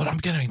about it. I thought, I'm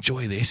going to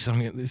enjoy this.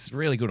 This is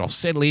really good. I'll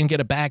settle in, get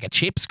a bag of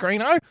chips,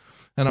 Greeno,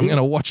 and I'm going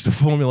to watch the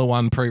Formula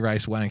One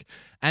pre-race wank.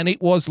 And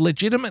it was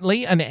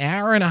legitimately an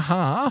hour and a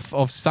half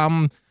of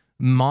some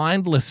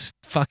mindless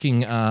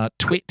fucking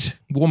twit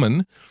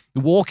woman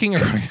walking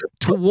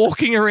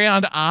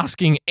around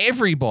asking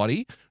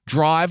everybody,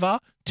 driver,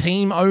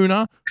 team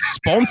owner,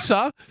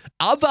 sponsor,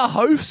 other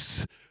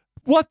hosts,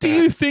 what do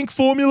you think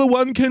Formula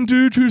One can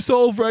do to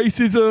solve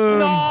racism?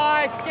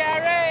 Nice,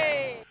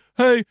 Gary!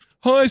 Hey,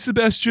 hi,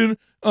 Sebastian.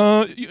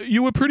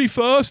 You were pretty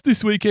fast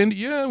this weekend.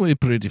 Yeah, we're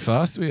pretty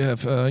fast. We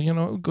have,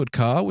 a good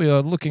car. We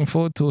are looking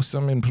forward to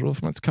some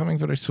improvements coming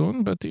very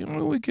soon, but,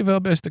 we give our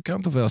best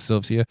account of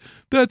ourselves here.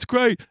 That's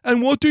great.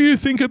 And what do you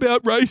think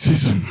about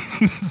racism?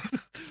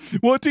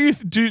 What do you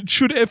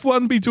should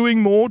F1 be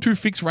doing more to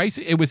fix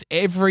racism? It was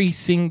every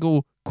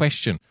single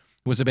question.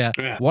 It was about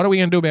what are we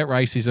going to do about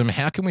racism?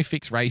 How can we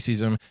fix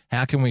racism?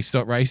 How can we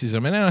stop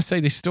racism? And then I say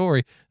this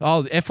story,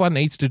 F1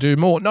 needs to do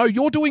more. No,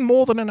 you're doing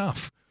more than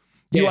enough.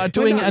 You are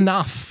doing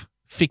enough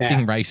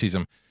fixing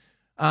racism.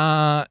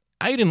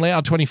 Aidan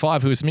Loud,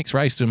 25, who is mixed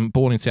race and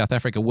born in South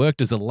Africa,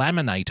 worked as a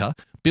laminator,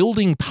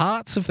 building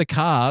parts of the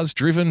cars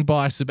driven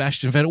by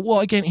Sebastian Vettel. Well,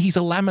 again, he's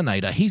a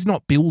laminator. He's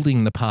not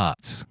building the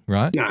parts,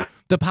 right? No.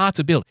 The parts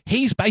are built.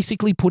 He's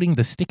basically putting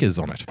the stickers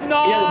on it.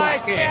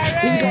 Nice,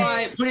 This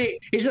guy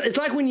it's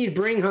like when you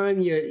bring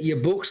home your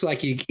books like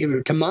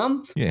to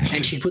mum, yes,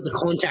 and she put the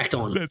contact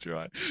on. That's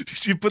right.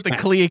 She put the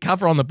clear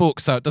cover on the book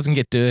so it doesn't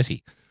get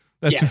dirty.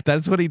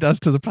 That's what he does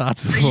to the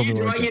parts of the Formula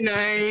You One. write your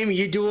name,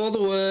 you do all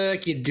the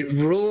work, you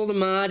rule all the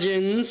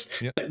margins,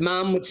 but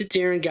mum would sit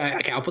there and go,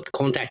 okay, I'll put the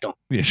contact on.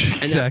 Yeah,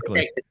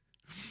 exactly.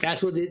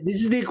 That's what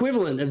this is the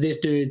equivalent of this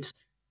dude's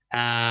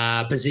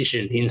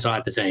position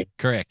inside the team.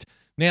 Correct.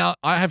 Now,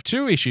 I have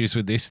two issues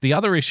with this. The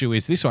other issue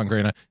is this one,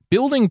 Greeno.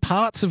 Building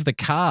parts of the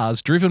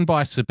cars driven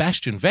by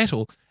Sebastian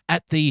Vettel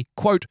at the,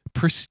 quote,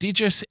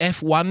 prestigious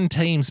F1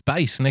 team's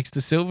base next to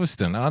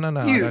Silverstone. I don't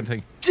know. I don't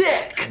think.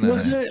 Dick! No.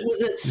 Was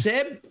it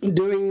Seb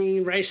doing the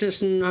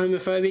racist and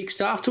homophobic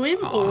stuff to him?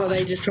 Or are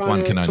they just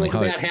trying to talk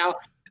about how,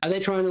 are they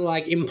trying to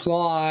like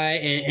imply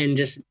and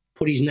just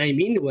put his name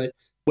into it,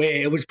 where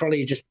it was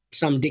probably just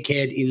some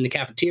dickhead in the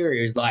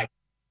cafeteria is like,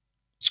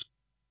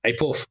 hey,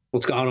 Puff,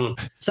 what's going on?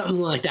 Something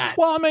like that.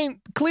 Well, I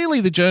mean,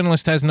 clearly the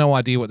journalist has no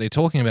idea what they're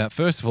talking about,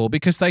 first of all,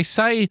 because they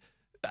say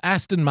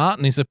Aston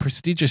Martin is a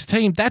prestigious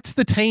team. That's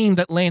the team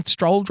that Lance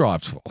Stroll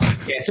drives for.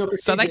 Yeah,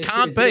 so they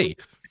can't be.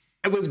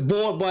 It was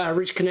bought by a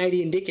rich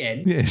Canadian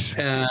dickhead. Yes,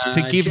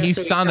 to give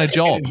his son a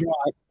job.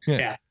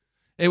 Yeah.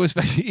 It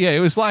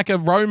was like a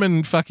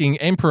Roman fucking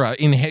emperor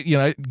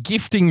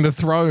gifting the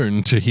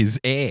throne to his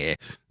heir.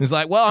 It's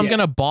like, well, I'm going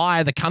to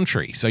buy the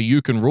country so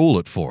you can rule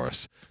it for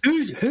us.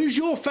 Who's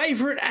your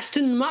favorite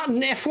Aston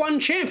Martin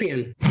F1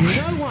 champion?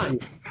 No one.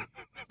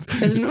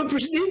 It's not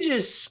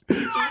prestigious.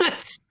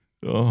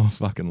 Oh,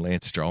 fucking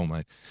Lance Stroll,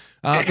 mate.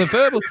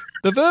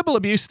 The verbal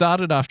abuse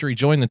started after he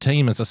joined the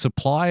team as a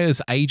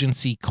supplier's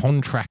agency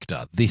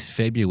contractor this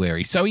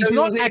February. So he's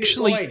not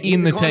actually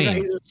in the team.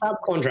 He's a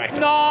subcontractor.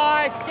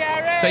 Nice,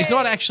 Gary. So he's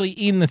not actually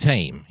in the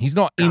team. He's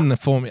not in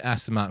the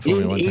Aston Martin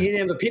Formula One team. He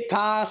didn't have a pit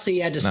pass. He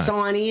had to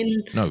sign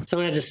in. No.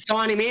 Someone had to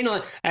sign him in.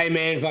 Like, hey,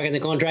 man, fucking the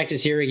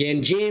contractor's here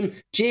again. Jim,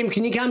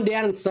 can you come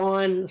down and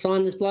sign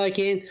this bloke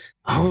in?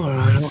 Oh, all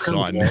right, I'll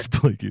come sign this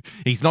bloke.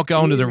 He's not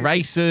going to the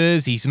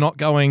races. He's not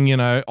going,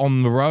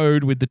 on the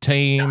road with the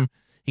team.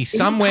 He's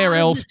somewhere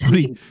else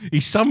putting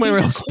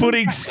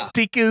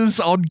stickers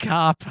on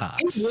car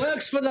parts. He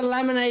works for the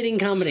laminating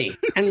company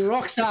and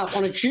rocks up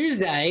on a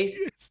Tuesday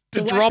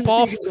to drop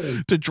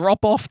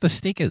off the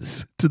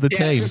stickers to the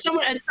team.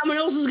 And someone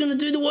else is going to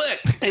do the work.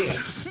 Anyway.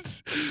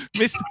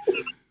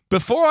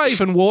 Before I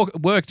even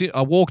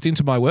walked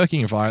into my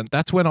working environment,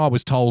 that's when I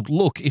was told,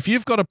 look, if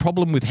you've got a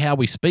problem with how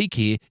we speak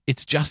here,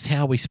 it's just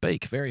how we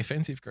speak. Very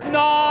offensive, Greg.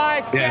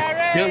 Nice,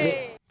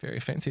 Gary. Very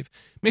offensive.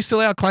 Mr.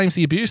 Lau claims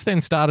the abuse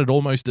then started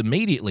almost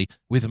immediately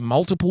with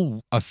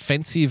multiple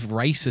offensive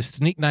racist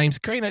nicknames.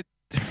 Karina,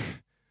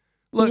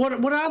 look,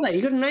 what are they?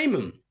 You got to name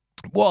them.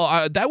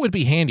 Well, that would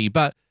be handy,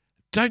 but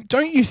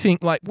don't you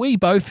think, like, we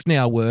both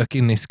now work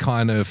in this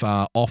kind of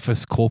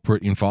office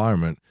corporate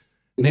environment.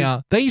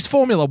 Now, these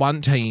Formula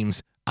One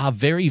teams are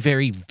very,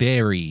 very,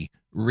 very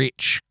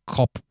rich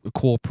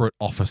corporate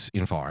office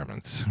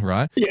environments,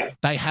 right? Yeah.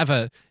 They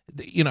have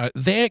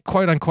they're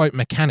quote unquote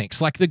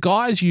mechanics. Like the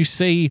guys you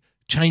see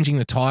changing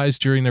the tires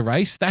during the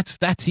race, that's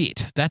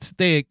it. That's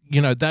their,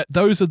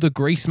 those are the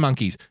grease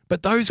monkeys.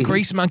 But those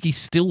grease monkeys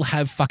still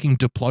have fucking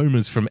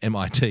diplomas from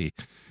MIT.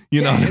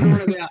 You know what I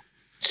mean? And about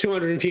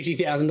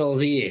 $250,000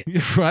 a year.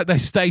 Right?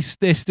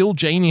 They're still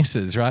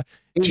geniuses, right?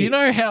 Do you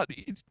know how?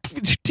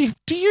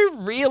 Do you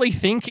really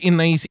think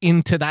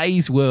in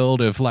today's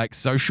world of like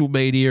social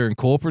media and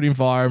corporate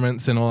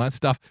environments and all that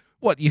stuff?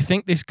 What, you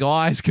think this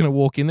guy's going to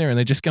walk in there and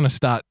they're just going to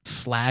start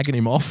slagging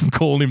him off and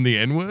calling him the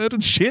N-word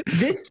and shit?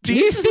 Do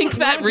you think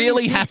that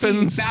really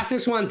happens?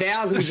 Bathurst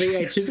 1000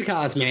 V8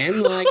 supercars,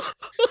 man. Like,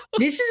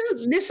 this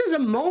is a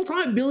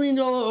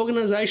multi-billion-dollar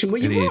organization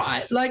where you're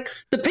right. Like,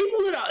 the people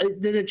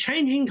that are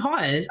changing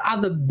tires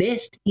are the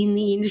best in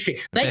the industry.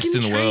 They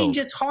can change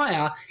a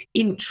tire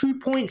in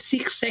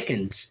 2.6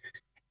 seconds.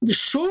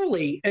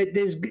 Surely,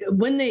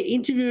 when they're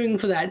interviewing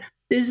for that,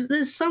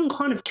 there's some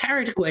kind of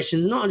character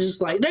questions, not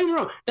just like, don't get me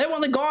wrong, they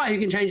want the guy who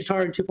can change a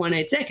tire in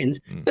 2.8 seconds,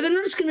 but they're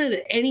not just going to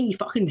let any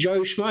fucking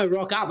Joe Schmo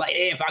rock up like,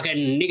 yeah,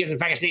 fucking niggas and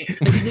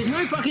faggots. There's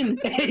no fucking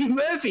Eddie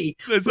Murphy.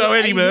 There's no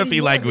Eddie Murphy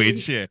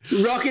language, yeah.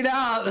 Rock it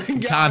up. You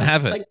can't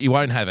have it. Like, you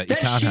won't have it. You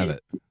can't have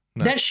it.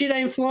 No. That shit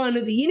ain't flying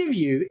at the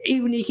interview,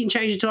 even he can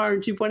change a tire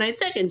in 2.8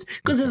 seconds,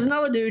 because there's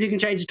another dude who can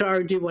change a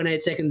tire in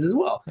 2.8 seconds as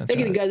well. They're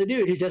going to go the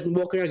dude who doesn't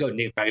walk around and go,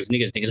 niggas,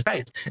 niggas,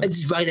 faggots.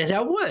 That's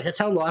how it works. That's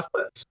how life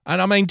works.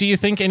 And I mean, do you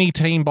think any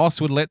team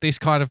boss would let this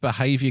kind of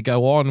behaviour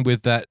go on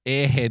with that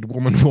airhead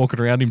woman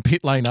walking around in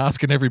pit lane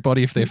asking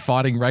everybody if they're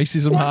fighting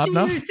racism hard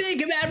enough? What do you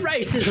think about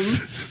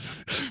racism?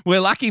 We're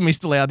lucky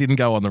Mr. Lau didn't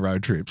go on the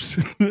road trips.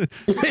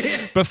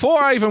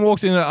 Before I even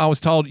walked in, I was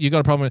told, you got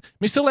a problem.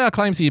 Mr. Lau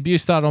claims the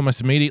abuse started almost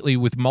immediately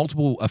with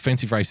multiple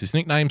offensive racist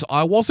nicknames.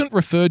 I wasn't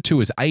referred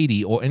to as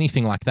 80 or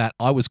anything like that.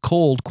 I was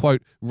called,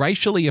 quote,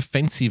 racially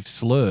offensive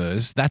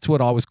slurs. That's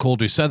what I was called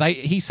to. So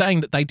he's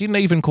saying that they didn't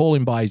even call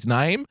him by his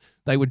name.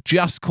 They would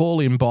just call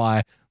him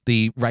by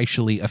the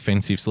racially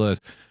offensive slurs.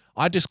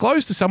 I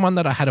disclosed to someone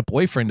that I had a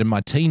boyfriend in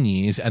my teen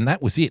years, and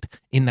that was it.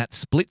 In that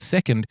split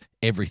second,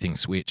 everything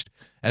switched.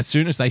 As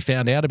soon as they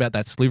found out about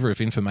that sliver of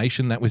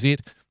information, that was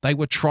it. They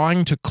were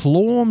trying to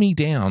claw me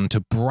down, to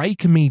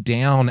break me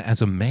down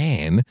as a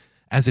man,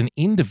 as an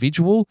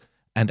individual,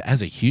 and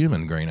as a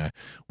human, Greeno.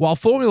 While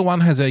Formula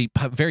One has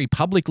very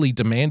publicly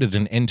demanded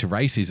an end to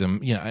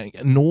racism,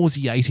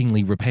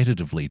 nauseatingly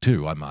repetitively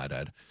too, I might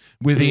add,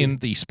 within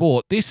the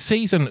sport, this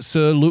season,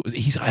 Sir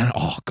Lewis,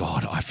 oh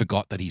God, I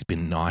forgot that he's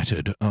been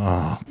knighted.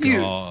 Oh,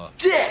 God.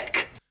 You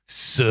dick!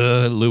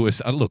 Sir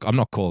Lewis. Look, I'm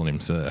not calling him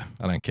Sir.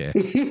 I don't care.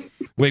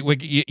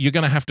 You're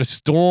going to have to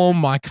storm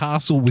my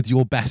castle with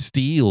your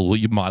Bastille,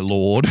 my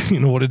lord,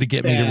 in order to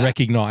get me to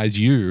recognize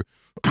you.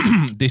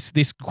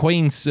 This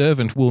Queen's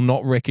servant will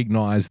not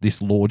recognize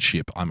this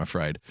lordship, I'm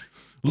afraid.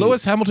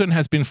 Lewis Hamilton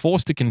has been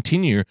forced to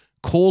continue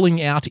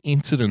calling out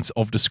incidents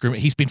of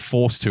discrimination. He's been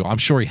forced to. I'm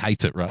sure he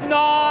hates it, right?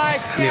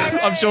 Nice! Yeah.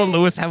 I'm sure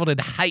Lewis Hamilton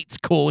hates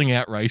calling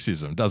out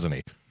racism, doesn't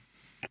he?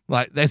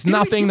 Like, there's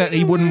nothing that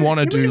he wouldn't want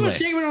to do less.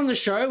 Did we do a segment on the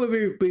show where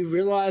we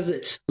realised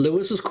that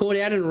Lewis was caught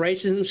out in a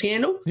racism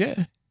scandal?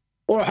 Yeah.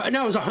 Or,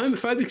 no, it was a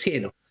homophobic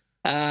scandal.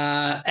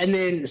 And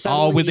then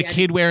suddenly with the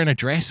kid wearing a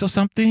dress or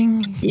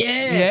something?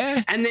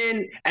 Yeah. And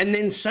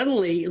then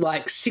suddenly,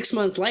 like 6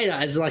 months later,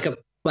 as like a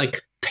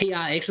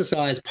PR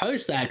exercise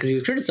post that, because he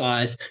was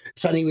criticised,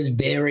 suddenly he was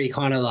very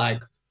kind of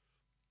like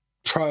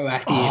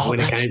proactive when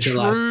it came to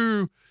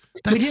like.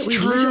 That's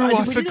true.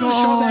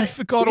 I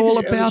forgot all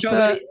about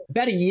that.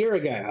 About a year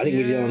ago, I think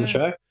we did it on the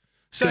show.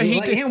 So he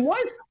like,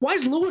 why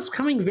is Lewis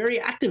coming very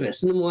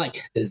activist? And I'm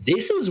like,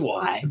 this is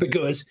why,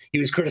 because he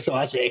was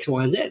criticised for X,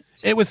 Y, and Z.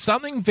 It was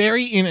something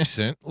very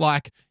innocent,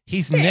 like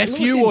his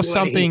nephew or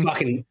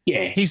something.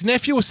 His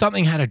nephew or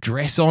something had a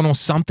dress on or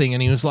something,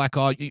 and he was like,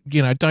 "Oh,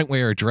 don't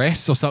wear a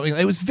dress" or something.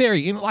 It was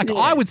very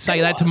I would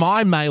say that to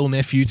my male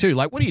nephew too.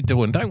 Like, what are you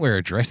doing? Don't wear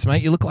a dress,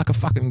 mate. You look like a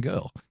fucking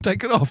girl.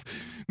 Take it off.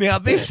 Now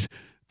this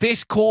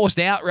caused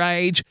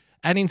outrage.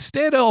 And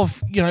instead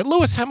of,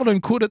 Lewis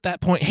Hamilton could at that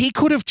point, he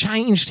could have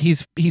changed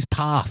his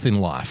path in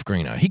life,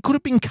 Greeno. He could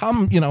have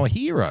become, a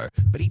hero,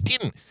 but he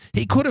didn't.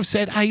 He could have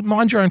said, hey,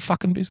 mind your own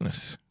fucking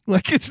business.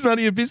 Like, it's none of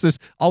your business.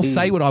 I'll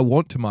say what I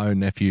want to my own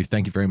nephew.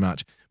 Thank you very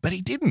much. But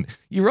he didn't.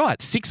 You're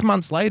right. 6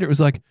 months later, it was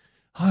like,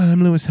 hi,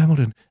 I'm Lewis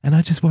Hamilton, and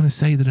I just want to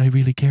say that I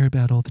really care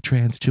about all the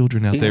trans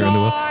children out there in the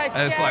world.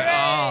 And it's like,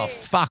 oh,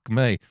 fuck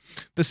me.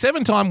 The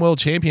 7-time world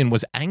champion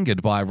was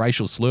angered by a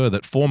racial slur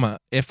that former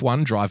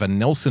F1 driver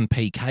Nelson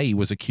Piquet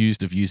was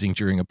accused of using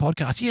during a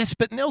podcast. Yes,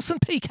 but Nelson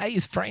Piquet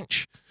is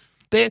French.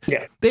 They're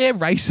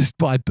racist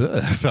by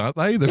birth, aren't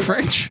they, the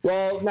French?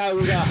 Well, no, it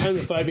was a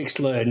homophobic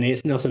slur,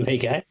 Nelson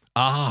Piquet.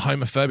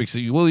 Homophobic.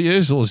 So, well,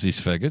 yes, all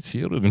these faggots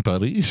here in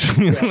Paris.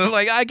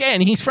 Like, again,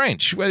 he's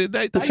French.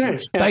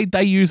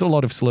 They use a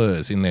lot of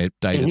slurs in their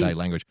day-to-day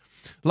language.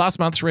 Last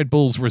month, Red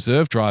Bull's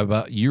reserve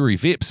driver, Yuri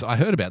Vips, I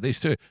heard about this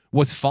too,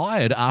 was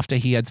fired after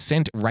he had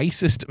sent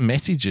racist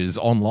messages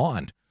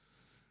online.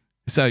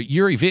 So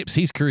Yuri Vips,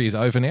 his career's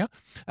over now.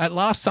 At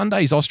last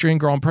Sunday's Austrian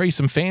Grand Prix,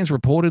 some fans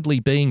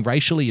reportedly being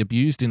racially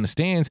abused in the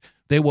stands.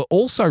 There were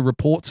also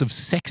reports of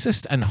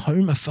sexist and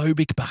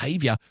homophobic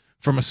behaviour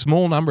from a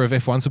small number of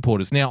F1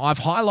 supporters. Now, I've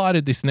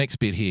highlighted this next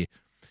bit here.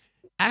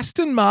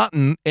 Aston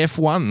Martin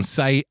F1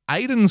 say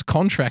Aiden's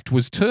contract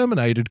was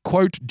terminated,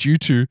 quote, due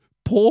to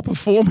poor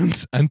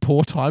performance and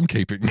poor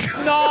timekeeping.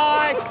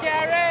 Nice,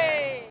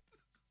 Gary!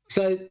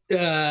 So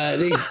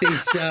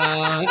these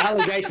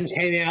allegations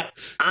came out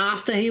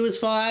after he was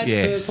fired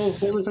for poor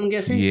performance, I'm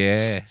guessing?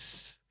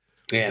 Yes.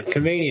 Yeah,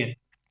 convenient.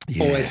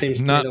 Yeah. Always seems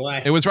to be the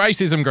way. It was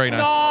racism, Greeno.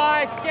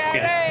 Nice,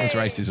 Gary! It was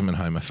racism and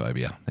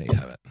homophobia. There you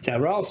have it. That's how it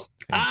rolls.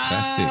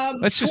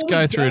 Fantastic. Let's just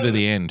go through to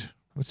the end.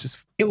 Let's just.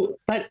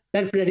 That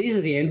is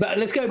at the end, but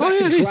let's go back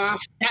to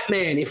Draft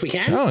Statman if we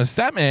can. Oh,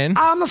 Statman.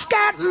 I'm a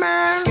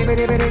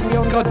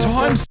Statman. God,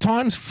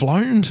 time's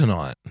flown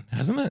tonight,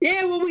 hasn't it?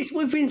 Yeah, well,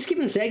 we've been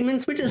skipping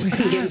segments. We're just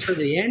getting through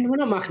to the end. We're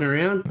not mucking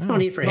around. We're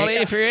not here for a haircut. Not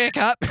here for a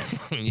haircut.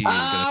 You were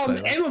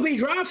gonna say that. MLB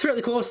draft throughout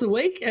the course of the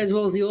week, as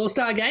well as the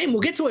All-Star game.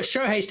 We'll get to a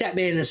Shohei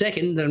Statman in a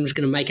second that I'm just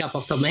going to make up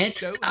off the top of my head.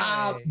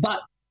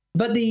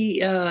 But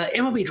the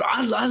MLB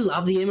draft, I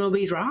love the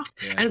MLB draft.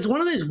 Yeah. And it's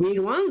one of those weird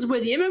ones where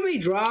the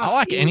MLB draft. I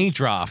like any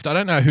draft. I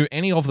don't know who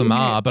any of them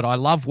are, but I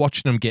love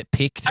watching them get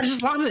picked. I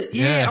just love it.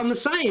 Yeah, I'm the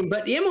same.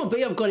 But the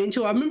MLB I've got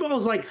into, I remember I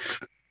was like,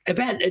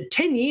 about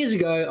 10 years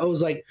ago, I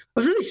was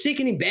really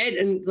sick and in bed,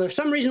 and for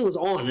some reason it was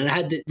on, and I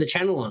had the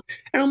channel on.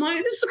 And I'm like,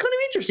 this is kind of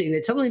interesting.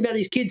 They're telling me about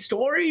these kids'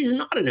 stories,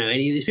 and I don't know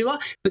any of these people.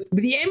 But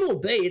with the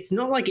MLB, it's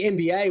not like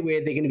NBA where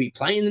they're going to be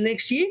playing the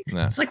next year.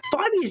 No. It's like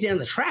 5 years down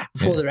the track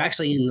before they're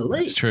actually in the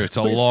league. That's true. It's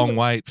a long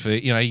wait for,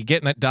 you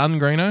getting that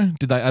done, Greeno?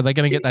 Are they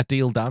going to get that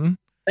deal done?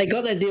 They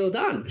got that deal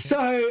done.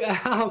 So,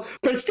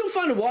 but it's still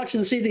fun to watch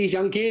and see these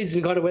young kids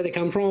and kind of where they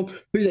come from,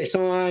 who they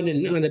signed,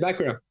 and their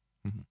background.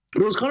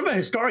 But it was kind of a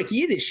historic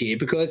year this year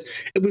because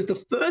it was the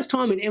first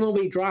time in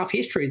MLB draft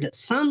history that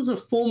sons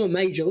of former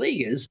major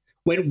leaguers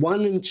went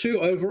 1 and 2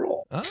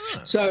 overall.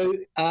 So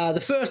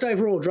the first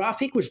overall draft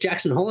pick was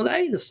Jackson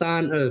Holliday, the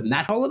son of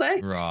Matt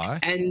Holliday. Right.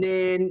 And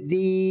then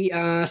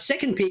the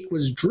second pick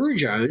was Drew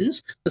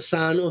Jones, the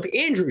son of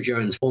Andrew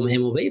Jones, former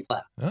MLB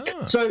player.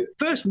 So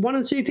first 1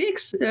 and 2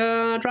 picks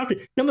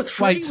drafted. Number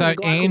 3. Wait, so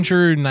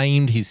Andrew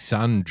named his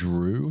son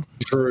Drew?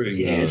 Drew,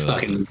 yeah, it's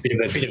fucking bit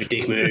of a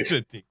dick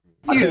move.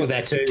 I thought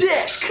that too.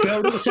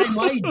 Spelled it the same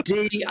way,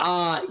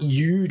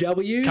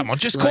 D-R-U-W. Come on,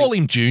 just call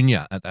him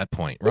Junior at that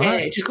point,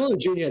 right? Yeah, just call him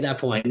Junior at that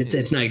point.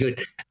 It's no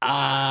good.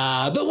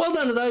 But well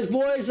done to those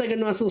boys. They got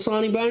a nice little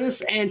signing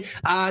bonus. And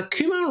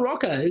Kumar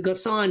Rocker, who got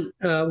signed,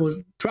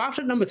 was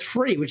drafted number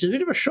 3, which is a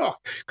bit of a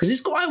shock because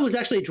this guy was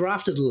actually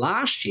drafted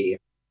last year.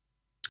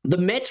 The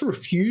Mets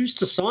refused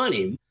to sign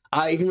him,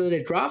 even though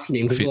they drafted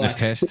him. Fitness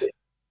test.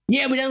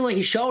 Yeah, we don't like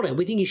his shoulder.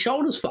 We think his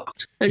shoulder's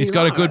fucked. And he's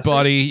got a good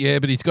body,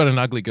 but he's got an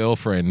ugly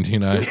girlfriend,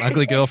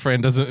 Ugly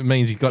girlfriend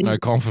means he's got no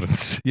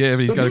confidence. Yeah, but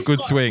he's got a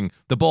good swing.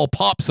 The ball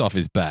pops off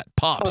his bat.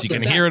 Pops. You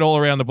can hear it all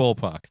around the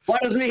ballpark. Why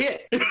doesn't he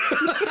hit?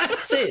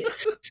 That's it.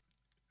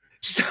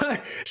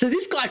 So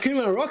this guy,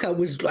 Kumar Rocker,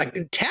 was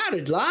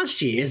touted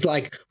last year as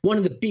one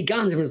of the big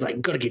guns. Everyone's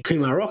like, got to get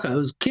Kumar Rocker. It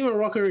was Kumar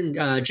Rocker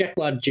and Jack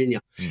Leiter Jr.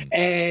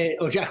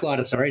 Or Jack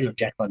Leiter, sorry, not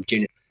Jack Leiter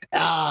Jr.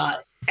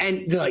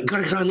 And they're like, got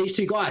to sign these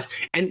 2 guys.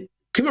 And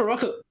Kumar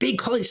Rocker, big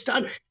college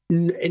stud,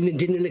 and then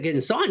didn't end up getting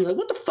signed. You're like,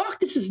 what the fuck?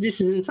 This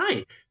is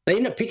insane. They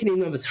end up picking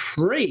him number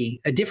 3,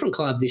 a different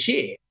club this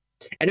year.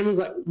 And everyone's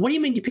like, what do you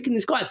mean you're picking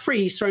this guy at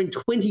 3? He's thrown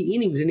 20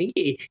 innings in a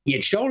year. He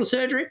had shoulder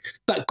surgery,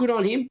 but good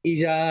on him.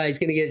 He's going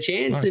to get a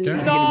chance.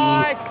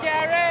 Nice,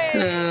 Gary!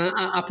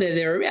 Up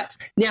thereabouts.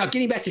 Now,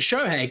 getting back to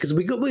Shohei, because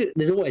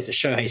there's always a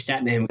Shohei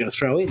stat man we're going to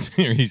throw in.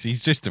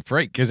 He's just a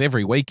freak because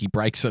every week he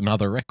breaks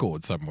another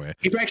record somewhere.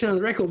 He breaks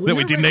another record. That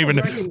we didn't even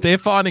know. They're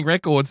finding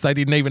records they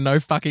didn't even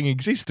know fucking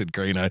existed,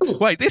 Greeno.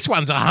 Wait, this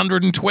one's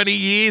 120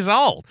 years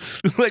old.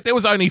 There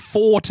was only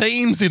 4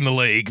 teams in the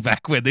league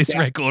back when this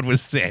record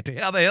was set.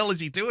 How the hell is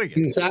he doing it?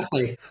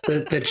 Exactly.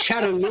 The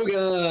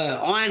Chattanooga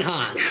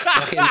Ironhearts,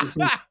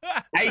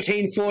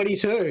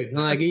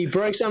 1842. He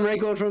broke some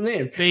record from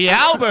them. The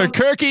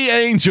Albuquerque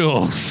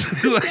Angels.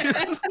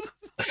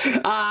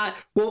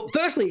 Well,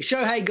 firstly,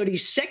 Shohei got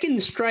his 2nd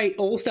straight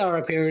All-Star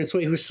appearance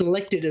where he was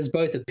selected as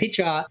both a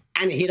pitcher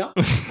and a hitter.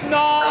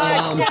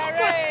 Nice,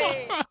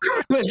 Gary!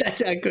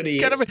 That's how good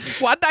he is.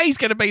 One day he's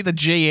going to be the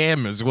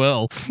GM as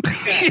well.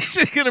 He's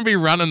just going to be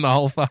running the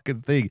whole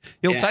fucking thing.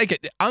 He'll take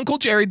it. Uncle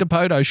Jerry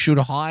Dipoto should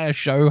hire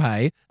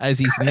Shohei as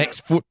his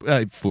next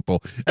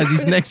football, as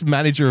his next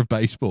manager of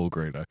baseball,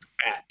 Greeno.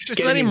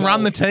 Just let him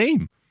run the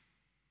team.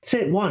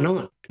 Said, why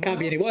not? Can't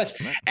be any worse.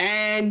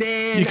 And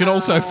then you can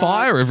also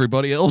fire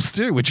everybody else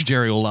too, which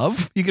Jerry will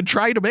love. You can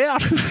trade them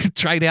out,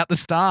 trade out the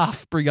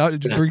staff, bring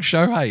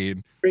Shohei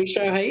in. Bring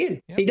Shohei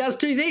in. Yep. He does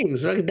two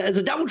things. It's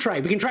a double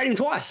trade. We can trade him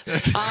twice.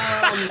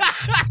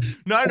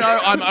 No,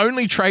 I'm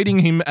only trading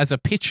him as a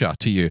pitcher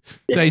to you.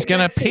 So he's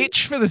going to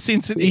pitch for the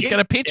Cincinnati. He's going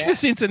to pitch for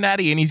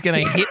Cincinnati, and he's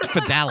going to hit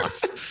for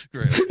Dallas.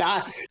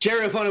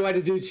 Jerry will find a way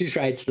to do two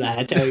trades for that.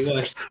 That's how he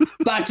works.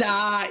 But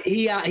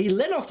he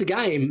led off the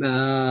game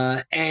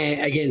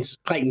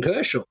against Clayton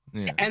Kershaw,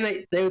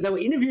 and they were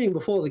interviewing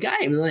before the game.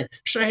 And they're like,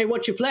 Shohei,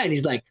 what's your plan?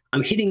 He's like,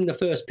 I'm hitting the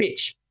first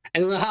pitch.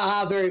 And they're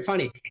like, very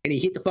funny. And he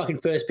hit the fucking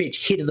first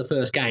pitch, hit of the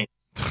first game.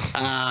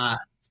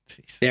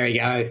 There you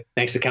go.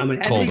 Thanks for coming.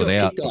 And then he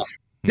got picked off.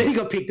 Then he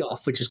got picked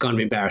off, which is kind of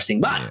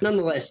embarrassing. But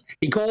nonetheless,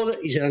 he called it.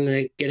 He said, I'm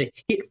going to get a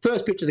hit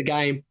first pitch of the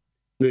game,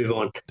 move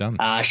on. Done.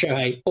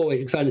 Shohei,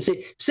 always exciting to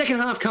see. Second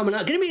half coming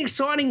up. Going to be an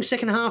exciting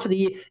second half of the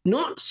year.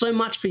 Not so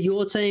much for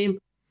your team.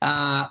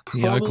 The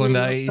Oakland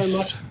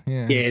A's. So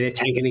yeah, they're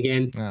tanking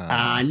again.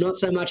 Not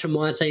so much for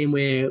my team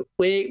where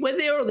we're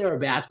there or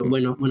thereabouts, but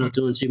we're not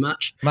doing too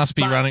much. Must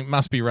be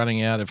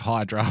running out of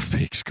high draft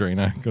picks,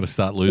 Greeno. Got to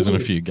start losing a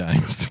few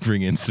games to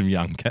bring in some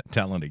young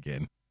talent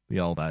again. The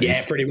old A's.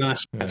 Yeah, pretty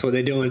much. Yeah. That's what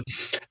they're doing.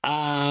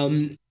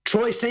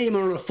 Troy's team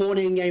are on a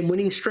 14-game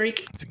winning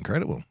streak. That's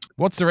incredible.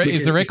 What's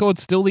is the record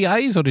still the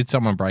A's, or did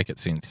someone break it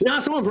since? No,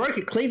 someone broke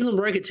it. Cleveland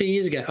broke it 3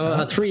 years ago.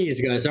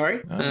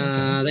 Sorry,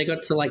 they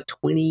got to like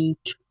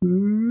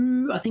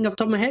 22, I think, off the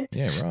top of my head.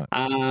 Yeah, right.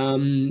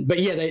 But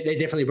yeah, they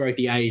definitely broke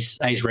the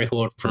A's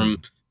record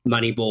from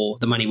Moneyball,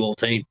 the Moneyball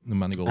team. The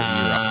Moneyball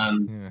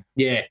era.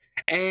 Yeah,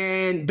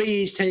 and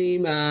B's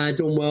team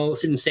doing well,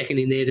 sitting second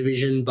in their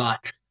division,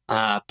 but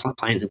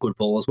playing some good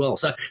ball as well.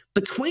 So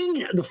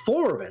between the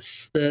four of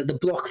us, the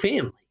Block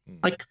family,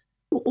 like.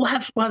 We'll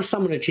have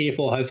someone to cheer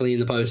for, hopefully,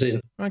 in the postseason.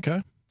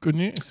 Okay. Good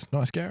news.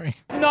 Nice, Gary.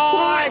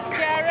 Nice,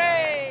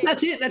 Gary.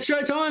 That's it. That's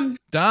showtime.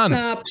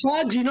 Done.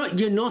 Plugs.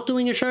 You're not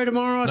doing a show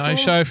tomorrow. No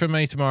show for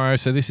me tomorrow.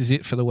 So this is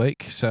it for the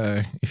week.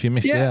 So if you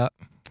missed out,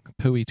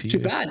 pooey to you.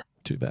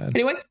 Too bad.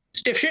 Anyway,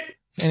 stiff shit.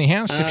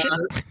 Anyhow, stiff shit.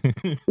 All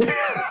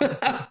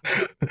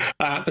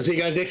right. We'll see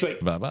you guys next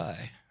week.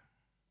 Bye-bye.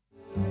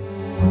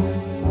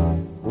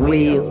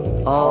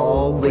 We'll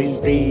always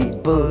be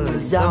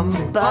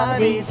bosom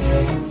buddies,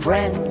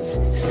 friends,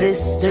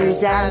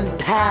 sisters, and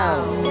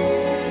pals.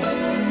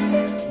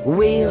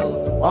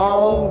 We'll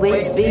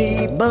always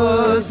be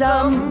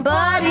bosom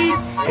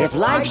buddies. If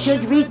life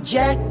should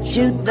reject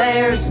you,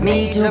 there's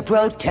me to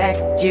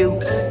protect you.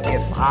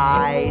 If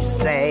I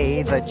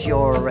say that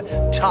your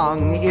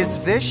tongue is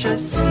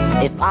vicious,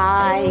 if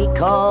I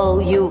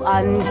call you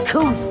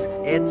uncouth,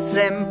 it's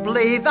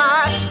simply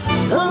that.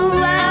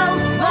 Who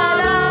else but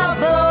a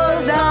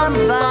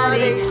bosom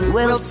buddy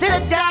will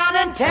sit down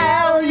and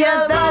tell you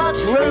the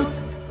truth?